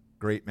ass.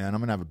 Great, man. I'm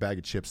going to have a bag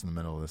of chips in the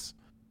middle of this.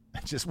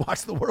 And just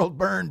watch the world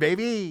burn,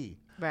 baby.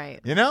 Right.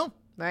 You know?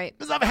 Right.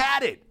 Because I've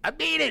had it. I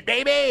beat it,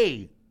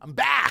 baby. I'm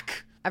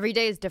back. Every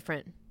day is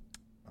different.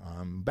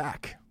 I'm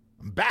back,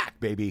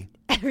 baby.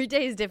 Every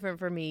day is different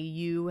for me.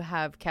 You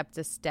have kept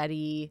a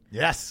steady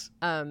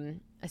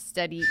A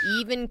steady,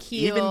 even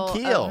keel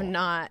of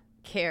not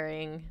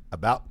caring.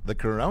 About the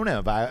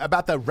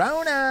about the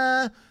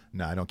Rona.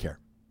 No, I don't care.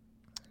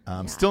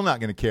 I'm still not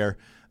going to care.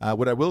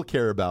 What I will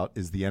care about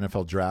is the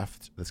NFL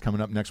draft that's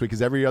coming up next week,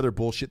 because every other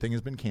bullshit thing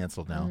has been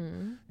canceled now.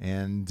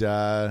 And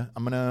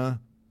I'm gonna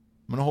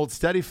hold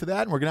steady for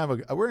that, and we're gonna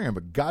have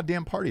a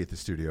goddamn party at the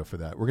studio for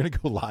that. We're gonna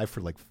go live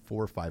for like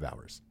 4 or 5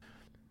 hours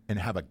and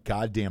have a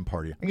goddamn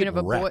party. You're gonna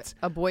have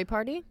a boy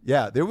party?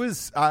 Yeah, there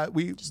was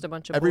just a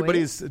bunch of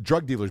everybody's boys?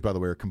 Drug dealers, by the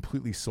way, are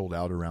completely sold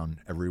out around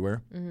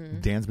everywhere.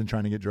 Dan's been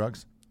trying to get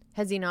drugs.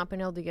 Has he not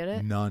been able to get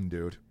it? None,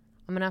 dude.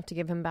 I'm gonna have to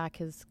give him back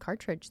his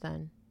cartridge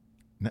then.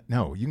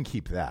 No, you can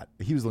keep that.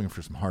 He was looking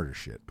for some harder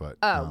shit, but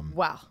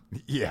wow.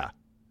 Yeah.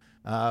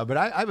 But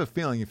I have a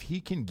feeling if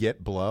he can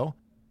get blow,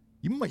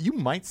 you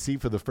might see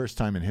for the first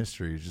time in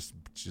history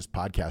just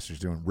podcasters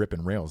doing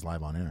ripping rails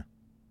live on air.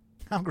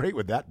 How great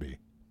would that be?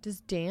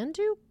 Does Dan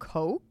do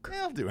coke?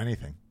 Yeah, he'll do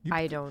anything.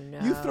 I don't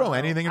know. You throw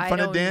anything in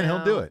front of Dan,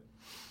 he'll do it.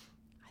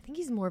 I think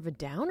he's more of a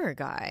downer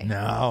guy.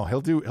 No,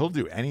 he'll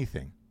do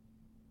anything.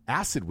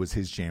 Acid was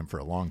his jam for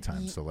a long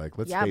time, so like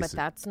let's face it. Yeah, but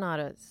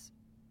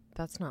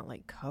that's not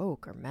like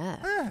coke or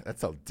meth.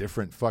 That's a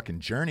different fucking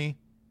journey.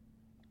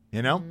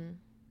 You know?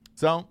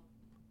 So,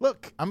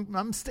 look,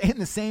 I'm staying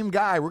the same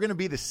guy. We're going to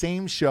be the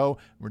same show.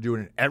 We're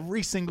doing it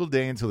every single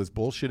day until this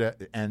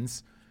bullshit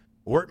ends.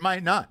 Or it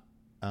might not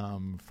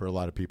for a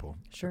lot of people.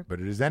 Sure. But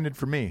it has ended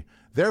for me.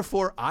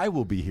 Therefore, I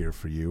will be here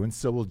for you, and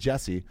so will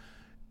Jessie,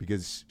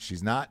 because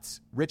she's not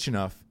rich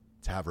enough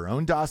to have her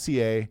own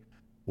dossier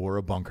or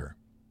a bunker.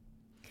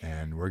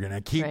 And we're going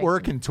to keep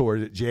working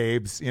toward it,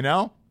 Jabes, you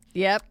know?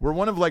 Yep. We're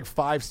one of like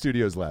 5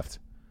 studios left.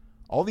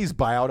 All these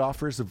buyout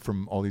offers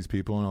from all these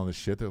people and all this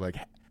shit, they're like,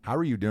 how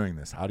are you doing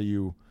this? How do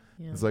you...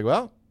 Yeah. It's like,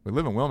 well, we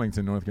live in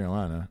Wilmington, North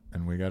Carolina,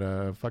 and we got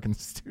a fucking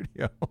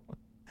studio.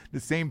 The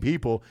same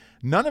people.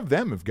 None of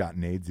them have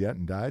gotten AIDS yet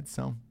and died,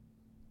 so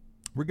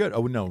we're good.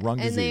 Oh, no, wrong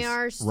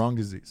disease. Wrong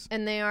disease.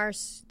 And they're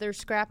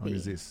scrappy. Wrong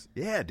disease.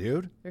 Yeah,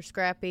 dude. They're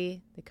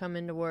scrappy. They come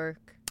into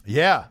work.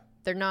 Yeah.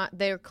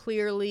 They're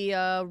clearly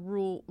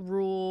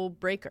rule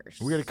breakers.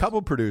 We got a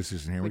couple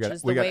producers in here. Which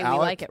is the way we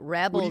like it.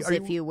 Rebels,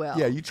 if you will.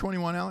 Yeah, you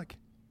 21, Alec?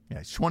 Yeah,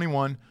 he's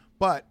 21,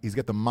 but he's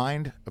got the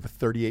mind of a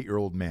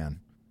 38-year-old man,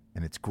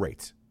 and it's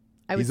great.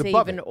 I would say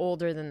even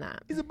older than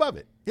that. He's above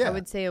it. Yeah. I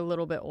would say a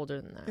little bit older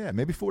than that. Yeah,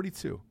 maybe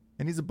 42.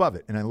 And he's above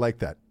it, and I like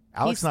that.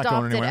 Alec's not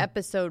going anywhere. He stopped at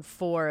episode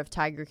 4 of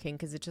Tiger King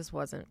because it just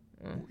wasn't.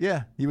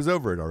 Yeah, he was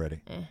over it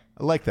already.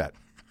 I like that.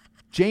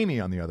 Jamie,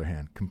 on the other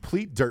hand,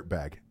 complete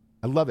dirtbag.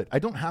 I love it. I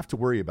don't have to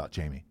worry about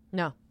Jamie.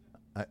 No.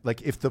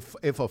 Like if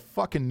a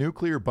fucking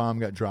nuclear bomb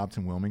got dropped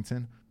in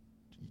Wilmington,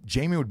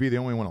 Jamie would be the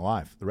only one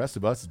alive. The rest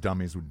of us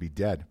dummies would be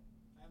dead.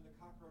 I'm the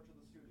cockroach of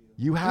the studio.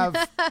 You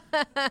have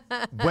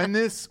when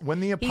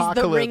the apocalypse.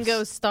 He's the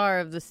Ringo Starr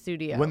of the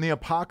studio. When the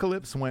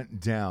apocalypse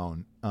went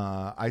down,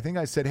 I think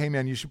I said, "Hey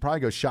man, you should probably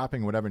go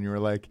shopping, whatever." And you were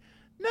like,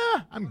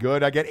 "Nah, I'm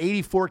good. I got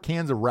 84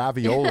 cans of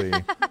ravioli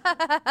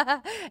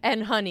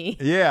and honey."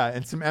 Yeah,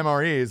 and some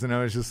MREs, and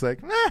I was just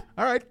like, "Nah,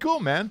 all right,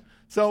 cool, man."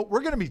 So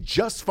we're gonna be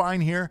just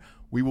fine here.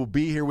 We will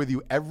be here with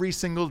you every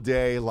single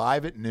day,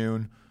 live at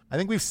noon. I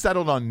think we've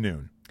settled on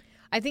noon.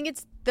 I think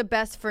it's the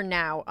best for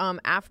now.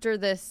 After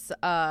this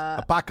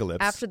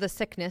apocalypse, after the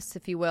sickness,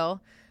 if you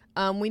will,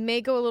 we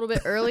may go a little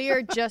bit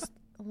earlier. Just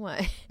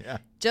what? Yeah.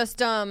 Just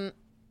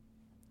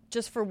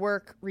for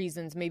work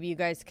reasons. Maybe you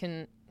guys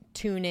can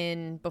tune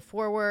in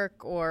before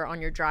work or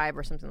on your drive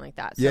or something like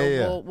that.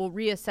 So we'll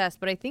reassess.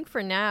 But I think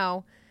for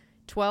now,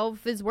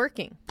 12 is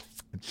working.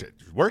 It's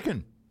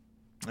working.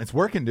 It's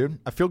working, dude.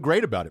 I feel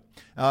great about it.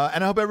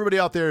 And I hope everybody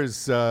out there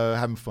is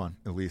having fun,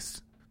 at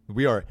least.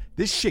 We are.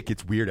 This shit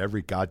gets weird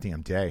every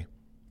goddamn day.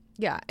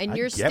 Yeah, and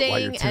you're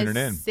staying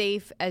as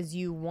safe as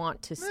you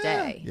want to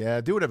stay.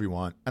 Yeah, do whatever you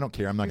want. I don't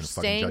care. I'm not going to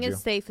fucking judge you. Staying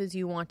as safe as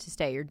you want to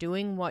stay. You're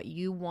doing what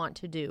you want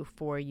to do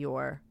for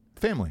your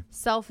family.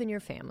 Self and your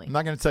family. I'm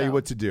not going to tell you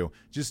what to do.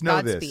 Just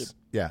know this.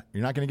 Yeah,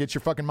 you're not going to get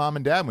your fucking mom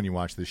and dad when you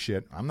watch this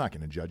shit. I'm not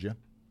going to judge you.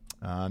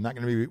 I'm not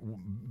going to be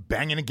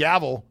banging a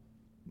gavel,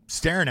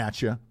 staring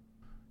at you.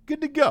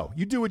 Good to go.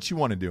 You do what you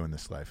want to do in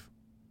this life.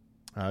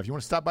 If you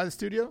want to stop by the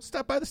studio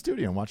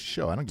and watch the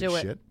show. I don't give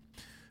a shit.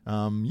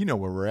 You know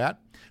where we're at.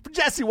 For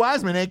Jesse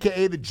Wiseman,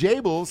 a.k.a. the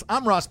Jables,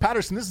 I'm Ross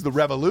Patterson. This is The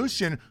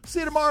Revolution. See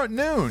you tomorrow at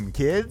noon,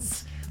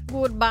 kids.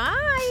 Goodbye.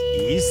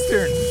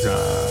 Eastern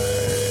time.